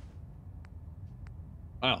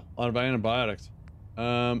 Wow, a lot of antibiotics.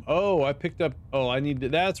 Oh, I picked up, oh, I need to,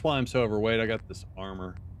 that's why I'm so overweight. I got this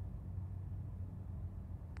armor.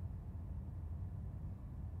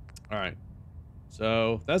 All right.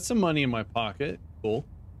 So that's some money in my pocket. Cool.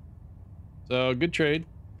 So good trade.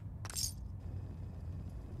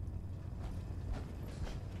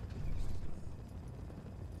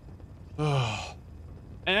 Oh.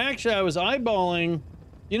 And actually, I was eyeballing.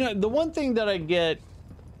 You know, the one thing that I get.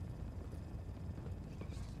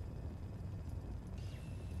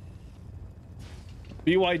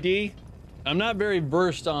 BYD. I'm not very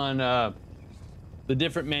versed on the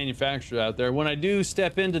different manufacturers out there. When I do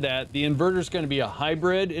step into that, the inverter is going to be a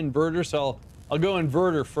hybrid inverter, so I'll go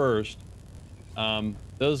inverter first.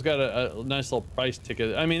 Those got a nice little price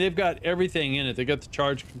ticket. I mean, they've got everything in it. They got the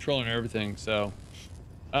charge controller and everything. So,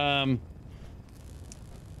 the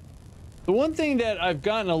one thing that I've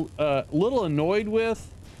gotten a little annoyed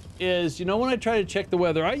with is, you know, when I try to check the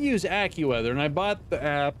weather, I use AccuWeather, and I bought the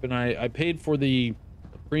app, and I paid for the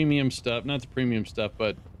premium stuff, not the premium stuff,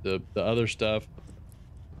 but the other stuff.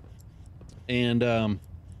 And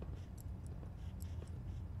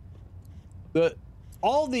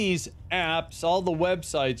all these apps, all the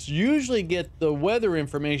websites usually get the weather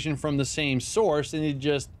information from the same source, and they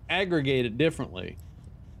just aggregate it differently.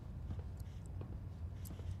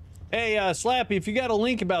 Hey, Slappy, if you got a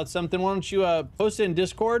link about something, why don't you post it in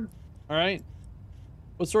Discord? All right.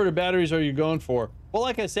 What sort of batteries are you going for? Well,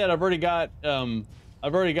 like I said, I've already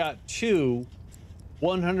got two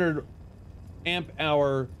 100 amp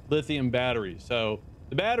hour lithium batteries. So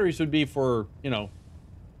the batteries would be for, you know,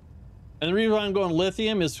 and the reason why I'm going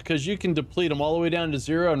lithium is because you can deplete them all the way down to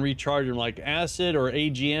zero and recharge them. Like acid or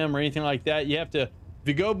AGM or anything like that, you have to, if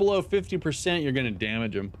you go below 50%, you're going to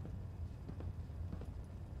damage them.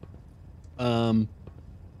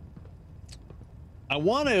 I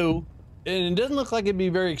want to, and it doesn't look like it'd be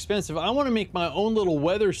very expensive. I want to make my own little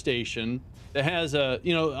weather station that has a,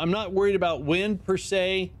 you know, I'm not worried about wind per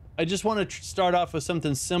se. I just want to start off with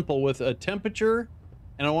something simple with a temperature,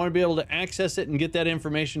 and I want to be able to access it and get that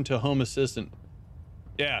information to Home Assistant.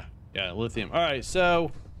 Yeah, lithium. All right,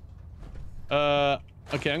 so,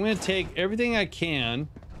 okay, I'm going to take everything I can.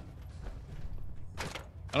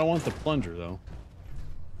 I don't want the plunger, though.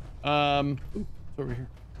 Ooh, it's over here.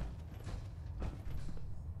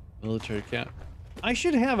 Military cap. I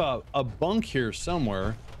should have a bunk here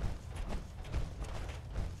somewhere.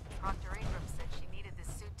 Dr. Abrams said she needed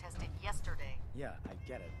this suit tested yesterday. Yeah, I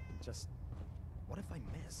get it. Just, what if I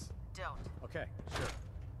miss? Don't. Okay, sure.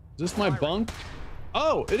 Is this my bunk?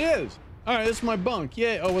 Oh, it is. All right, this is my bunk.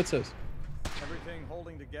 Yay. Oh, what's this? Everything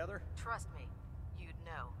holding together? Trust me, you'd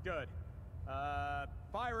know. Good.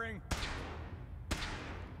 Firing.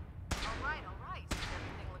 All right.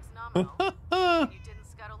 Everything looks nominal. You didn't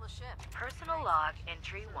scuttle the ship. Personal log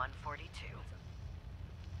entry 142.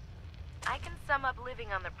 I can sum up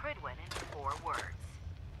living on the Prydwen in 4 words.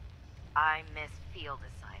 I miss field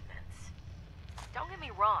assignments. Don't get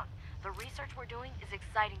me wrong, the research we're doing is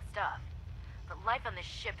exciting stuff. But life on this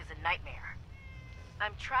ship is a nightmare.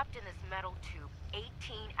 I'm trapped in this metal tube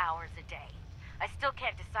 18 hours a day. I still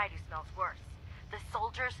can't decide who smells worse, the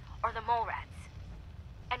soldiers or the mole rats.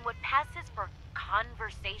 And what passes for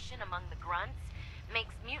conversation among the grunts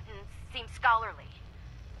makes mutants seem scholarly.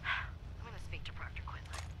 I'm gonna speak to Proctor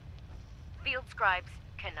Quinlan. Field scribes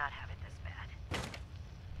cannot have it this bad.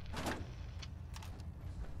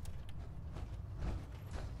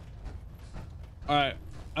 All right,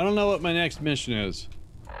 I don't know what my next mission is.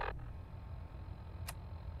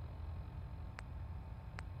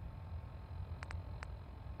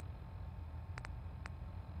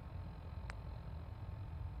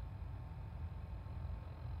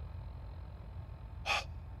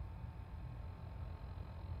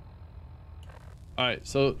 All right,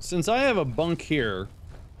 so since I have a bunk here,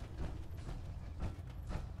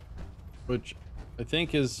 which I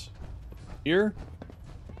think is here.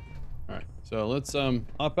 All right, so let's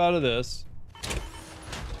hop out of this.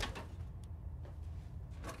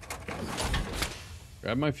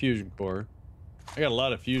 Grab my fusion core. I got a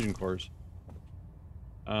lot of fusion cores.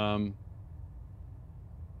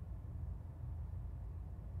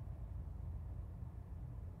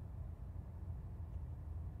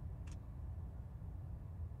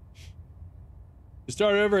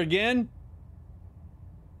 Start over again.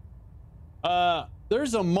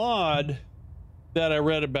 There's a mod that I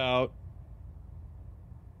read about.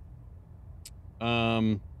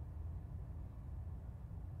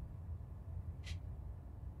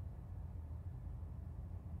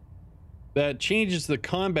 That changes the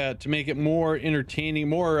combat to make it more entertaining,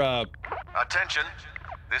 more Attention.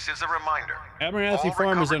 This is a reminder. Abernathy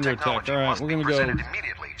Farm is under attack. All right, we're gonna go.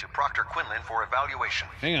 Immediately to Proctor Quinlan for evaluation.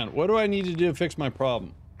 Hang on. What do I need to do to fix my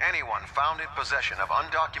problem? Anyone found in possession of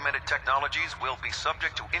undocumented technologies will be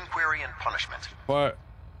subject to inquiry and punishment. What?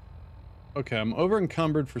 Okay, I'm over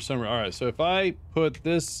encumbered for some reason. All right, so if I put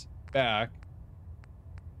this back,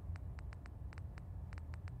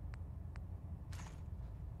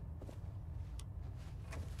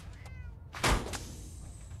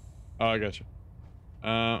 Oh, I gotcha.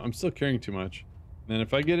 I'm still carrying too much. And then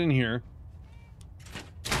if I get in here.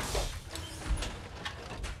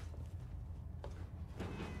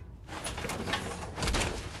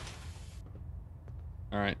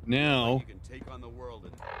 All right, now. You can take on the world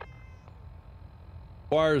and...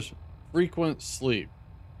 requires frequent sleep.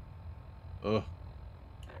 Ugh.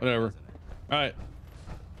 Whatever. All right.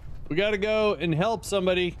 We got to go and help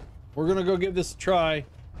somebody. We're going to go give this a try.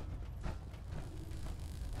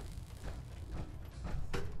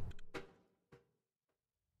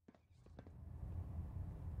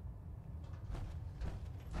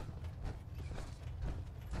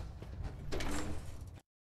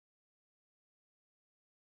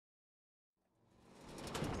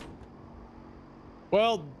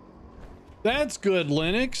 Well, that's good,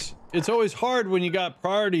 Linux. It's always hard when you got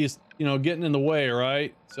priorities, you know, getting in the way,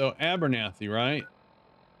 right? So, Abernathy, right?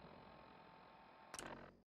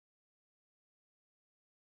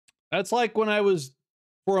 That's like when I was,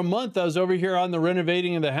 for a month, I was over here on the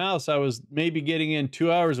renovating of the house. I was maybe getting in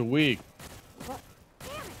 2 hours a week.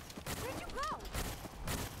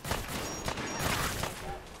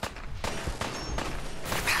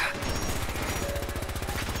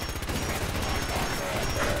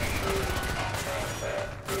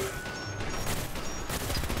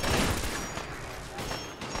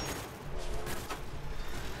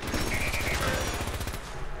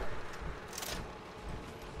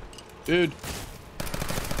 Dude.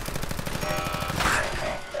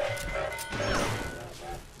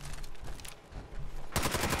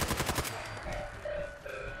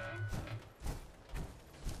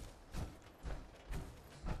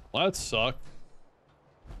 Well, that sucked.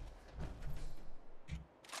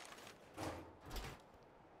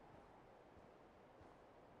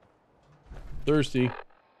 Thirsty.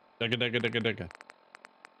 Decka.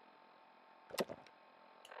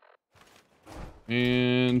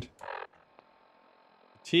 And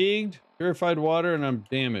fatigued, purified water, and I'm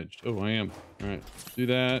damaged. Oh, I am. All right, do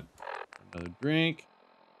that. Another drink.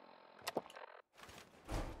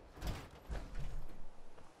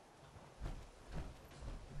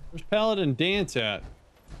 Where's Paladin Dance at?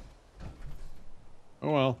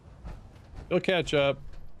 Oh well. He'll catch up.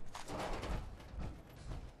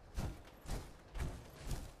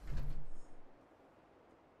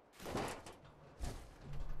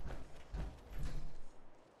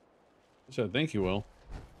 So I think he will.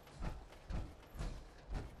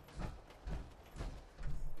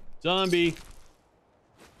 Zombie.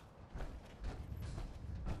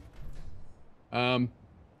 I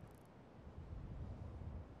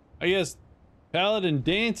guess Paladin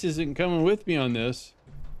Dance isn't coming with me on this.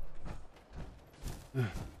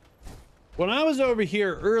 When I was over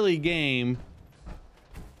here early game.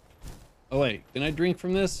 Oh wait, can I drink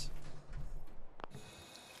from this?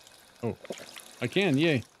 Oh, I can,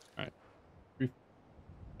 yay. All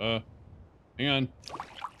right. Hang on.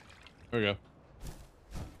 There we go.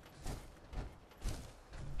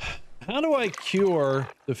 How do I cure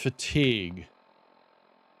the fatigue?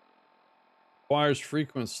 Requires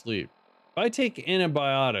frequent sleep. If I take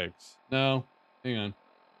antibiotics, no, hang on.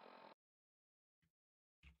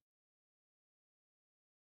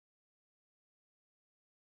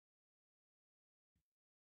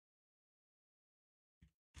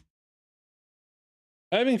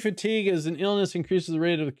 Having fatigue as an illness increases the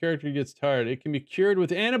rate of the character gets tired. It can be cured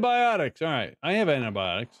with antibiotics. All right, I have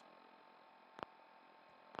antibiotics.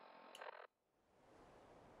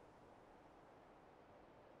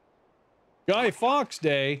 Guy Fawkes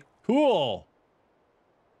Day. Cool.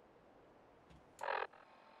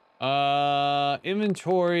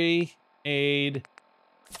 Inventory, aid.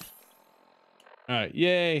 All right,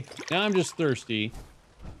 yay. Now I'm just thirsty.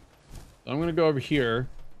 So I'm gonna go over here.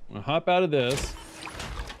 I'm gonna hop out of this.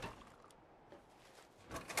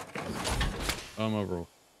 I'm over.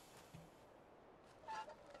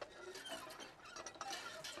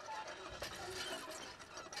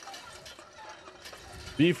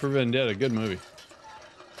 V for Vendetta, good movie.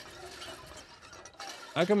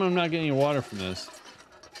 How come I'm not getting any water from this?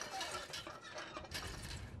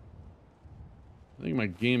 I think my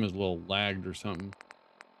game is a little lagged or something.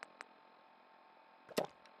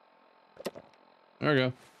 There we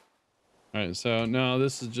go. All right, so now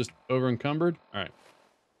this is just over encumbered. All right.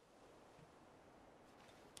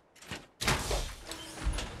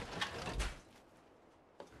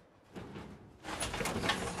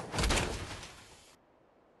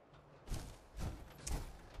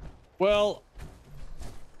 Well,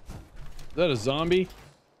 is that a zombie?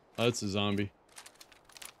 Oh, that's a zombie.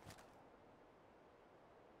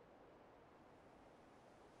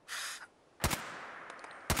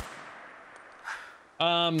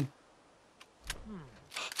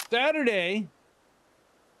 Saturday,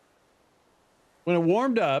 when it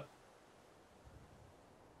warmed up,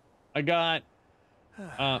 I got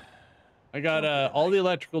all the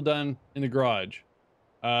electrical done in the garage.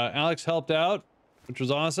 Alex helped out, which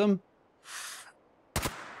was awesome.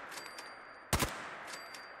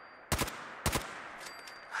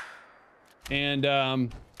 And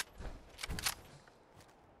then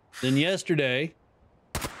yesterday,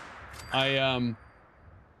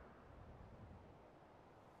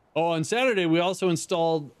 on Saturday, we also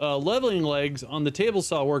installed leveling legs on the table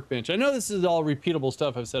saw workbench. I know this is all repeatable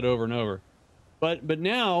stuff I've said over and over, but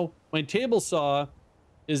now my table saw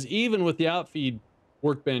is even with the outfeed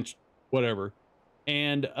workbench, whatever.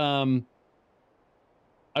 And I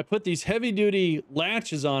put these heavy duty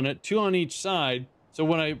latches on it, 2 on each side. So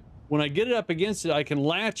when I get it up against it, I can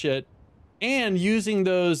latch it, and using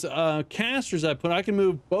those casters I can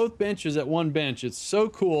move both benches at one bench. It's so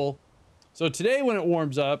cool. So today when it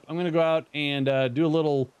warms up, I'm gonna go out and do a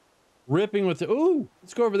little ripping with the, ooh,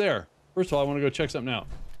 let's go over there. First of all, I wanna go check something out.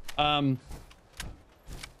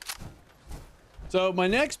 So my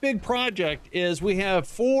next big project is we have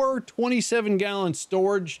 4 27-gallon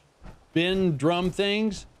storage bin drum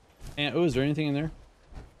things. And, oh, is there anything in there?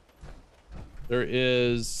 There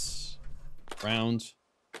is rounds.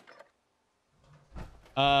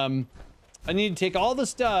 I need to take all the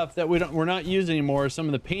stuff that we're not using anymore. Some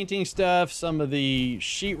of the painting stuff, some of the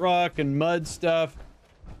sheetrock and mud stuff.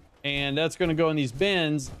 And that's going to go in these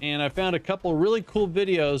bins. And I found a couple really cool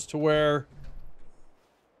videos to where,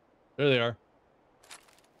 there they are.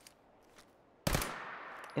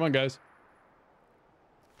 Come on, guys.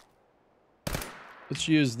 Let's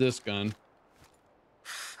use this gun.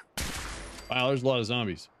 Wow, there's a lot of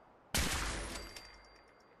zombies.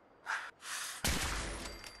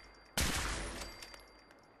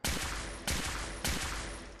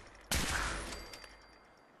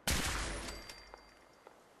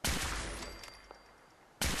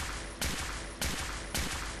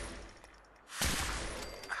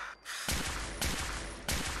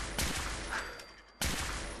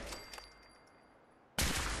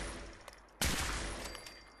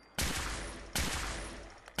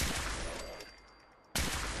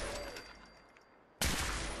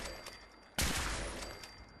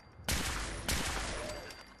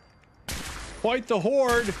 Quite the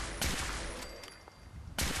horde.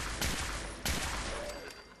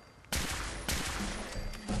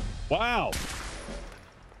 Wow.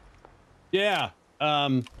 Yeah,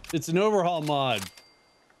 it's an overhaul mod.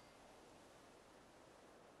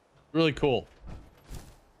 Really cool.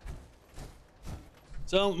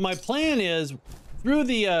 So my plan is through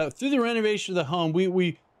the renovation of the home,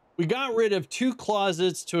 we got rid of 2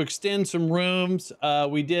 closets to extend some rooms.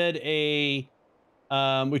 We did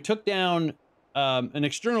we took down an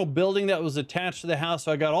external building that was attached to the house.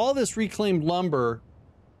 So I got all this reclaimed lumber.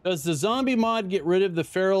 Does the zombie mod get rid of the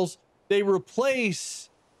ferals? They replace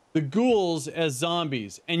the ghouls as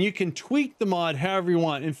zombies, and you can tweak the mod however you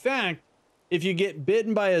want. In fact, if you get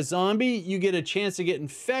bitten by a zombie, you get a chance to get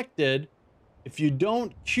infected. If you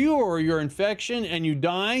don't cure your infection and you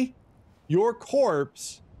die, your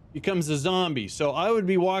corpse becomes a zombie. So I would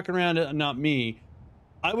be walking around, not me,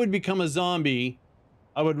 I would become a zombie.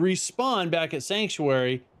 I would respawn back at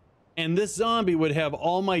Sanctuary, and this zombie would have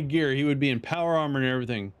all my gear. He would be in power armor and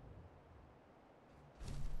everything.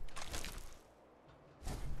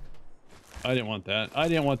 I didn't want that. I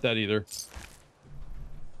didn't want that either.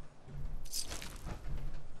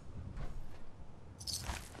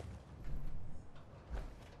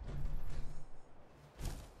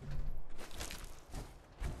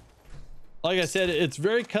 Like I said, it's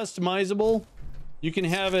very customizable. You can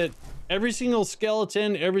have it, every single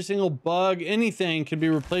skeleton, every single bug, anything can be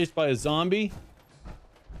replaced by a zombie.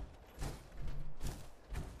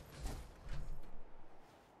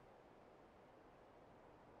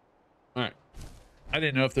 All right. I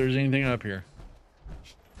didn't know if there's anything up here.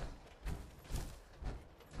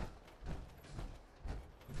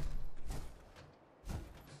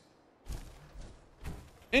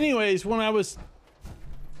 Anyways, when I was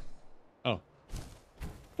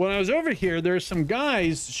over here, there's some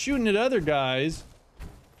guys shooting at other guys.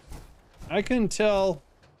 I couldn't tell.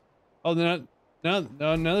 Oh, now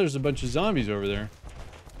there's a bunch of zombies over there.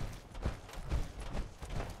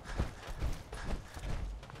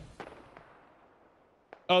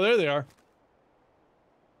 Oh, there they are.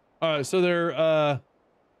 All right, so they're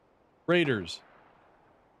raiders.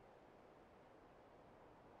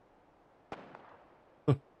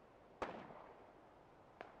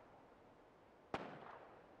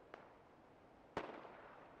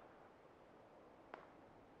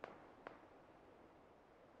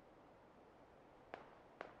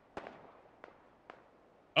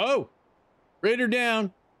 Oh, Raider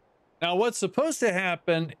down. Now, what's supposed to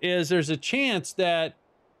happen is there's a chance that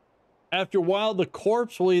after a while, the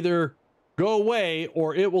corpse will either go away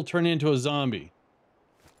or it will turn into a zombie.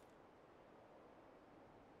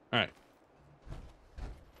 All right.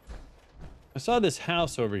 I saw this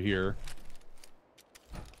house over here.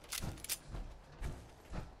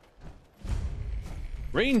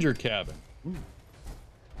 Ranger cabin. Ooh.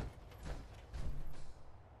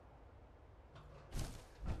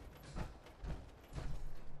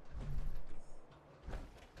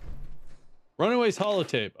 Runaways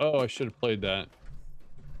holotape. Oh, I should have played that.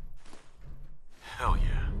 Hell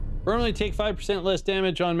yeah. Permanently take 5% less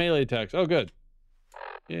damage on melee attacks. Oh, good.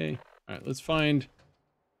 Yay. All right, let's find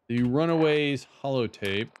the Runaways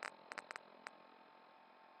holotape.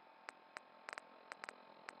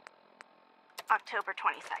 October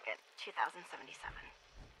 22nd, 2077.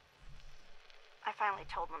 I finally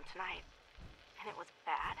told them tonight, and it was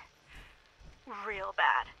bad. Real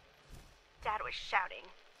bad. Dad was shouting,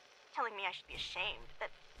 telling me I should be ashamed,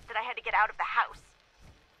 that I had to get out of the house.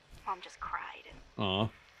 Mom just cried, and Aw.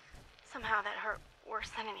 somehow that hurt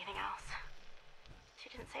worse than anything else. She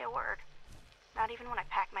didn't say a word, not even when I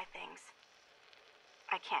packed my things.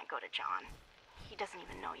 I can't go to John. He doesn't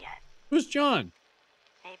even know yet. Who's John?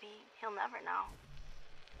 Maybe he'll never know.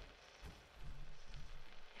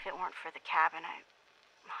 If it weren't for the cabin, I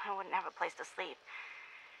wouldn't have a place to sleep.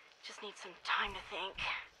 Just need some time to think.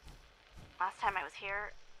 Last time I was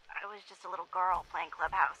here, I was just a little girl playing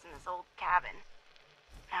clubhouse in this old cabin.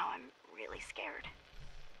 Now I'm really scared.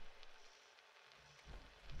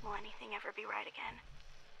 Will anything ever be right again?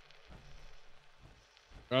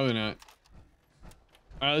 Probably not.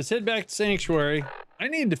 All right, let's head back to Sanctuary. I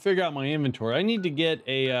need to figure out my inventory. I need to get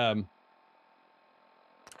a, I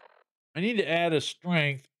need to add a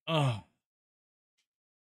strength. Oh.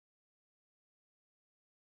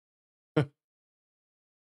 All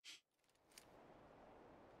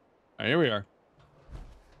right, here we are.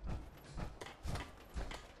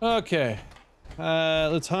 Okay.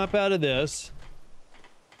 Let's hop out of this.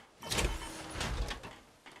 Let's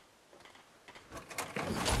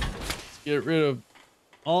get rid of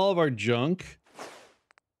all of our junk.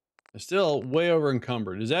 I'm still way over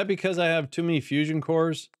encumbered. Is that because I have too many fusion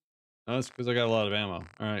cores? No, that's because I got a lot of ammo. All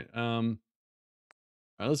right. All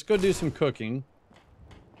right, let's go do some cooking.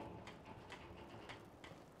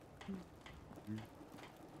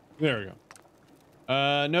 There we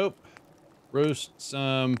go. Nope. Roast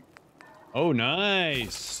some. Oh,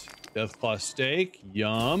 nice. Deathclaw steak.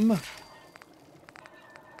 Yum.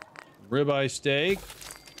 Ribeye steak.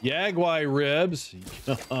 Yagwai ribs.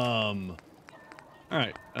 Yum. All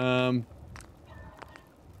right. All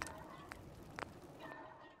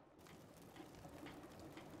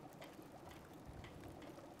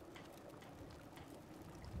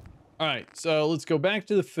right. So let's go back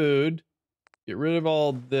to the food. Get rid of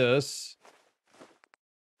all this.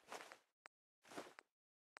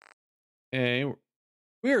 Okay.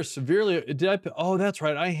 We are severely. Did I? Oh, that's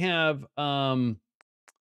right. I have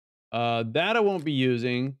that I won't be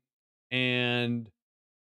using, and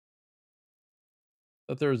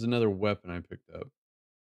I thought there was another weapon I picked up.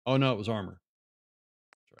 Oh no, it was armor.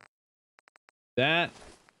 That's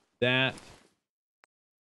right.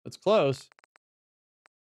 That's close.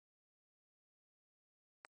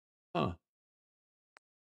 Huh.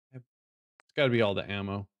 It's got to be all the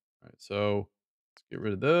ammo. All right, so let's get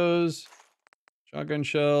rid of those. Shotgun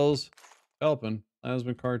shells. Helping.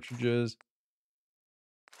 Plasma cartridges.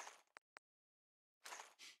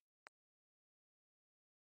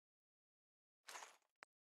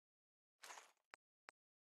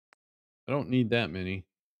 I don't need that many.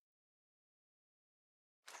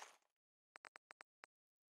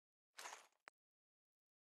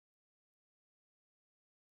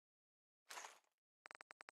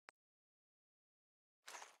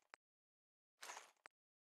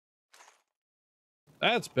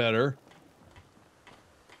 That's better.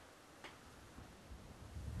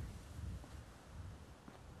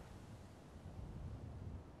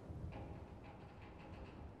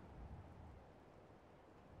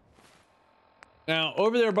 Now,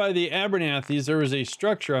 over there by the Abernathy's, there was a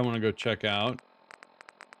structure I want to go check out.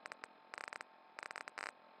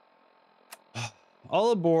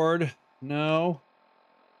 All aboard. No.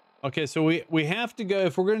 Okay, so we have to go,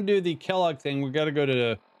 if we're going to do the Kellogg thing, we got to go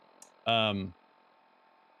to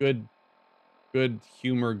good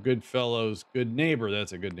humor, good fellows, good neighbor.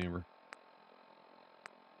 That's a good neighbor.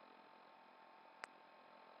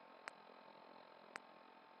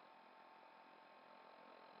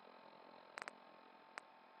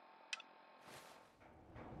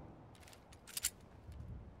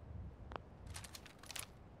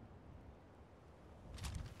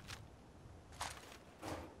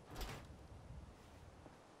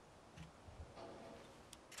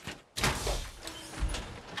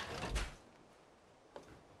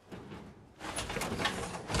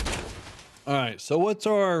 All right, so what's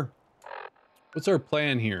our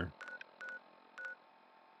plan here?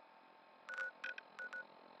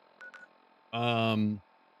 Let's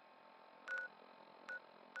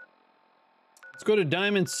go to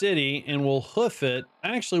Diamond City and we'll hoof it.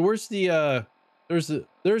 Actually, where's the there's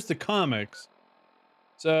the comics.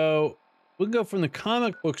 So we can go from the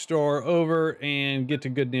comic book store over and get to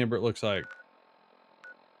Good Neighbor, it looks like.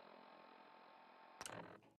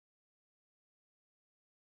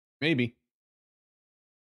 Maybe.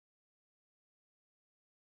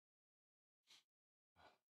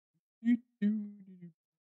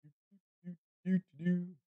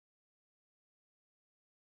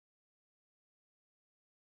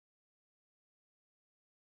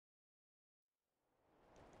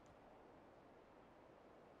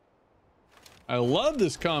 I love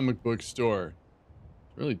this comic book store.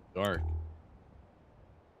 It's really dark.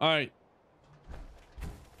 All right.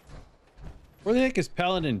 Where the heck is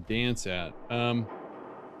Paladin Dance at? Did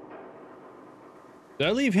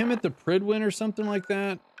I leave him at the Pridwin or something like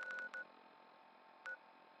that?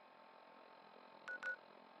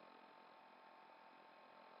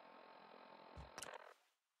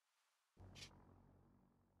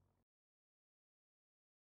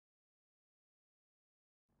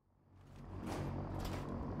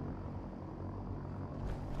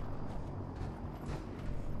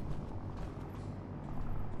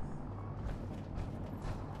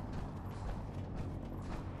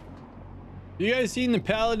 You guys seen the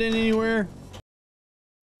Paladin anywhere?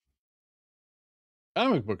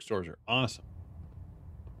 Comic book stores are awesome.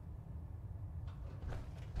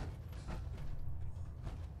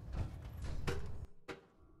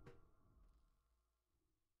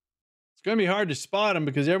 It's gonna be hard to spot them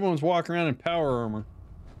because everyone's walking around in power armor.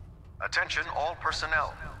 Attention all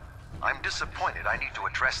personnel. I'm disappointed I need to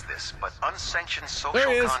address this, but unsanctioned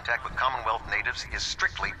social contact with Commonwealth natives is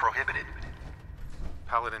strictly prohibited.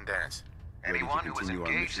 Paladin Dance. Anyone who is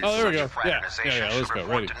engaged in there we such go. a fraternization Let's should go. report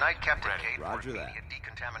Ready. to Night Captain Kate for immediate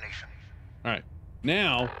decontamination. All right.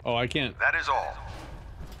 Now, oh, I can't. That is all.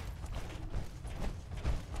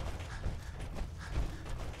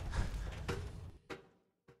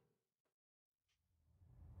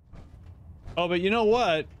 Oh, but you know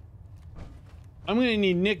what? I'm gonna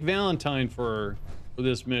need Nick Valentine for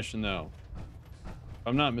this mission, though. If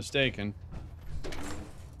I'm not mistaken.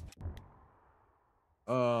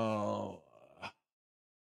 Oh.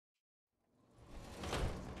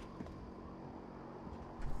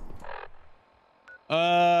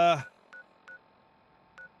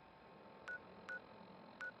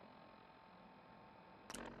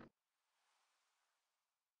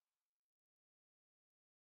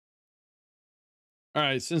 All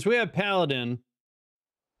right, since we have Paladin,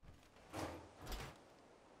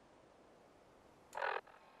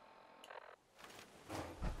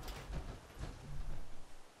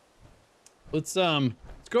 let's go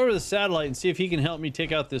over to the satellite and see if he can help me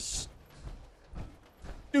take out this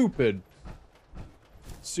stupid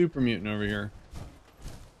super mutant over here.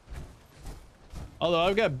 Although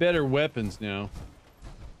I've got better weapons now.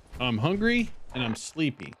 I'm hungry and I'm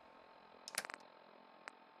sleepy.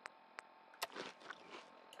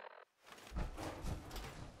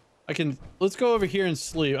 Let's go over here and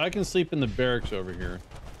sleep. I can sleep in the barracks over here.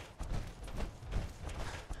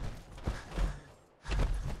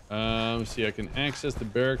 Let's see, I can access the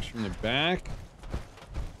barracks from the back.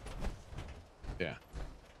 Yeah.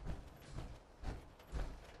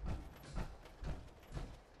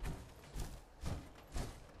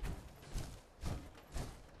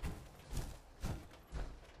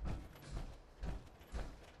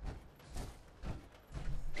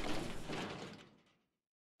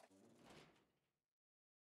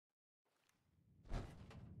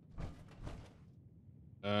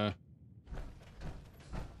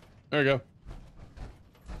 There we go.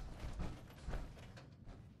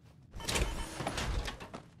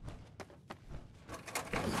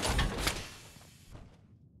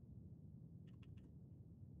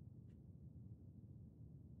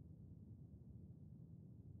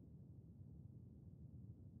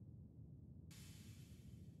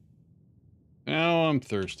 Now I'm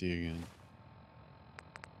thirsty again.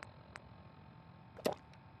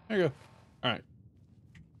 There you go. All right.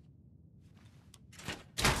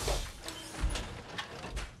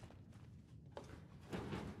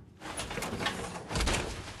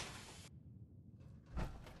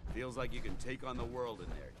 Feels like you can take on the world in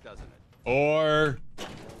there, doesn't it? Or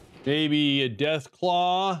maybe a death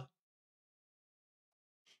claw.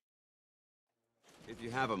 If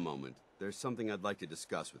you have a moment, there's something I'd like to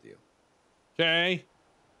discuss with you. Okay.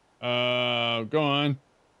 Go on.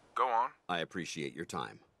 Go on. I appreciate your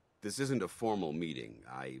time. This isn't a formal meeting.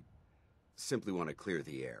 simply want to clear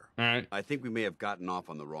the air. All right. I think we may have gotten off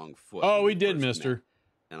on the wrong foot. Oh, we did, mister.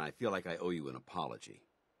 And I feel like I owe you an apology.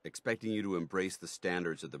 Expecting you to embrace the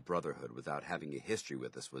standards of the Brotherhood without having a history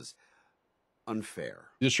with us was unfair.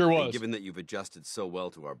 It sure was. And given that you've adjusted so well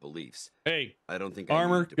to our beliefs, hey, I don't think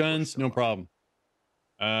armor, guns, no problem.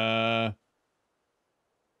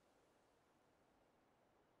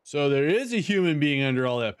 So there is a human being under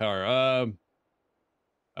all that power.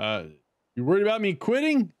 You worried about me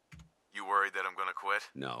quitting? You worried that I'm gonna quit?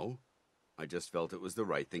 No. I just felt it was the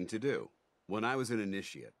right thing to do. When I was an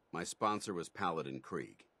initiate, my sponsor was Paladin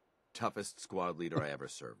Krieg, toughest squad leader I ever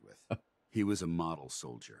served with. He was a model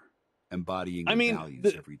soldier, embodying the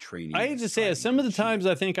values every trainee. I hate to say it, some of the times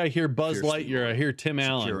I think I hear Buzz Lightyear, I hear Tim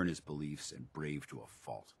Allen. Secure in his beliefs and brave to a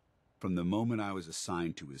fault. From the moment I was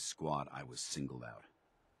assigned to his squad, I was singled out.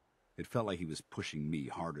 It felt like he was pushing me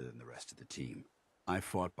harder than the rest of the team. I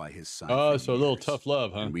fought by his side. Oh, so a little tough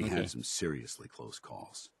love, huh? And we had some seriously close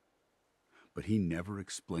calls. But he never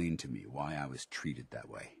explained to me why I was treated that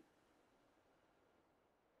way.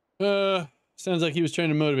 Sounds like he was trying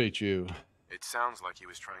to motivate you. It sounds like he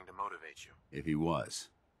was trying to motivate you. If he was,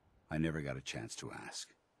 I never got a chance to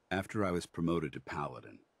ask. After I was promoted to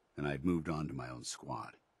Paladin, and I'd moved on to my own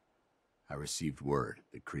squad, I received word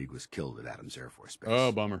that Krieg was killed at Adams Air Force Base.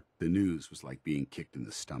 Oh, bummer. The news was like being kicked in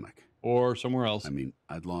the stomach. Or somewhere else. I mean,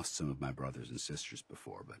 I'd lost some of my brothers and sisters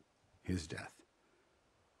before, but his death,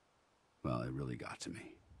 well, it really got to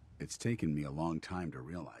me. It's taken me a long time to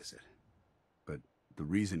realize it. But the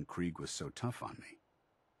reason Krieg was so tough on me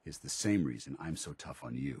is the same reason I'm so tough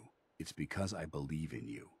on you. It's because I believe in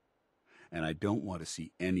you. And I don't want to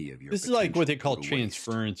see any of your This is like what they call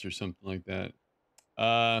transference or something like that.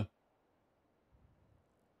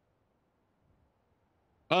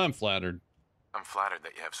 I'm flattered. I'm flattered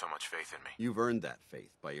that you have so much faith in me. You've earned that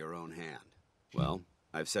faith by your own hand. Well,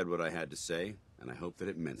 I've said what I had to say, and I hope that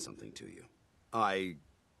it meant something to you. I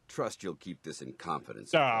trust you'll keep this in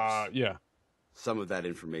confidence. Yeah. Some of that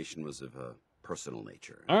information was of a personal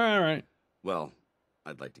nature. All right. Well,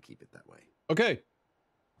 I'd like to keep it that way. Okay.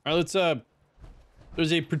 All right, let's,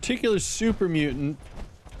 there's a particular super mutant.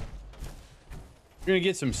 We're gonna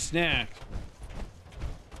get some snacks.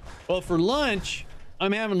 Well, for lunch,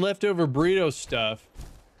 I'm having leftover burrito stuff.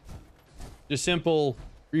 Just simple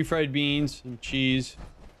refried beans and cheese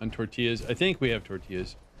on tortillas. I think we have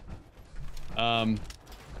tortillas. And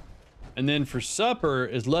then for supper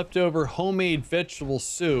is leftover homemade vegetable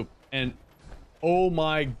soup. And oh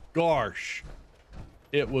my gosh,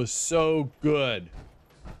 it was so good.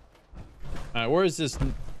 All right, where's this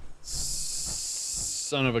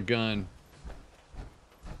son of a gun?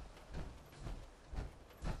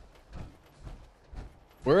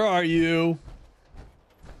 Where are you?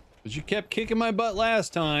 Because you kept kicking my butt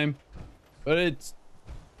last time. But it's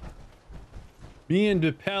me and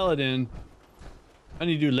the Paladin.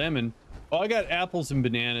 Honeydew lemon. Oh, I got apples and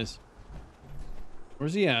bananas.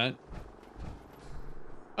 Where's he at?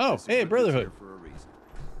 Oh, hey, Brotherhood. For a reason.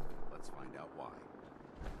 Let's find out why.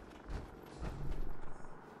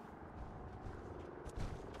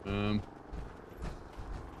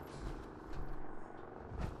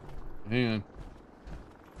 Hang on.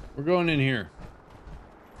 We're going in here.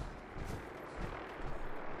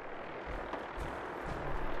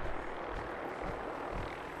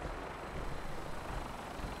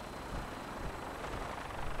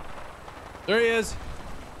 There he is.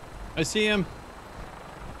 I see him.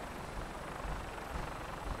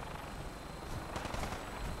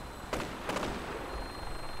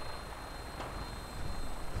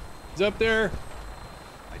 He's up there.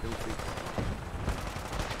 I don't think.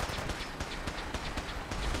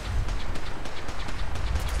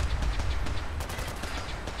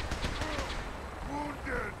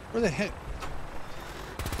 Where the heck?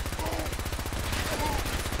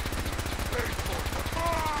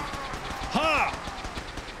 Ha!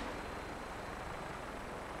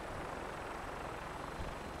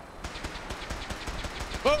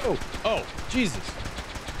 Oh, oh, Jesus.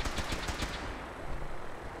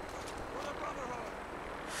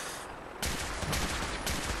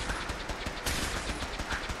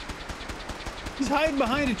 He's hiding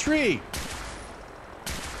behind a tree.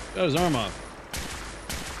 Got his arm off.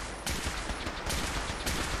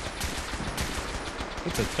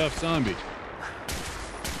 That's a tough zombie.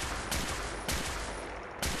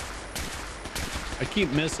 I keep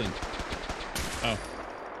missing. Oh.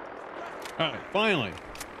 Alright, finally.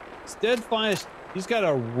 Steadfast. He's got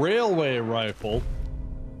a railway rifle.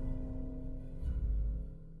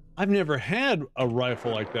 I've never had a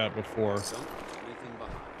rifle like that before.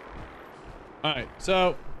 Alright,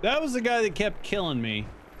 so that was the guy that kept killing me.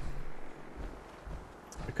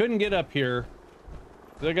 I couldn't get up here.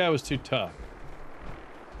 That guy was too tough.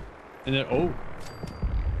 And then, oh.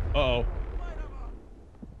 Uh-oh.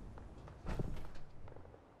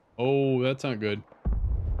 Oh, that's not good.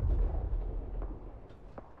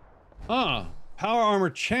 Huh. Power armor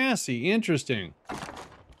chassis. Interesting.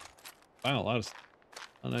 Wow, a lot of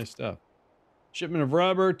nice stuff. Shipment of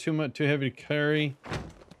rubber. Too heavy to carry. I'm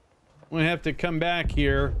gonna have to come back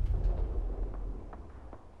here.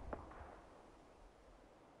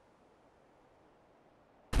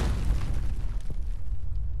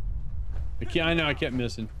 I know I kept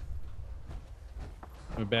missing.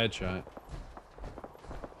 I'm a bad shot.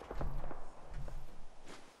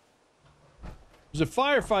 There's a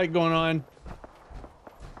firefight going on.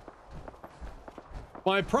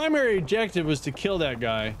 My primary objective was to kill that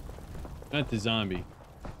guy, not the zombie.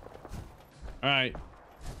 All right.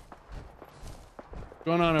 What's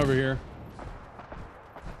going on over here?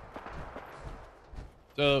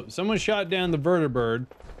 So someone shot down the vertibird.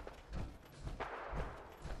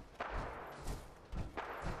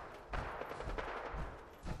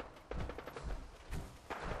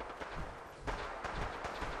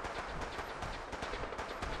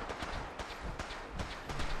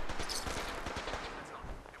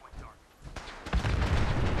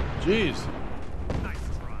 Jeez. Nice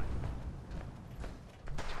try.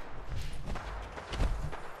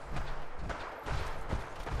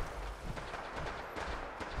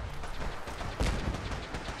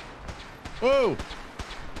 Whoa.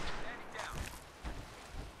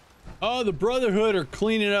 Oh, the Brotherhood are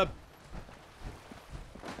cleaning up.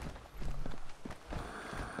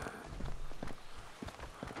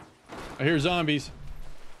 I hear zombies.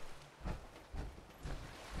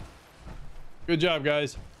 Good job,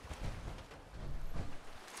 guys.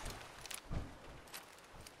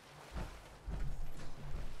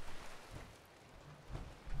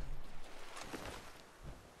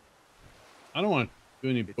 I don't want to do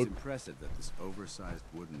any. It's impressive that this oversized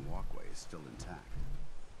wooden walkway is still intact.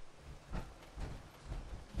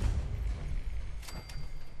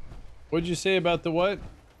 What'd you say about the what?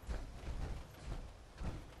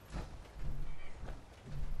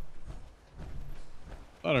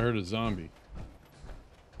 Thought I heard a zombie.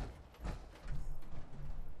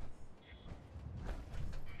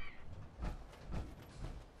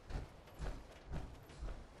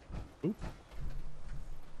 Oop.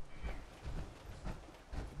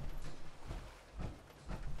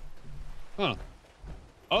 Huh.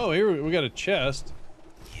 Oh, here we got a chest.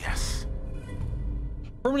 Yes.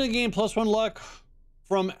 Permanent gain +1 luck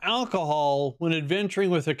from alcohol when adventuring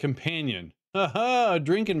with a companion. Haha, a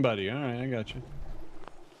drinking buddy. All right, I got you.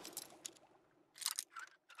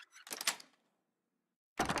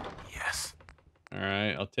 Yes. All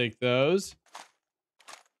right, I'll take those.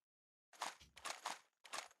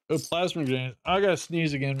 Oh, plasma grenades. I gotta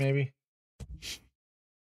sneeze again, maybe.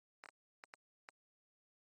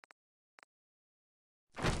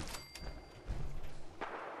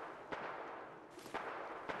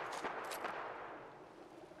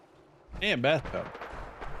 And bathtub.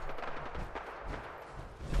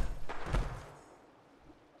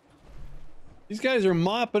 These guys are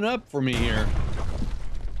mopping up for me here.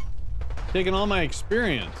 Taking all my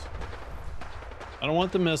experience. I don't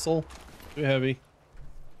want the missile. Too heavy.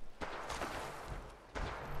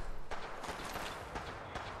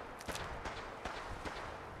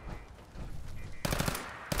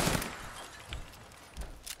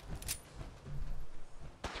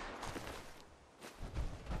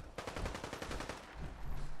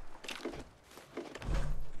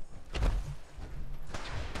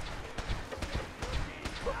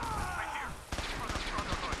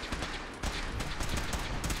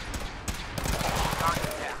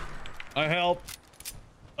 I help.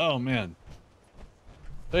 Oh man.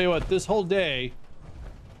 Tell you what, this whole day.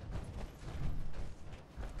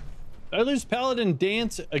 Did I lose Paladin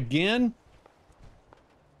Dance again?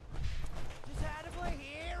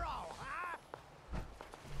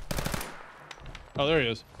 Oh, there he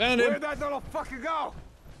is. Found him. Where'd that little fucker go?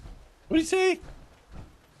 What'd he say?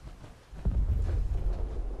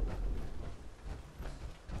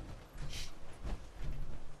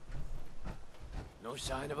 No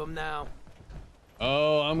sign of him now.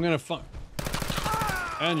 Oh, I'm gonna find.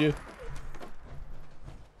 And you.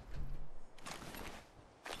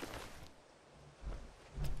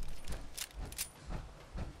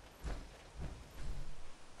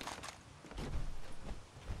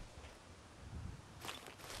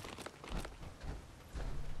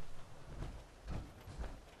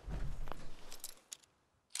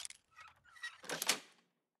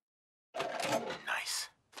 Nice.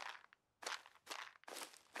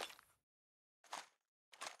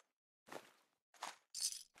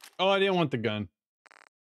 Oh, I didn't want the gun.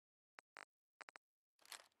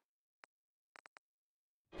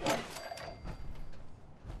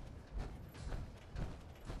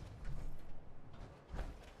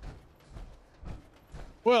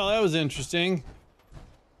 Well, that was interesting.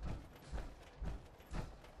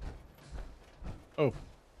 Oh.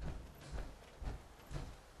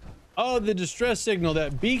 Oh, the distress signal.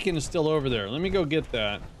 That beacon is still over there. Let me go get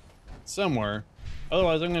that somewhere.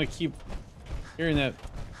 Otherwise, I'm going to keep hearing that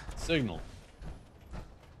signal.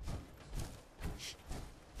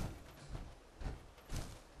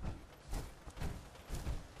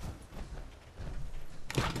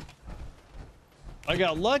 I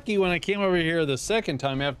got lucky when I came over here the second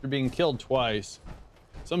time after being killed twice.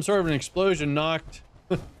 Some sort of an explosion knocked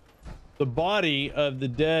the body of the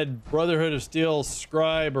dead Brotherhood of Steel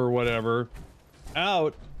scribe or whatever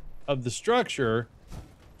out of the structure.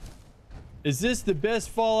 Is this the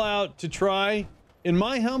best Fallout to try? In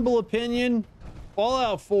my humble opinion,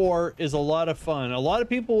 Fallout 4 is a lot of fun. A lot of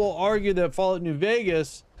people will argue that Fallout New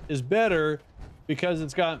Vegas is better because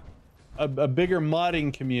it's got a bigger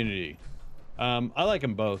modding community. I like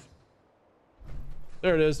them both.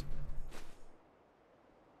 There it is.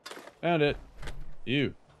 Found it.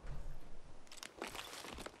 You.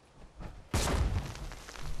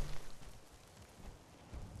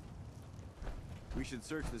 We should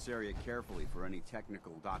search this area carefully for any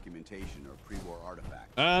technical documentation or pre-war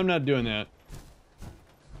artifacts. I'm not doing that.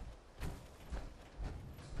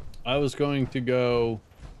 I was going to go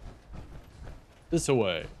this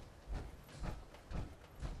way.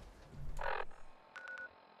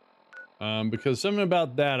 Because something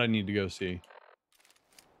about that I need to go see.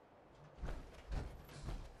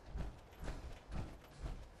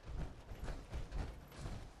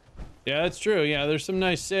 Yeah, that's true. Yeah, there's some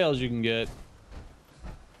nice sales you can get.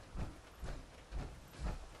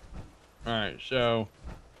 All right, so.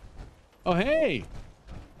 Oh, hey.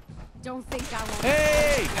 Don't think I won't.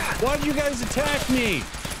 Hey! Why did you guys attack me?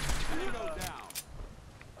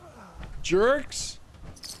 Jerks.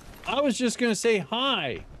 I was just gonna say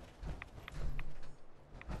hi.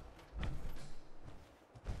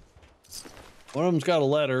 One of them's got a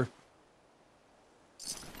letter.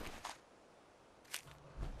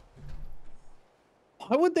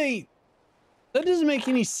 Why would they? That doesn't make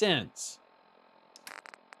any sense.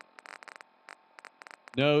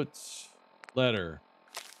 Notes, letter.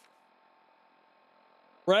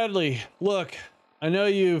 Bradley, look, I know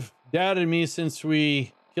you've doubted me since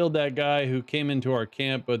we killed that guy who came into our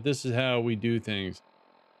camp, but this is how we do things.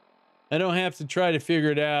 I don't have to try to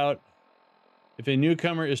figure it out. If a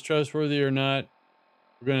newcomer is trustworthy or not,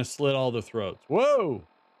 we're going to slit all the throats. Whoa!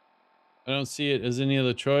 I don't see it as any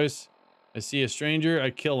other choice. I see a stranger, I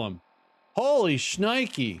kill him. Holy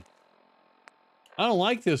shnikey. I don't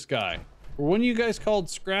like this guy. Were one of you guys called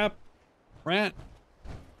Scrap Rat?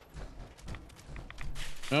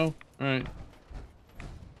 No? Alright.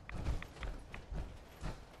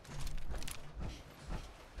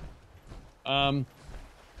 I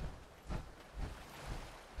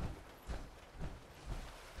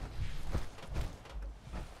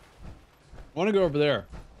want to go over there.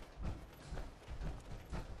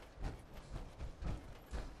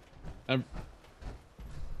 There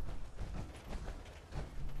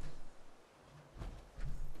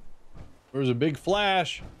was a big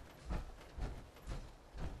flash.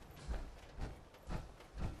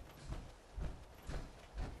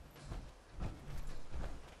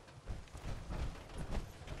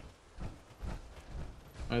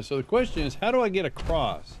 All right, so the question is, how do I get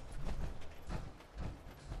across?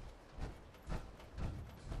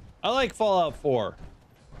 I like Fallout 4.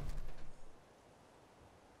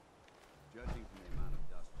 Judging from the amount of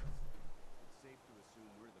dust, it's safe to assume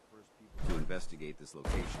we're the first people to investigate this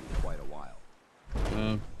location in quite a while.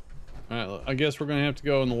 All right, I guess we're gonna have to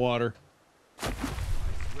go in the water. Swim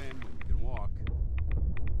when you can walk.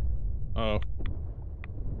 Oh,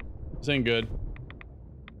 this ain't good.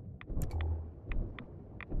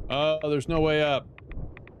 Oh, there's no way up.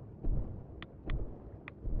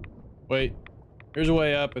 Wait, here's a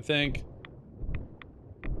way up, I think.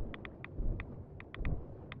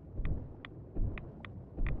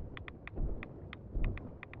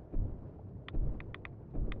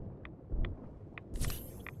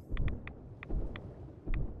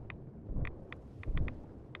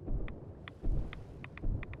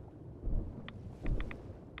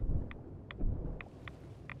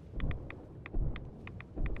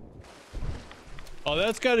 Oh,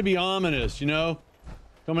 that's got to be ominous, you know?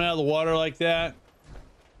 Coming out of the water like that.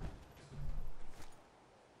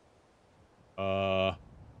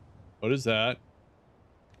 What is that?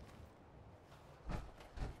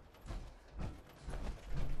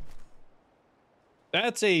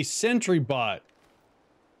 That's a sentry bot.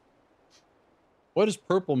 What does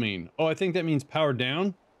purple mean? Oh, I think that means powered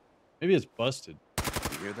down. Maybe it's busted.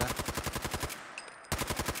 You hear that?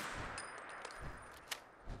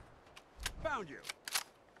 Found you.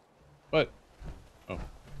 What? Oh.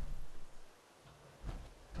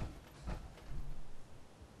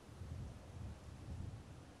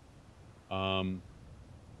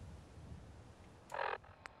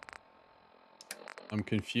 I'm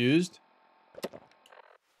confused.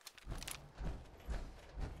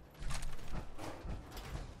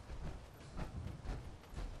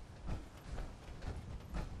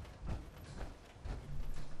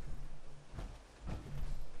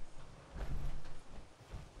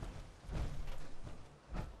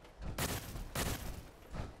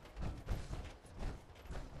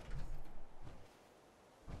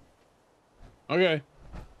 Okay.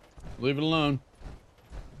 Leave it alone.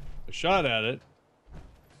 I shot at it.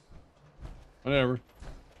 Whatever.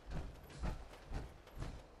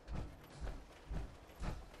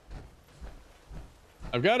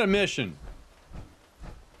 I've got a mission.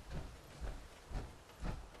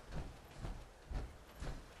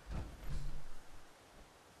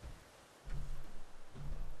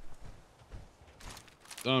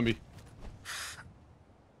 Zombie.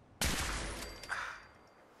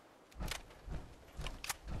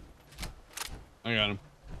 I got him.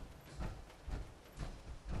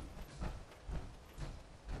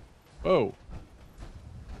 Whoa.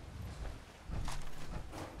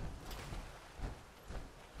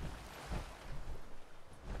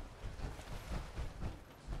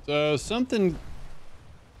 So something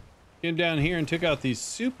came down here and took out these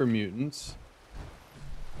super mutants.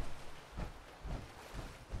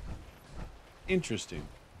 Interesting.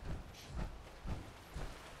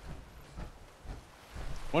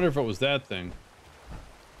 Wonder if it was that thing.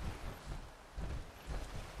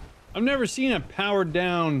 I've never seen a powered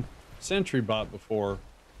down sentry bot before.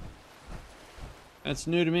 That's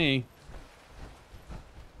new to me.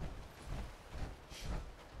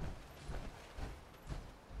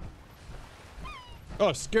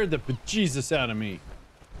 Oh, scared the bejesus out of me.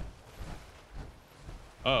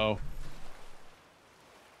 Uh-oh.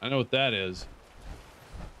 I know what that is.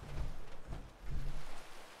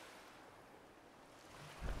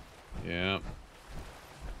 Yeah.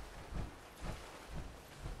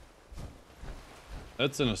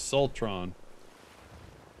 That's an Assaultron.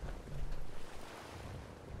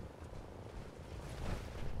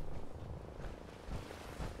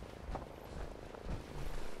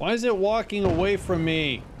 Why is it walking away from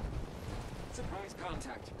me? Surprise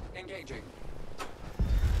contact. Engaging.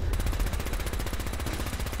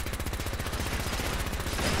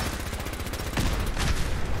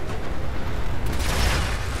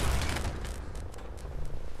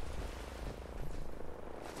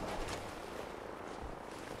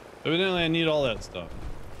 Evidently, I need all that stuff.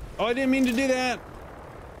 Oh, I didn't mean to do that.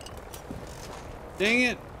 Dang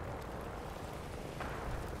it.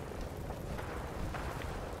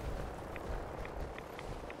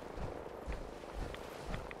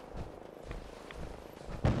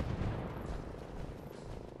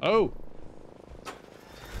 Oh.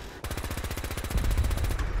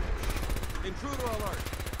 Intruder alert.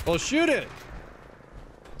 Well, shoot it.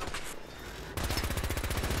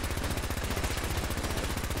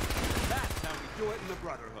 That's how we do it in the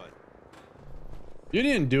Brotherhood. You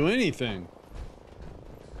didn't do anything.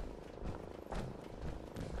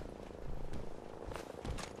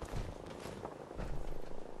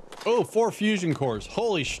 Oh, 4 fusion cores.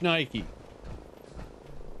 Holy shnikey.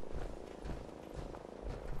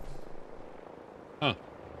 Huh.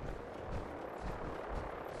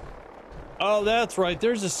 Oh, that's right.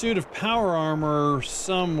 There's a suit of power armor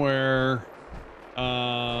somewhere.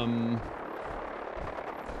 Yeah,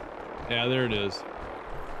 there it is.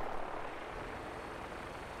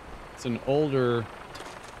 It's an older...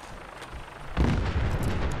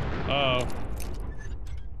 Uh-oh.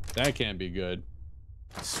 That can't be good.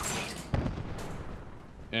 Sweet.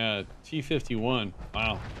 Yeah, T-51.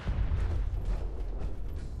 Wow.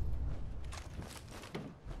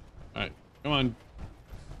 Alright, come on.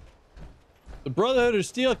 The Brotherhood of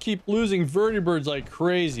Steel keep losing vertibirds like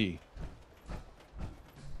crazy.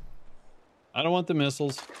 I don't want the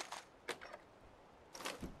missiles.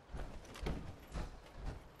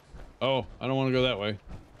 Oh, I don't want to go that way.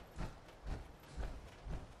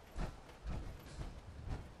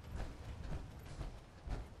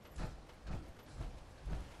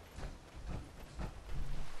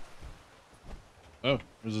 Oh,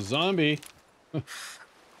 there's a zombie.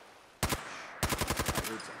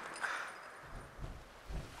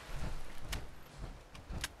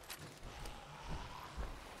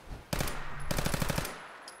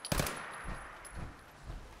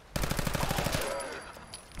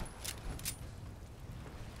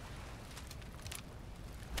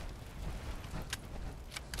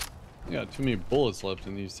 I got too many bullets left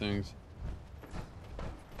in these things.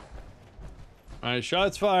 All right,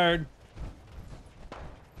 shots fired.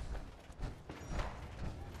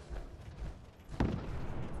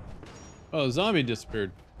 Oh, the zombie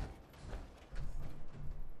disappeared.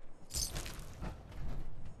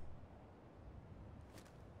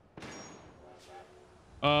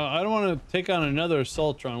 I don't want to take on another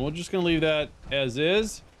Assaultron. We're just gonna leave that as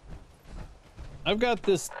is. I've got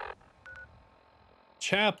this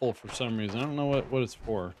chapel for some reason. I don't know what it's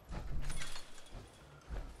for.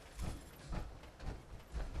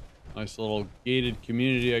 Nice little gated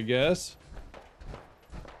community, I guess.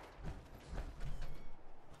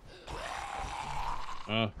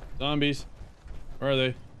 Zombies. Where are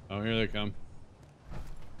they? Oh, here they come.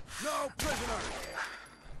 No prisoner.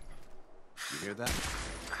 You hear that?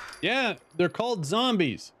 Yeah, they're called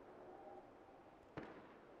zombies.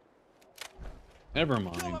 Never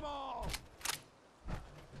mind.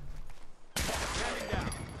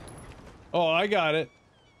 Oh, I got it.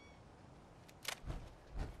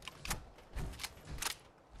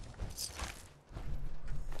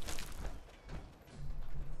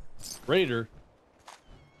 Raider.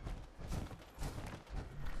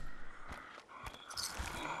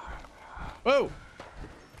 Whoa!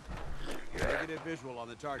 Negative visual on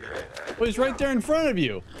the target. Well, he's right there in front of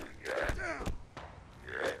you.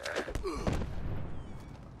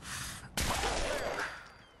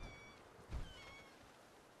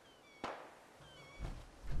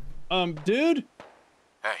 Dude?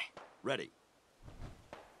 Hey. Ready.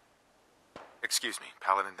 Excuse me,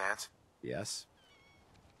 Paladin Dance? Yes.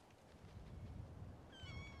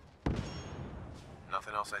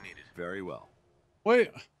 Nothing else I needed. Very well.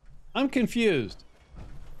 Wait, I'm confused.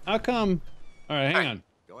 How come? All right, hang on.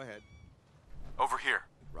 Go ahead. Over here.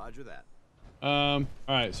 Roger that. All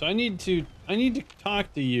right, so I need to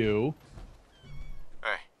talk to you.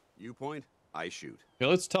 Hey. You point, I shoot. Okay,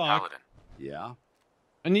 let's talk. Paladin. Yeah.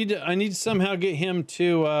 I need to somehow get him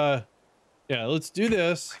to yeah, let's do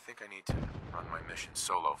this. I think I need to run my mission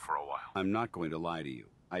solo for a while. I'm not going to lie to you.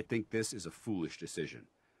 I think this is a foolish decision.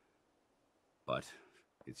 But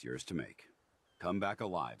it's yours to make. Come back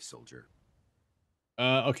alive, soldier.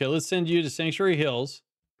 Okay, let's send you to Sanctuary Hills.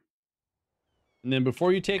 And then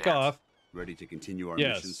before you take off, ready to continue our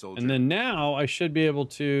mission, soldier? And then now I should be able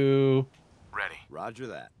to ready. Roger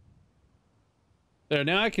that. There,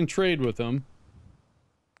 now I can trade with him.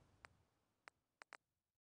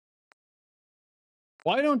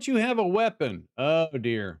 Why don't you have a weapon? Oh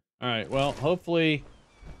dear. All right, well, hopefully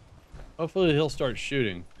he'll start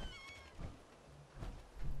shooting.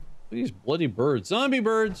 These bloody birds. Zombie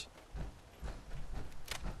birds!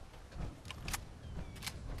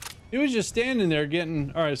 He was just standing there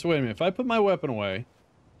getting... Alright, so wait a minute. If I put my weapon away,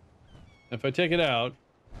 if I take it out,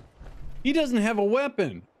 he doesn't have a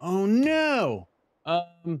weapon. Oh no!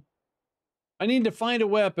 I need to find a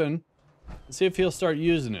weapon and see if he'll start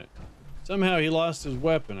using it. Somehow he lost his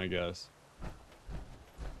weapon, I guess.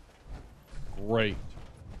 Great.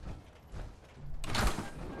 Nuclear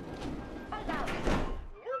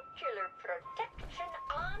protection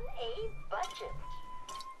on a budget.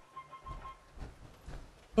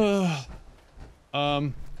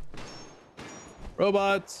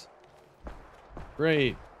 Robots.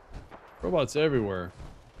 Great. Robots everywhere.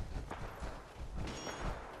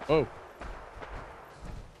 Oh.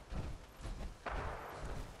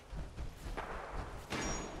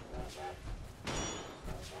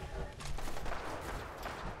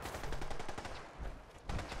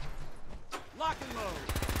 Lock and load.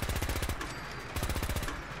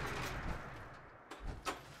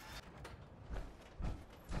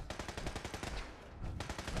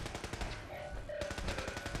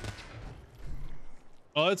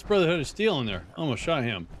 Oh, that's Brotherhood of Steel in there. Almost shot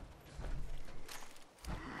him.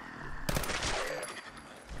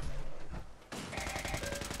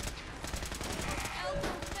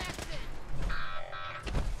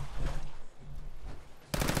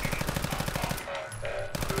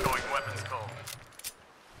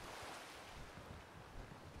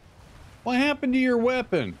 What happened to your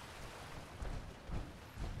weapon?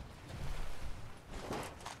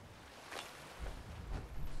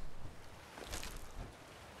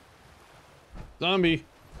 Zombie.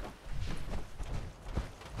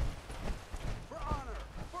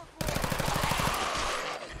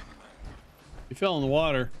 He fell in the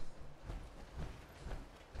water.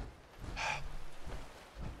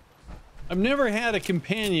 I've never had a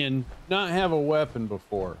companion not have a weapon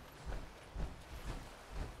before.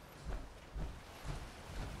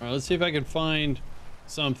 All right, let's see if I can find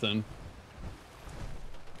something.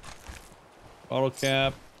 Bottle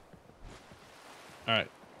cap. All right.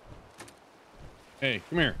 Hey,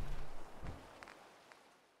 come here.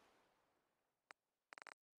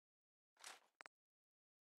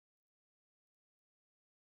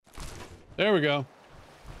 There we go.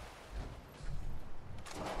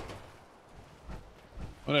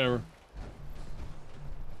 Whatever.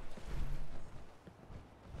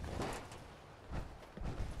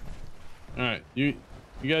 All right, you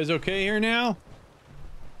guys okay here now?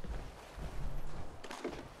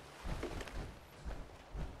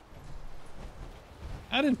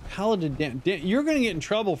 How did Paladin Dan? You're gonna get in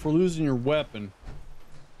trouble for losing your weapon.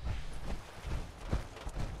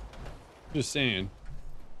 Just saying.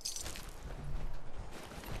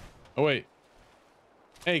 Oh wait.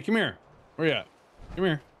 Hey, come here. Where you at? Come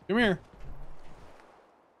here. Come here.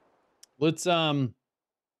 Let's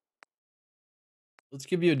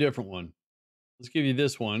give you a different one. Let's give you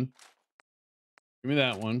this one. Give me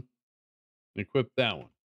that one. And equip that one.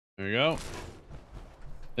 There you go.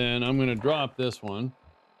 Then I'm gonna drop this one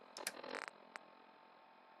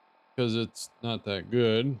because it's not that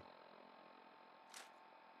good.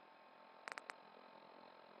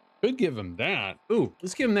 Could give him that. Ooh,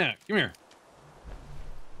 let's give him that. Come here.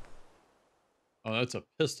 Oh, that's a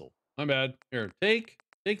pistol. My bad. Here, take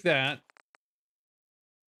that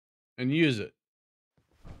and use it.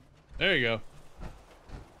 There you go.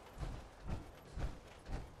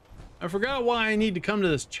 I forgot why I need to come to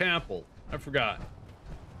this chapel. I forgot.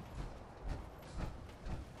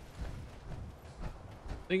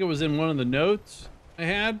 I think it was in one of the notes I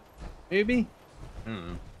had, maybe? I don't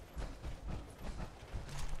know.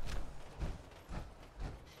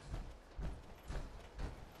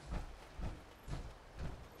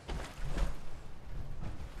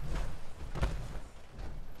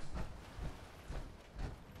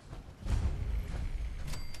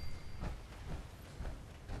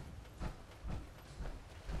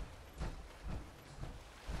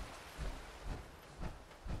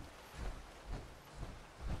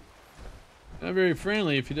 Not very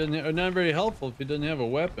friendly if he doesn't have, or not very helpful if he doesn't have a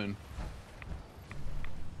weapon.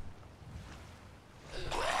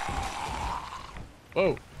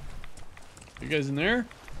 Whoa. You guys in there?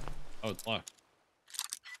 Oh, it's locked.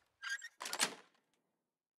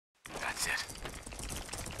 That's it.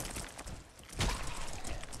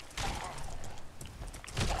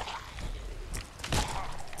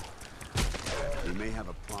 We may have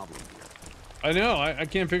a problem here. I know. I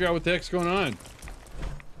can't figure out what the heck's going on.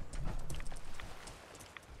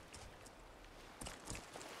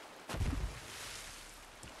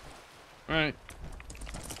 All right.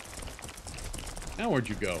 Now where'd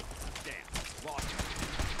you go? Damn, lost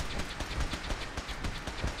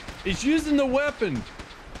it. He's using the weapon,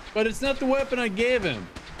 but it's not the weapon I gave him.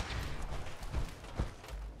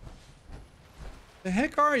 The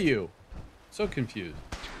heck are you? So confused.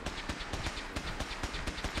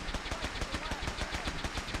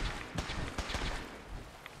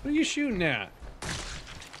 What are you shooting at?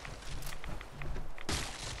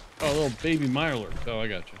 Oh, a little baby Mirelurk. Oh, I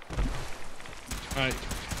got you. All right.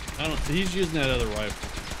 I don't. He's using that other rifle.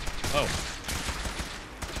 Oh.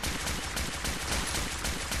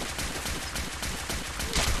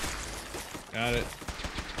 Got it.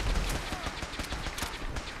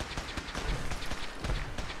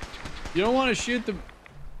 You don't want to shoot the,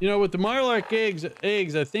 you know, with the Mirelurk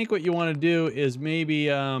eggs, I think what you want to do is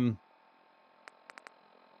maybe, oh,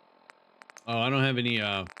 I don't have any,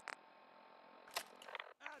 uh-oh,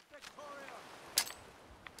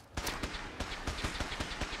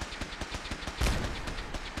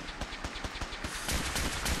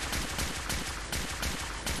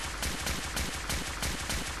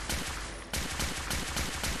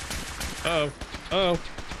 uh-oh,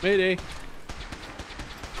 mayday.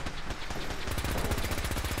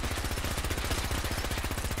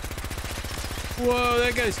 Whoa,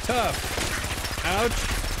 that guy's tough. Ouch.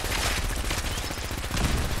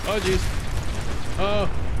 Oh, jeez. Oh.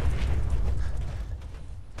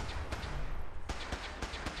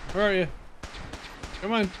 Where are you?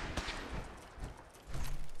 Come on.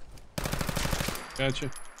 Gotcha.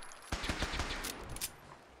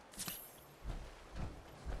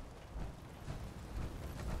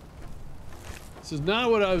 This is not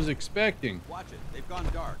what I was expecting. Watch it. They've gone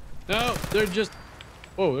dark. No, they're just...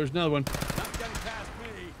 Whoa, there's another one. Not getting past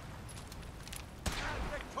me. Ad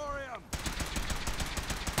Victoriam.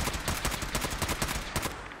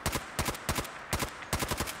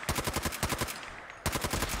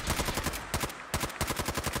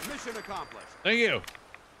 Mission accomplished. Thank you.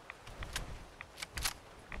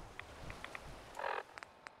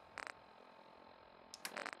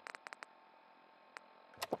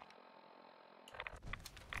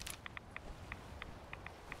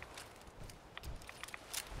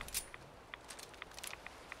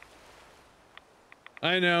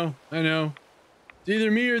 I know, I know. It's either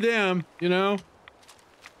me or them, you know?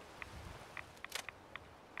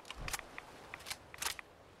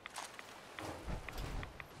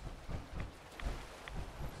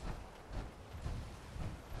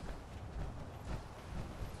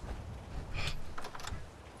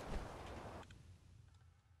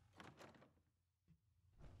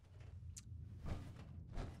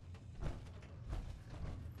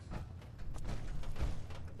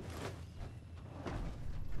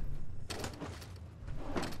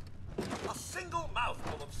 single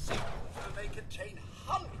mouthful of seafood may contain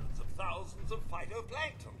hundreds of thousands of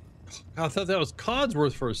phytoplankton. I thought that was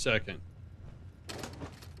Codsworth for a second.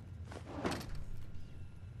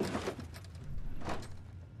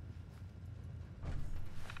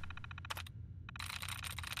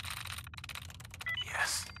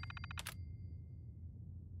 Yes.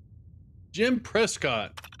 Jim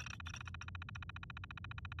Prescott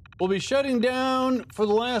will be shutting down for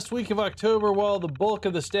the last week of October while the bulk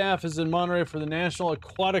of the staff is in Monterey for the National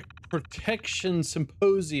Aquatic Protection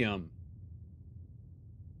Symposium.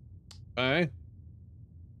 Okay.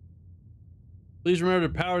 Please remember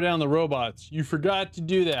to power down the robots. You forgot to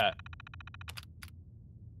do that.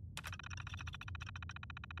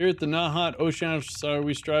 Here at the Nahat Oceanic Society,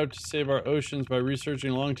 we strive to save our oceans by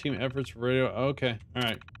researching long-term efforts for radio. Okay, all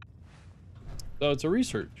right. So it's a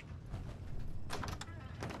research.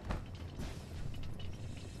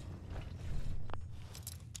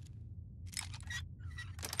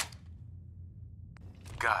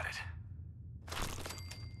 Got it.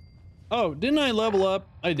 Oh, didn't I level up?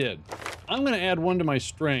 I did. I'm gonna add one to my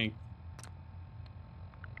strength.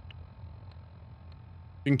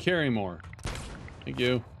 Can carry more. Thank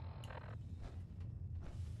you.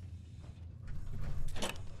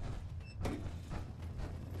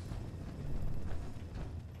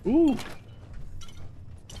 Ooh.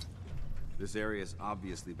 This area's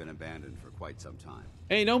obviously been abandoned for quite some time.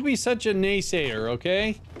 Hey, don't be such a naysayer,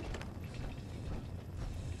 okay?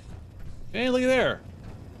 Hey, look at there.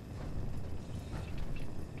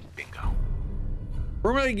 Bingo.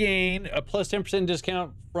 Permanently gain a plus 10%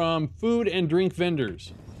 discount from food and drink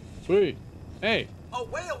vendors. Sweet. Hey. A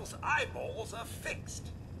whale's eyeballs are fixed.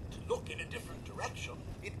 To look in a different direction,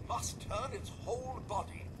 it must turn its whole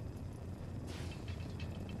body.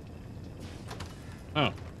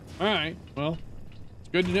 Oh. Alright. Well, it's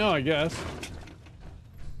good to know, I guess.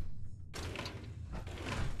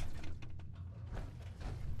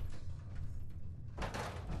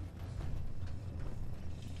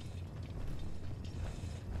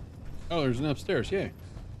 Oh, there's an upstairs, yay.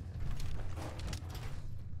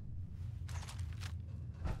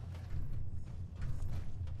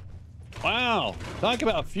 Wow, talk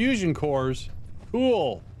about fusion cores.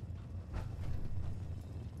 Cool.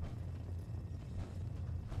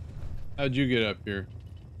 How'd you get up here?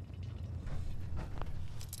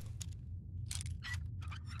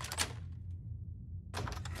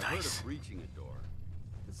 Nice. Breaching a door.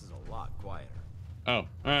 This is a lot quieter. Oh, all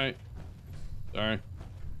right. Sorry.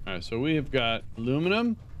 All right, so we have got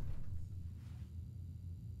aluminum.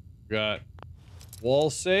 Got wall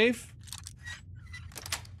safe.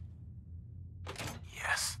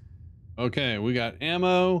 Yes. Okay, we got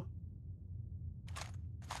ammo.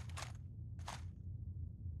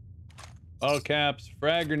 Bottle caps,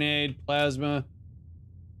 frag grenade, plasma.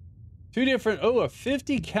 Two different, oh, a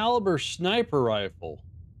 50 caliber sniper rifle.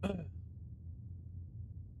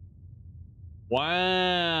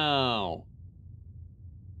 Wow.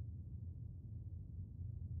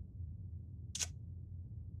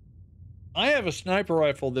 I have a sniper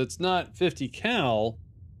rifle that's not 50 cal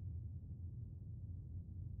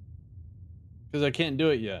because I can't do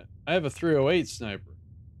it yet. I have a 308 sniper.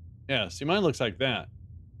 Yeah, see, mine looks like that.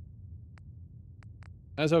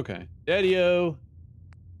 That's okay. Daddy-o.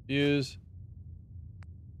 Use.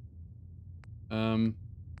 Mini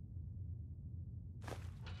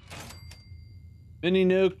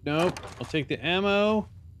nuke. Nope. I'll take the ammo.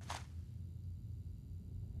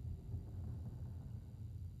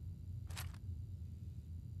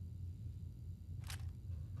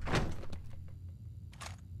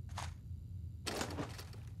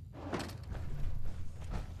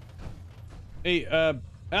 Hey,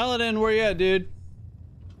 Paladin, where you at, dude?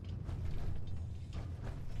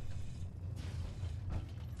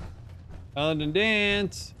 Paladin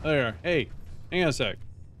dance. Oh, there. Hey, hang on a sec.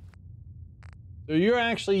 So you're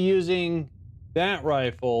actually using that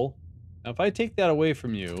rifle. Now, if I take that away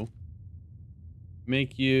from you,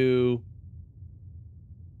 make you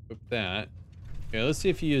equip that. Okay, let's see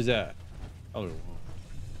if you use that. Probably won't.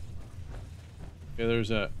 Okay,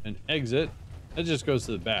 there's an exit. That just goes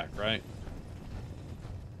to the back, right?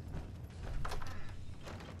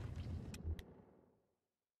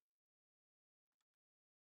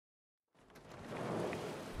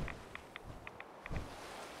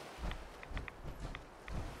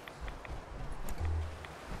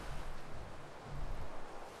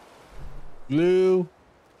 Glue.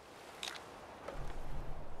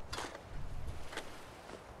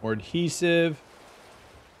 More adhesive.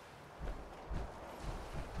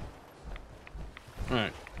 All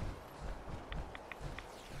right.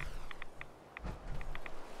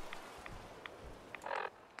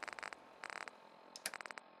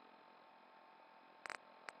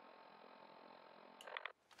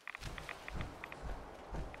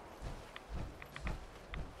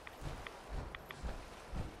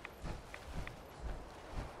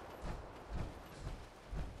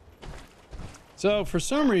 So for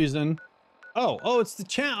some reason, oh, it's the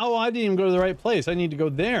chat. Oh, I didn't even go to the right place. I need to go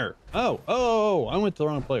there. Oh, I went to the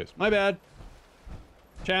wrong place. My bad.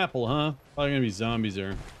 Chapel, huh? Probably gonna be zombies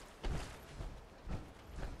there.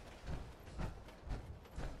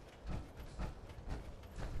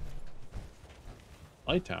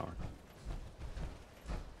 Light tower.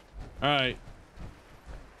 All right.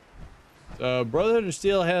 So Brotherhood of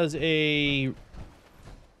Steel has a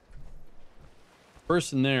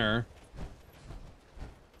person there.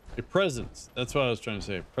 A presence. That's what I was trying to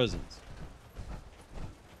say. Presence.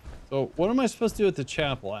 So what am I supposed to do at the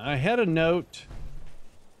chapel? I had a note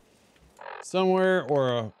somewhere or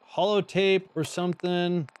a holotape or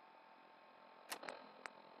something.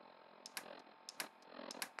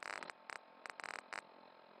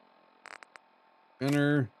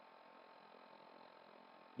 Gunner.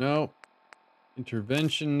 No.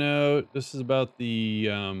 Intervention note. This is about the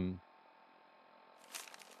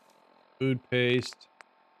food paste.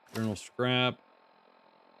 Journal scrap.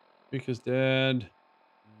 Rika's dad.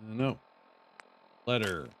 No.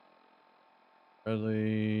 Letter.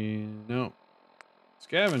 Bradley. No.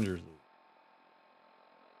 Scavenger's loot.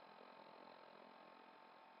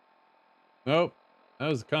 Nope. That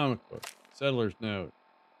was the comic book. Settler's note.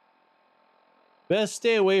 Best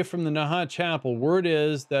stay away from the Nahat Chapel. Word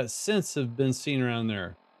is that synths have been seen around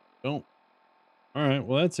there. Don't. All right.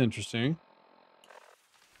 Well, that's interesting.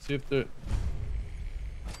 See if the.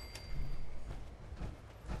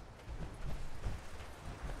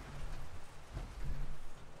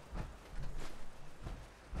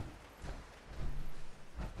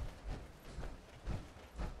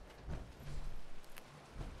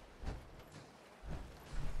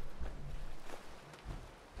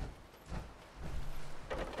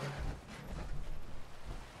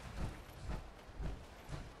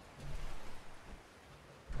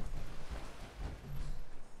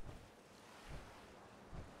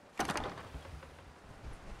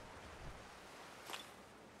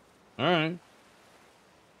 All right.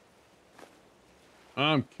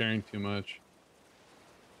 I'm carrying too much.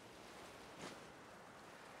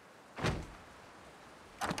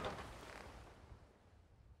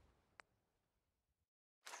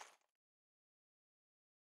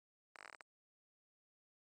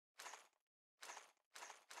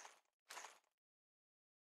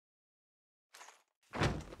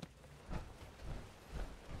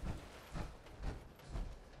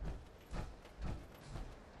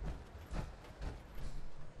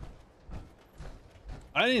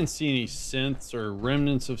 I didn't see any synths or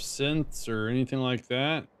remnants of synths or anything like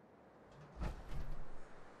that.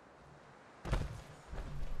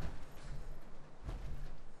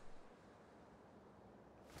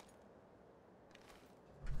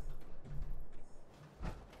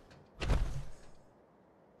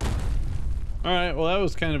 All right, well, that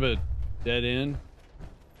was kind of a dead end.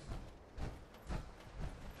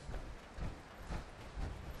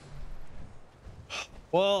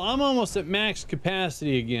 Well, I'm almost at max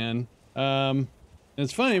capacity again.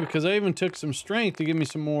 It's funny because I even took some strength to give me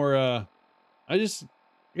some more, I guess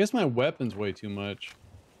my weapon's way too much.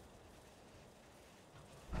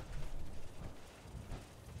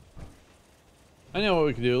 I know what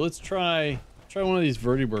we can do. Let's try one of these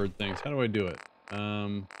vertibird things. How do I do it?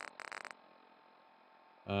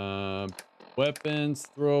 Weapons,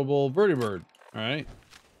 throwable, vertibird. All right.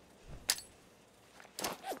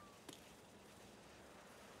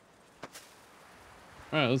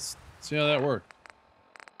 All right, let's see how that worked.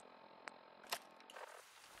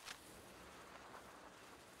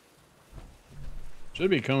 Should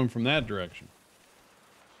be coming from that direction.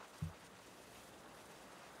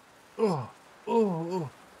 Oh.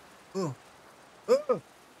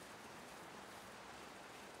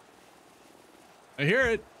 I hear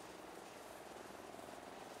it.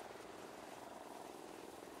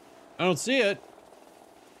 I don't see it.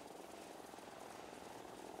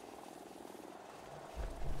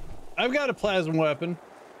 I've got a plasma weapon.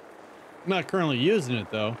 I'm not currently using it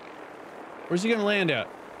though. Where's he gonna land at?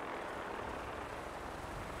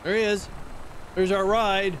 There he is. There's our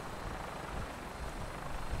ride.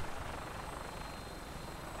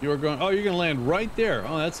 You are going, oh, you're gonna land right there.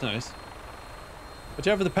 Oh, that's nice. Watch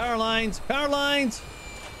out for the power lines. Power lines!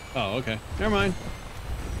 Oh, okay. Never mind.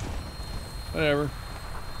 Whatever.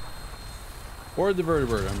 Board the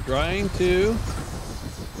vertibird. I'm trying to.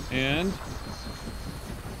 And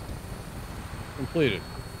completed.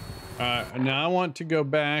 Now I want to go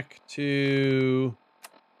back to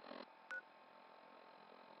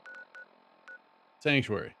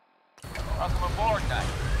Sanctuary. Welcome aboard, Knight.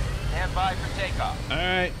 Stand by for takeoff. All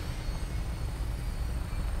right.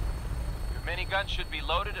 Your minigun should be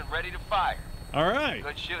loaded and ready to fire. All right.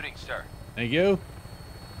 Good shooting, sir. Thank you.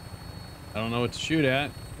 I don't know what to shoot at.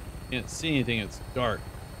 Can't see anything. It's dark.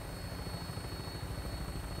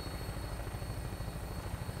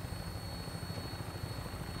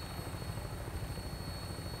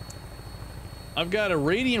 I've got a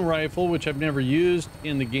radiant rifle, which I've never used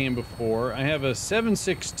in the game before. I have a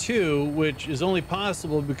 7.62, which is only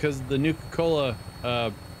possible because of the Nuka-Cola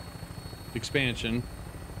expansion.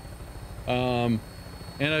 And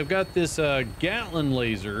I've got this Gatlin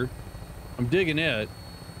laser. I'm digging it.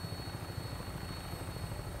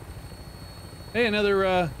 Hey,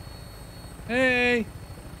 another, hey!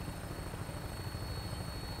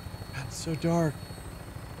 God, it's so dark.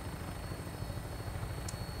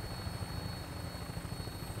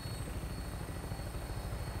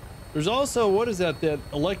 There's also, what is that, that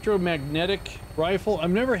electromagnetic rifle? I've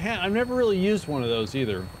never really used one of those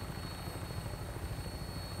either.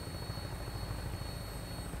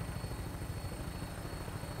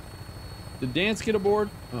 Did Dance get aboard?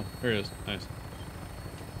 Oh, there it is. Nice.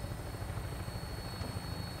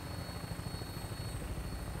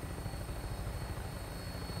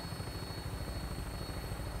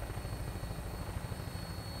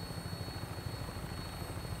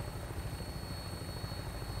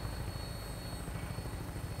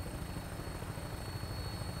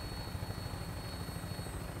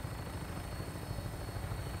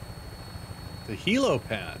 The helo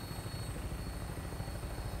pad.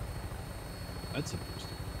 That's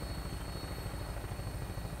interesting.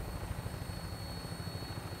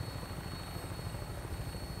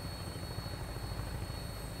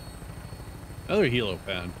 Another helo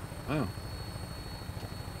pad. Wow.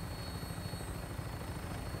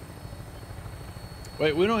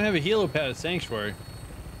 Wait, we don't have a helo pad at Sanctuary.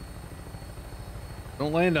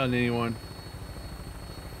 Don't land on anyone.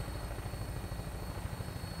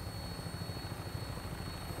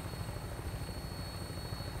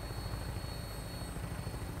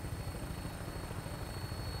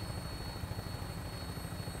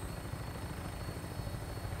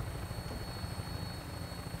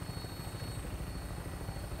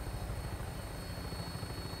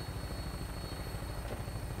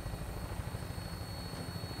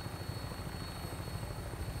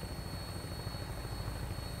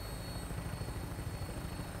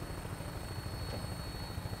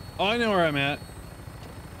 Oh, I know where I'm at.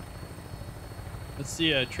 Let's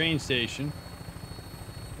see a train station.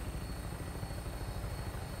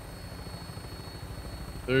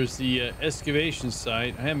 There's the excavation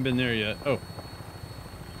site. I haven't been there yet. Oh.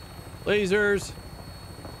 Lasers.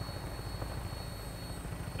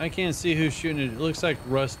 I can't see who's shooting it. It looks like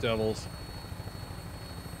Rust Devils.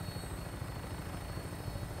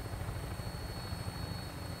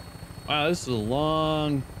 Wow, this is a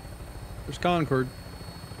long... There's Concord.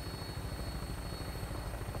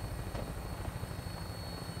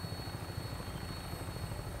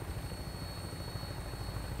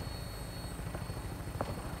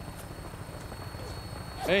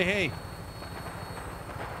 Hey, hey.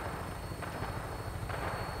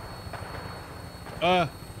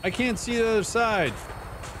 I can't see the other side.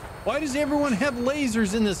 Why does everyone have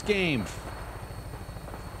lasers in this game?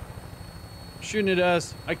 Shooting at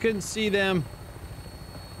us. I couldn't see them.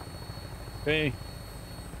 Okay.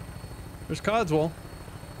 There's Codswell.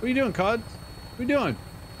 What are you doing, Cod? What are you doing?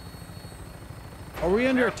 Are we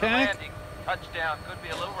under attack? Landing. Touchdown could be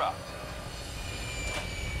a little rough.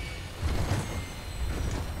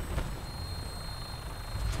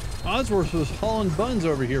 Osworth was hauling buns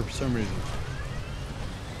over here for some reason.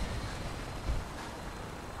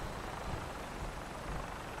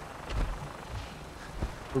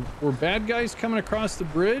 Were bad guys coming across the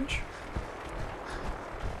bridge?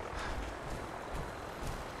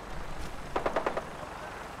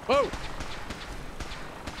 Whoa!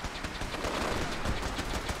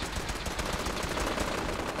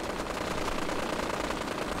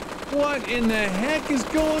 What in the heck is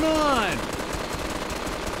going on?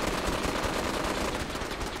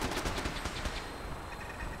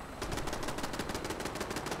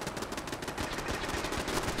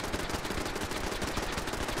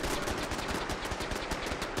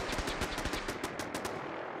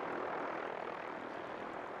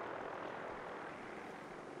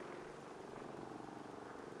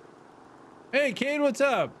 Hey, Cade, what's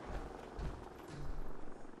up?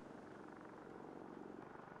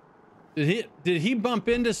 Did he bump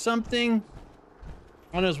into something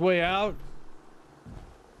on his way out?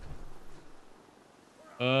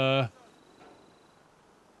 I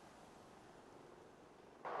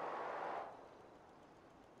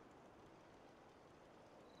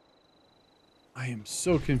am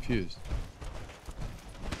so confused.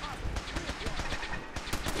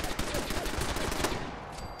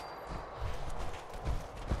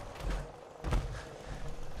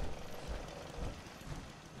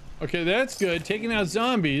 Okay, that's good. Taking out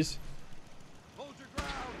zombies. Oh,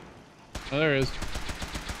 there it is.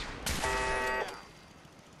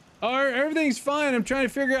 Oh, everything's fine. I'm trying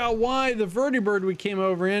to figure out why the vertibird we came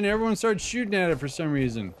over in, everyone started shooting at it for some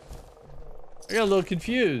reason. I got a little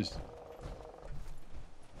confused.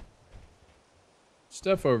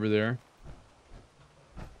 Stuff over there.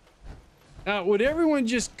 Would everyone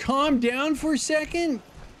just calm down for a second?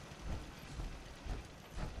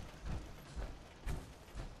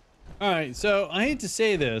 Alright, so I hate to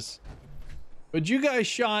say this, but you guys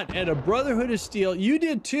shot at a Brotherhood of Steel. You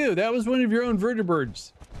did too. That was one of your own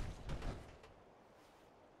vertibirds.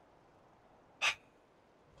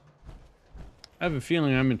 I have a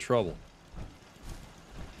feeling I'm in trouble.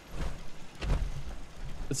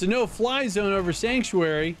 It's a no-fly zone over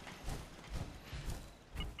Sanctuary.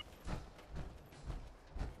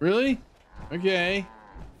 Really? Okay.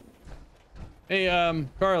 Hey,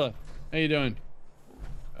 Carla. How you doing?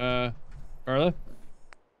 Carla?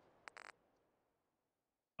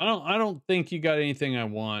 I don't think you got anything I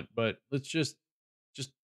want, but let's just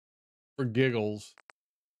for giggles.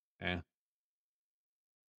 Yeah.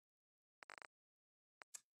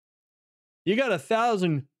 You got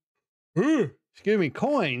 1,000, excuse me,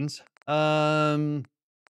 coins.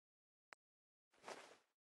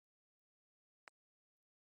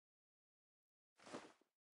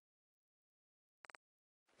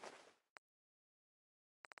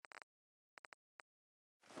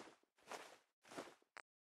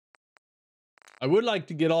 I would like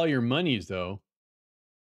to get all your monies though.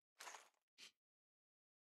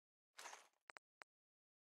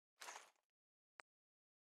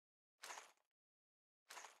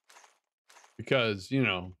 Because, you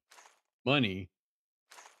know, money.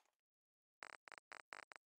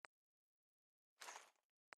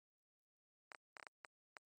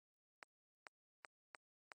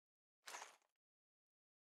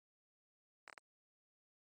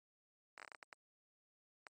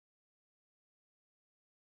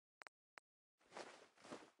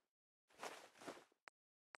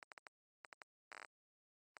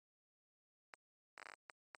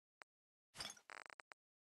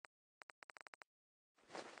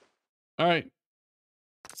 All right.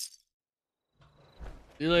 See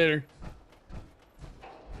you later.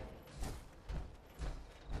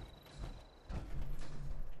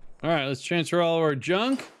 All right, let's transfer all of our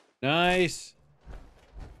junk. Nice.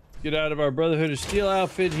 Let's get out of our Brotherhood of Steel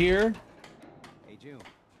outfit here. Hey, June.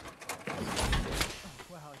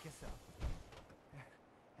 Well, I guess so.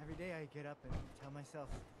 Every day I get up and tell myself,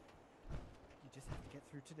 you just have to get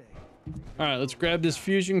through today. All right, let's grab this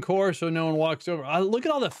fusion core so no one walks over. Look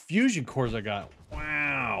at all the fusion cores I got.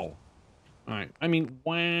 Wow. All right, I mean,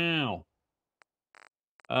 wow.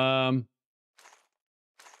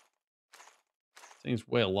 Things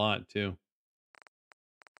weigh a lot too.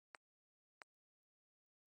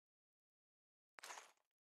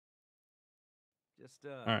 Just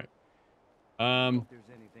All right. if there's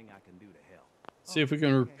anything I can do to help. See if we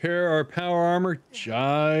can repair our power armor.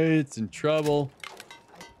 Giants in trouble.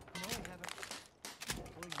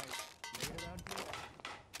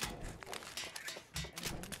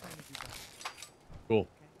 Cool.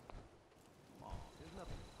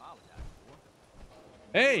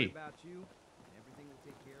 Hey!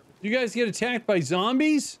 You guys get attacked by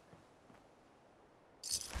zombies?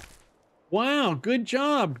 Wow, good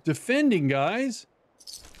job defending, guys.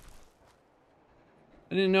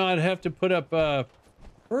 I didn't know I'd have to put up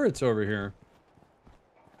turrets over here.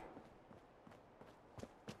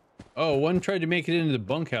 Oh, one tried to make it into the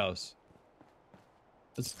bunkhouse.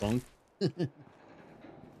 That's bunk.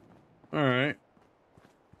 Alright.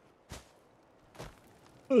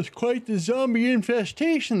 That was quite the zombie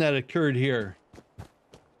infestation that occurred here.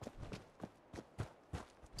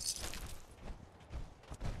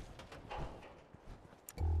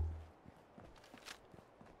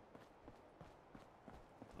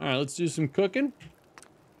 Alright, let's do some cooking.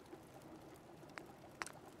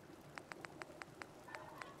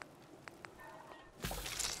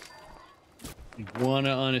 Iguana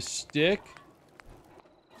on a stick.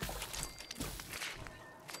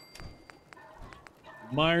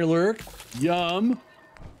 Mirelurk. Yum.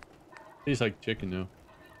 Tastes like chicken though.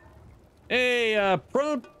 Hey,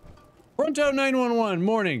 Pronto 911.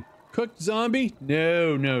 Morning. Cooked zombie?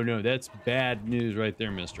 No, no, no. That's bad news right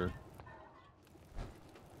there, mister.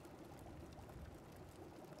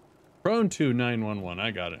 Prone to 911.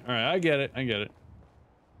 I got it. All right, I get it. I get it.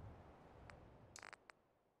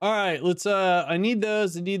 All right, let's I need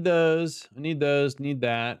those. I need those. I need those. Need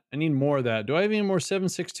that. I need more of that. Do I have any more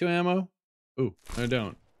 7.62 ammo? Ooh, I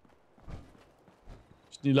don't.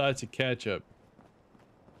 Just need lots of ketchup.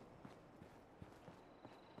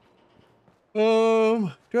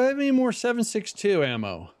 Do I have any more 7.62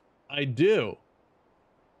 ammo? I do.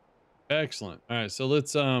 Excellent. All right, so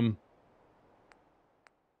let's there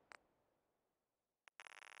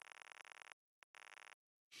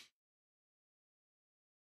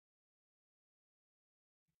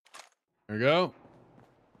we go.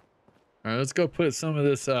 All right, let's go put some of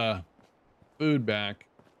this food back.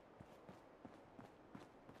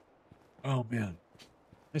 Oh man,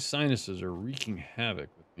 my sinuses are wreaking havoc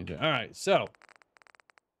with me today. All right, so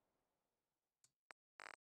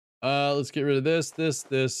let's get rid of this,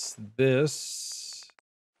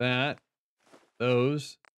 that,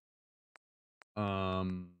 those.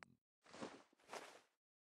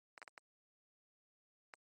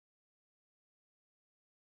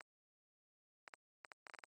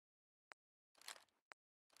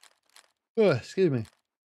 Excuse me.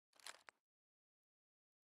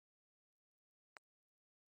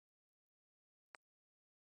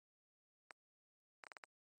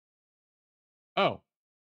 Oh.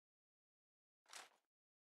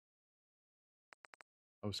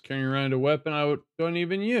 I was carrying around a weapon don't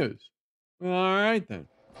even use. All right then.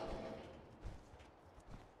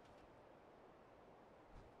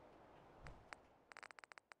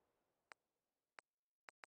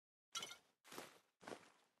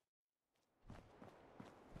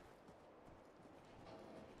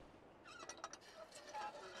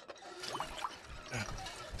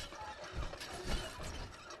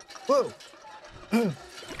 Whoa!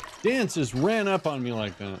 Dance just ran up on me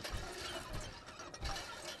like that.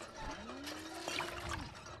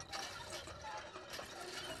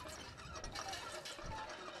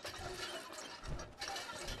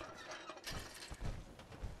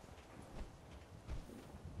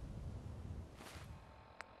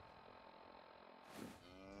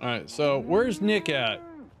 All right, so where's Nick at?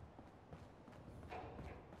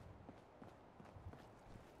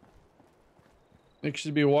 Nick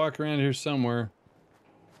should be walking around here somewhere.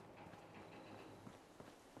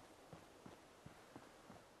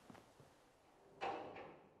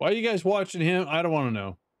 Why are you guys watching him? I don't want to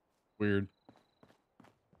know. Weird.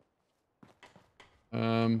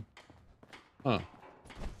 Huh.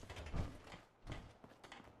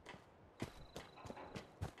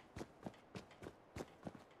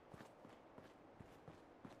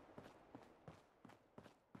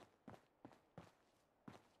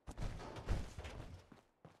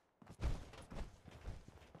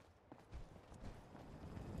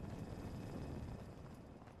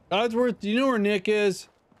 Codsworth, do you know where Nick is?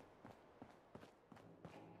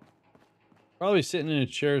 Probably sitting in a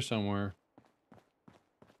chair somewhere.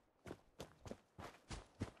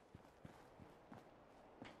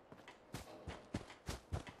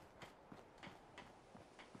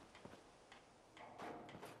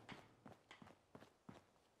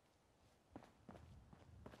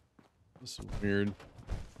 This is weird.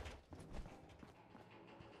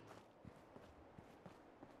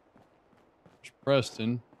 There's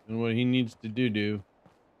Preston and what he needs to do.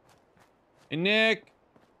 Hey, Nick.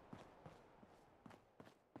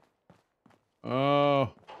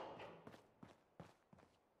 Oh.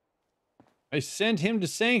 I sent him to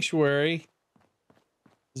Sanctuary.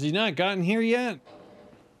 Has he not gotten here yet?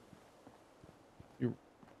 You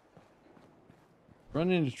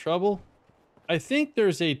run into trouble? I think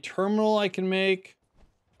there's a terminal I can make.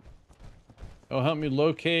 It'll help me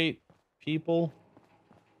locate people.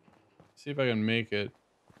 See if I can make it.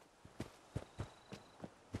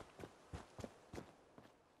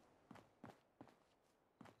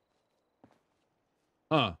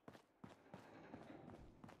 Huh.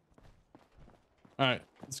 Alright,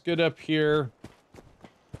 let's get up here.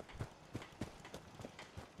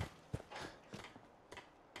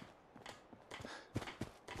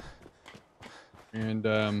 And,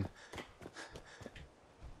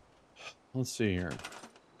 let's see here.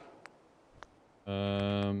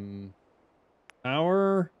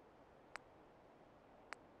 Power.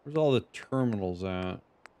 Where's all the terminals at?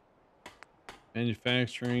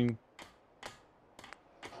 Manufacturing.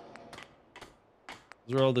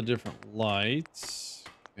 Those are all the different lights.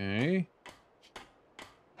 Okay.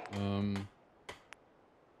 Oh.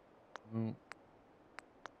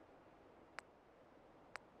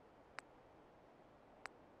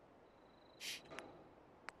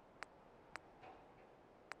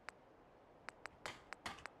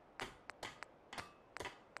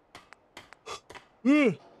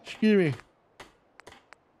 Excuse me.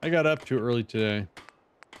 I got up too early today.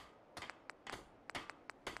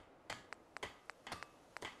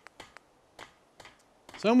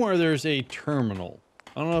 Somewhere there's a terminal.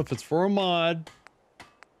 I don't know if it's for a mod.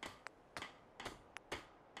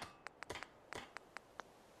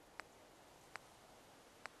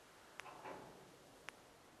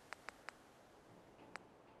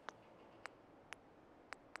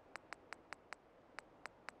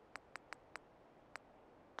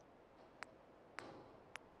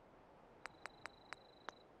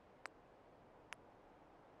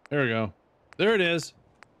 There we go. There it is.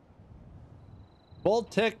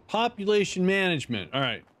 Vault-Tec Population Management. All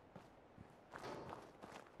right.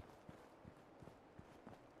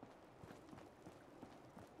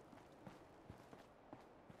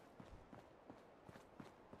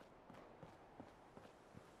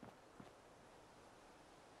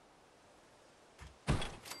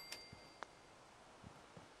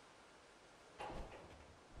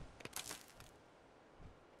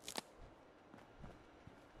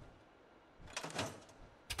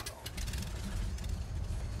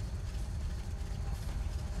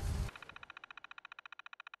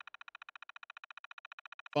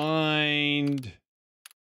 Find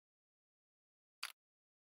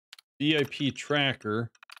VIP tracker.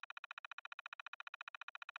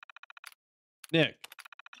 Nick.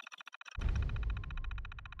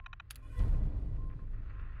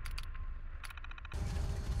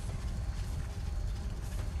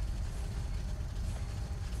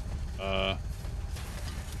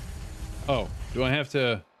 Oh, do I have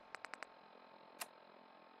to?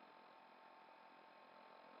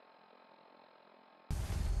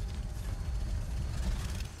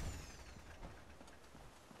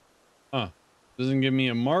 Huh. Doesn't give me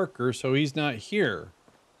a marker, so he's not here.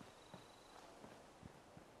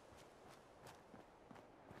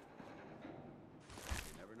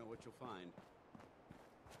 You never know what you'll find.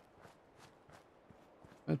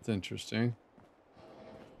 That's interesting.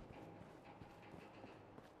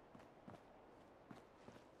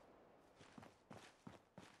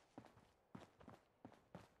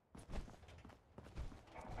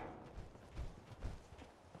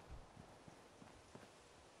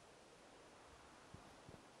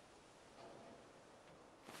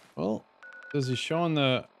 Well, does he show on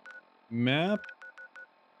the map?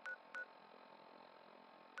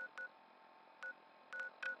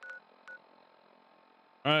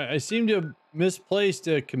 All right, I seem to have misplaced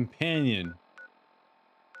a companion.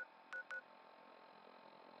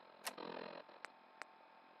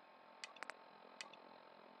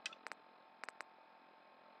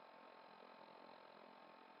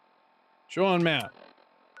 Show on map.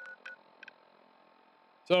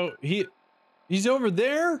 So he's over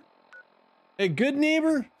there? Hey, good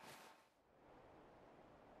neighbor?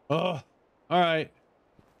 Oh, all right.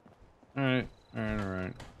 All right. All right. All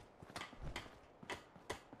right.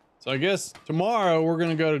 So I guess tomorrow we're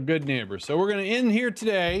going to go to Good Neighbor. So we're going to end here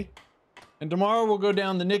today. And tomorrow we'll go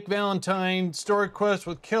down the Nick Valentine story quest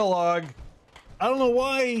with Kellogg. I don't know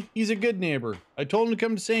why he's a good neighbor. I told him to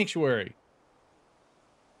come to Sanctuary.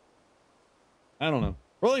 I don't know.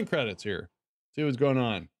 Rolling credits here. See what's going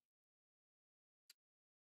on.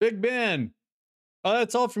 Big Ben. Oh,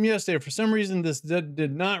 that's all from yesterday. For some reason, this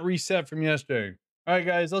did not reset from yesterday. All right,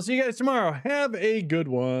 guys. I'll see you guys tomorrow. Have a good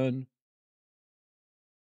one.